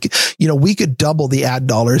dollars, we could double the ad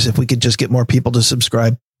dollars if we could just get more people to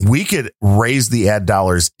subscribe. We could raise the ad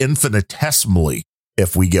dollars infinitesimally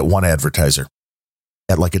if we get one advertiser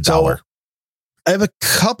at like $1. So, I have a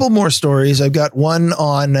couple more stories. I've got one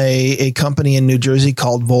on a company in New Jersey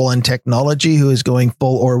called Volan Technology, who is going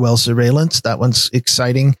full Orwell surveillance. That one's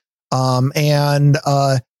exciting. And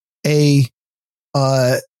a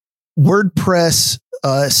WordPress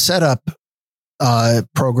setup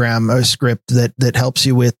program or script that helps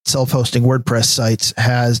you with self-hosting WordPress sites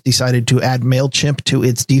has decided to add MailChimp to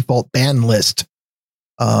its default ban list.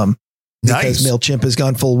 Because MailChimp has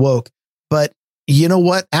gone full woke. But you know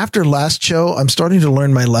what? After last show, I'm starting to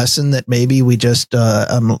learn my lesson that maybe we just,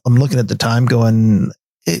 I'm looking at the time going,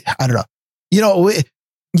 I don't know.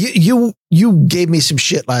 You gave me some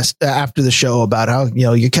shit after the show about how,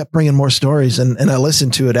 you kept bringing more stories, and I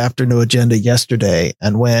listened to it after No Agenda yesterday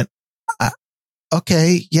and went,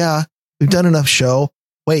 okay, yeah, we've done enough show.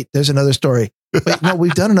 Wait, there's another story. Wait, no,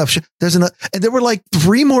 we've done enough. And there were like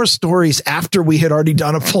 3 more stories after we had already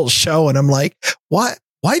done a full show. And I'm like, why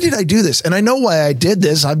did I do this? And I know why I did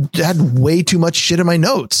this. I've had way too much shit in my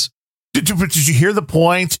notes. Did you hear the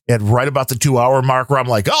point at right about the 2-hour mark where I'm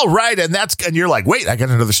like, oh, right. And you're like, wait, I got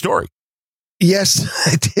another story. Yes,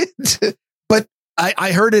 I did. But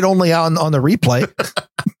I heard it only on the replay.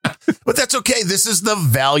 But that's okay. This is the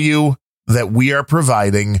value that we are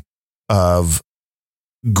providing of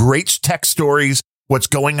great tech stories, what's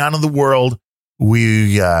going on in the world.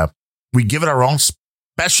 We give it our own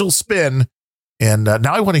special spin. And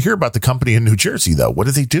now I want to hear about the company in New Jersey, though. What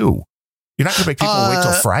do they do? You're not going to make people wait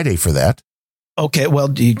till Friday for that. Okay. Well,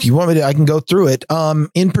 do you want me to? I can go through it.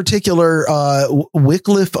 In particular,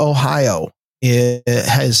 Wickliffe, Ohio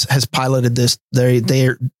has piloted this.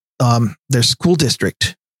 Their school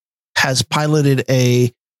district has piloted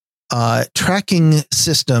a tracking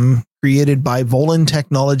system created by Volan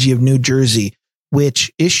Technology of New Jersey,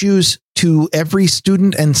 which issues to every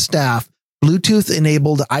student and staff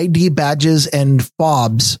Bluetooth-enabled ID badges and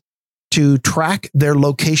fobs to track their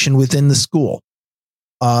location within the school.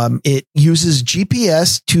 It uses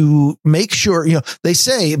GPS to make sure, they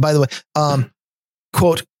say, by the way,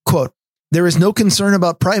 quote, there is no concern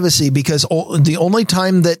about privacy because the only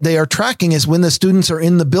time that they are tracking is when the students are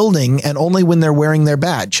in the building and only when they're wearing their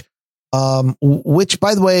badge. Which,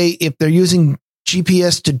 by the way, if they're using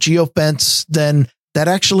GPS to geofence, then that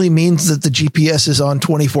actually means that the GPS is on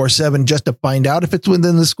 24/7 just to find out if it's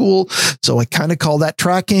within the school. So I kind of call that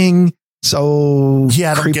tracking. So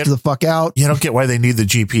creep the fuck out. You don't get why they need the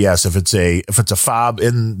GPS if it's a fob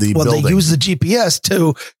in the building. They use the GPS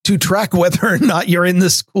to track whether or not you're in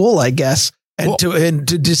the school, I guess, and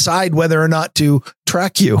to decide whether or not to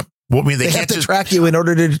track you. Well, I mean, they have to track you in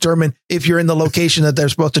order to determine if you're in the location that they're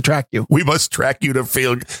supposed to track you. We must track you to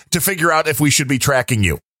figure out if we should be tracking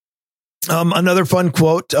you. Another fun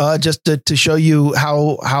quote, just to show you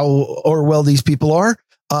how Orwell these people are.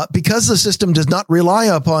 Because the system does not rely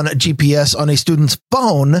upon a GPS on a student's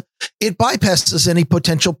phone, it bypasses any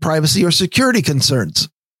potential privacy or security concerns.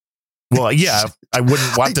 Well, yeah, I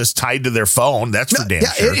wouldn't want this tied to their phone. That's for damn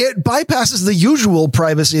sure. It bypasses the usual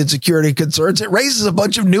privacy and security concerns. It raises a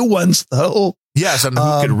bunch of new ones, though. Yes, and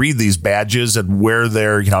who can read these badges and where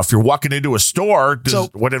they're, if you're walking into a store,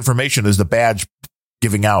 what information is the badge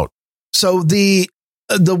giving out? So the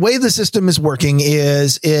way the system is working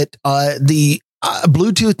is the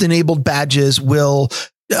Bluetooth enabled badges will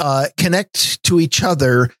connect to each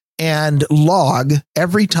other and log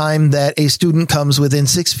every time that a student comes within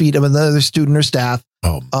 6 feet of another student or staff.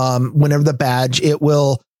 Whenever the badge, it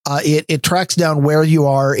will it tracks down where you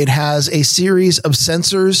are. It has a series of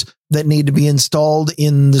sensors that need to be installed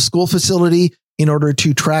in the school facility in order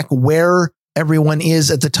to track where everyone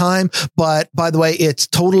is at the time. But by the way, it's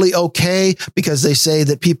totally okay because they say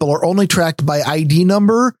that people are only tracked by ID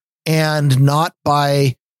number and not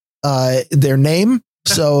by their name.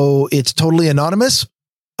 So it's totally anonymous.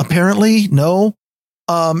 Apparently, no.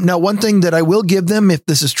 Now, one thing that I will give them, if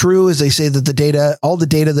this is true, is they say that all the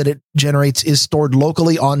data that it generates is stored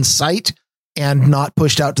locally on site and not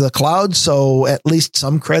pushed out to the cloud. So at least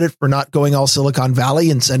some credit for not going all Silicon Valley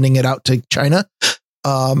and sending it out to China.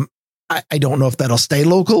 I don't know if that'll stay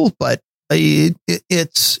local, but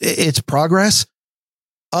it's progress.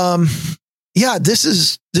 Yeah, this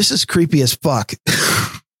is creepy as fuck.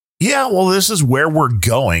 Yeah, well, this is where we're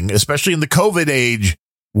going, especially in the COVID age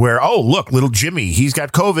where, look, little Jimmy, he's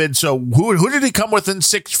got COVID. So who did he come within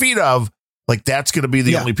 6 feet of? Like, that's going to be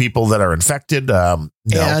the only people that are infected. No.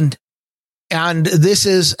 And this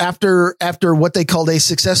is after what they called a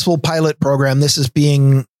successful pilot program. This is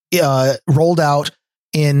being rolled out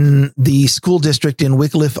in the school district in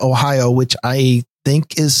Wycliffe, Ohio, which I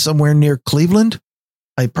think is somewhere near Cleveland.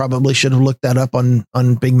 I probably should have looked that up on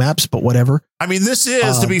big maps, but whatever. I mean, this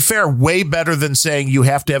is, to be fair, way better than saying you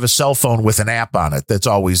have to have a cell phone with an app on it that's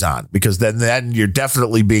always on, because then you're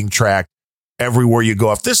definitely being tracked everywhere you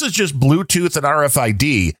go. If this is just Bluetooth and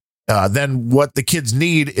RFID, then what the kids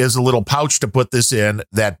need is a little pouch to put this in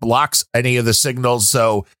that blocks any of the signals.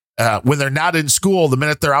 So when they're not in school, the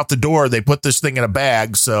minute they're out the door, they put this thing in a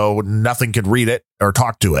bag so nothing can read it or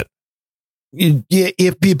talk to it.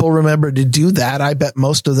 If people remember to do that, I bet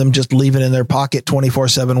most of them just leave it in their pocket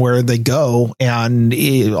 24/7 where they go. And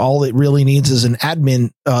all it really needs is an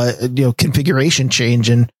admin, configuration change.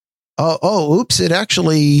 And, oops, it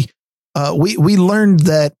actually, we learned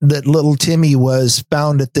that little Timmy was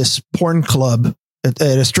found at this porn club at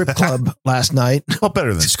a strip club last night. Well,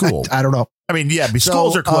 better than school. I don't know. I mean, yeah,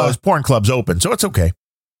 schools are closed, porn clubs open, so it's okay.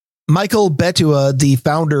 Michael Betua, the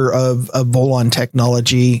founder of Volon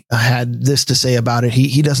Technology, had this to say about it.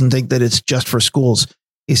 He doesn't think that it's just for schools.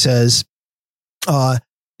 He says,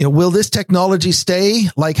 will this technology stay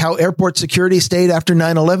like how airport security stayed after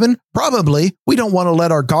 9/11? Probably. We don't want to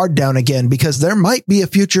let our guard down again because there might be a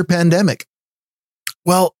future pandemic.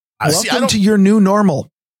 Well, welcome to your new normal.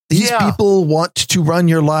 These people want to run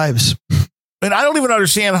your lives. And I don't even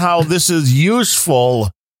understand how this is useful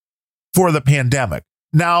for the pandemic.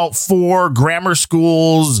 Now, for grammar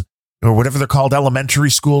schools or whatever they're called,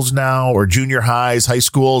 elementary schools now, or junior highs, high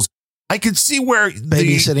schools, I could see where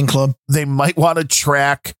babysitting club, they might want to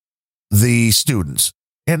track the students.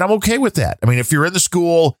 And I'm okay with that. I mean, if you're in the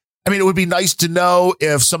school, it would be nice to know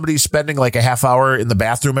if somebody's spending like a half hour in the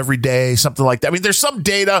bathroom every day, something like that. I mean, there's some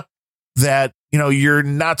data that, you're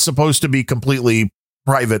not supposed to be completely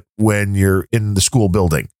private when you're in the school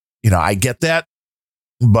building. I get that.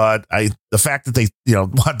 But the fact that they,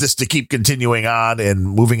 want this to keep continuing on and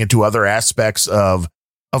moving into other aspects of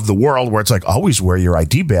the world where it's like, always wear your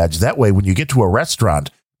ID badge. That way, when you get to a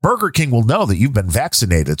restaurant, Burger King will know that you've been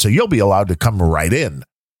vaccinated. So you'll be allowed to come right in.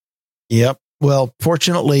 Yep. Well,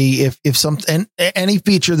 fortunately, if any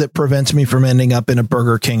feature that prevents me from ending up in a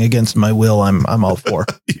Burger King against my will, I'm all for.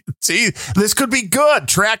 See, this could be good.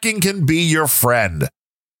 Tracking can be your friend.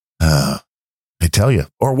 tell you,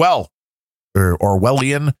 Orwellian,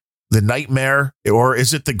 the nightmare, or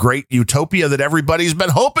is it the great utopia that everybody's been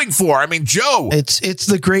hoping for? I mean, Joe, it's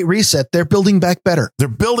the great reset. They're building back better. They're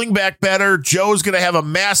building back better. Joe's going to have a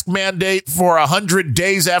mask mandate for 100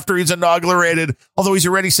 days after he's inaugurated, although he's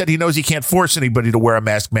already said he knows he can't force anybody to wear a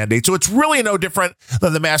mask mandate. So it's really no different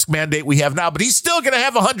than the mask mandate we have now, but he's still going to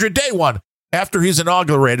have a 100-day one after he's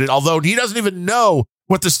inaugurated, although he doesn't even know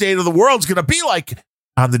what the state of the world's going to be like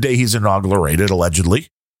on the day he's inaugurated, allegedly,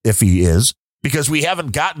 if he is. Because we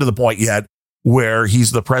haven't gotten to the point yet where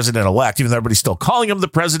he's the president-elect, even though everybody's still calling him the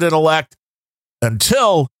president-elect.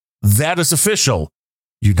 Until that is official,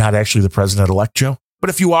 you're not actually the president-elect, Joe.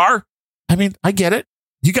 But if you are, I mean, I get it.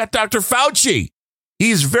 You got Dr. Fauci.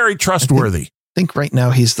 He's very trustworthy. I think right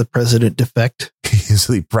now he's the president-defect. He's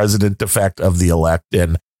the president-defect of the elect.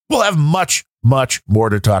 And we'll have much, much more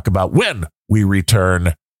to talk about when we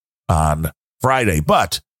return on Friday.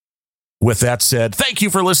 But with that said, thank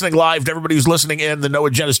you for listening live to everybody who's listening in the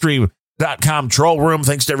NoAgendaStream.com troll room.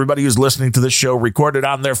 Thanks to everybody who's listening to this show recorded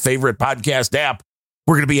on their favorite podcast app.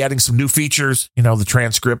 We're going to be adding some new features, the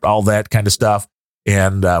transcript, all that kind of stuff.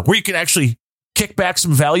 And where you can actually kick back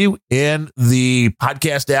some value in the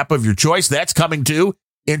podcast app of your choice. That's coming too.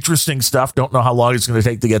 Interesting stuff. Don't know how long it's going to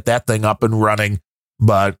take to get that thing up and running.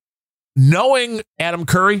 But knowing Adam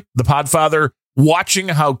Curry, the Podfather, watching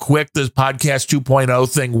how quick this podcast 2.0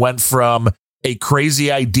 thing went from a crazy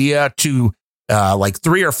idea to like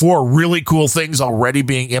 3 or 4 really cool things already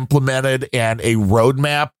being implemented and a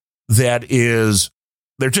roadmap that is,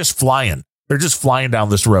 they're just flying. They're just flying down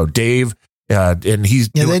this road. Dave, and he's...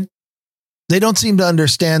 They don't seem to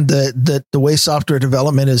understand that the way software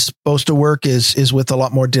development is supposed to work is with a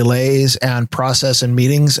lot more delays and process and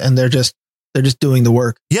meetings, and they're just doing the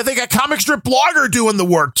work. Yeah, they got Comic Strip Blogger doing the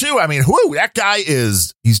work too. I mean, that guy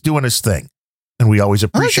he's doing his thing. And we always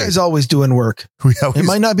appreciate it. He's always doing work. It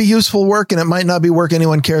might not be useful work and it might not be work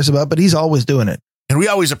anyone cares about, but he's always doing it. And we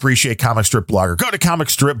always appreciate Comic Strip Blogger. Go to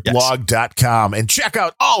comicstripblog.com and check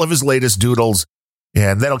out all of his latest doodles.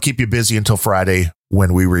 And that'll keep you busy until Friday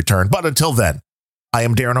when we return. But until then, I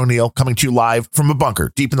am Darren O'Neill coming to you live from a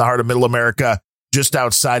bunker deep in the heart of Middle America, just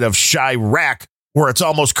outside of Chirac, where it's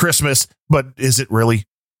almost Christmas, but is it really?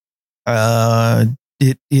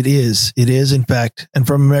 It is. It is, in fact. And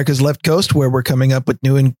from America's left coast, where we're coming up with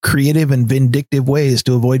new and creative and vindictive ways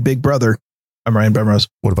to avoid Big Brother. I'm Ryan Bemrose.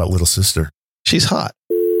 What about Little Sister? She's hot.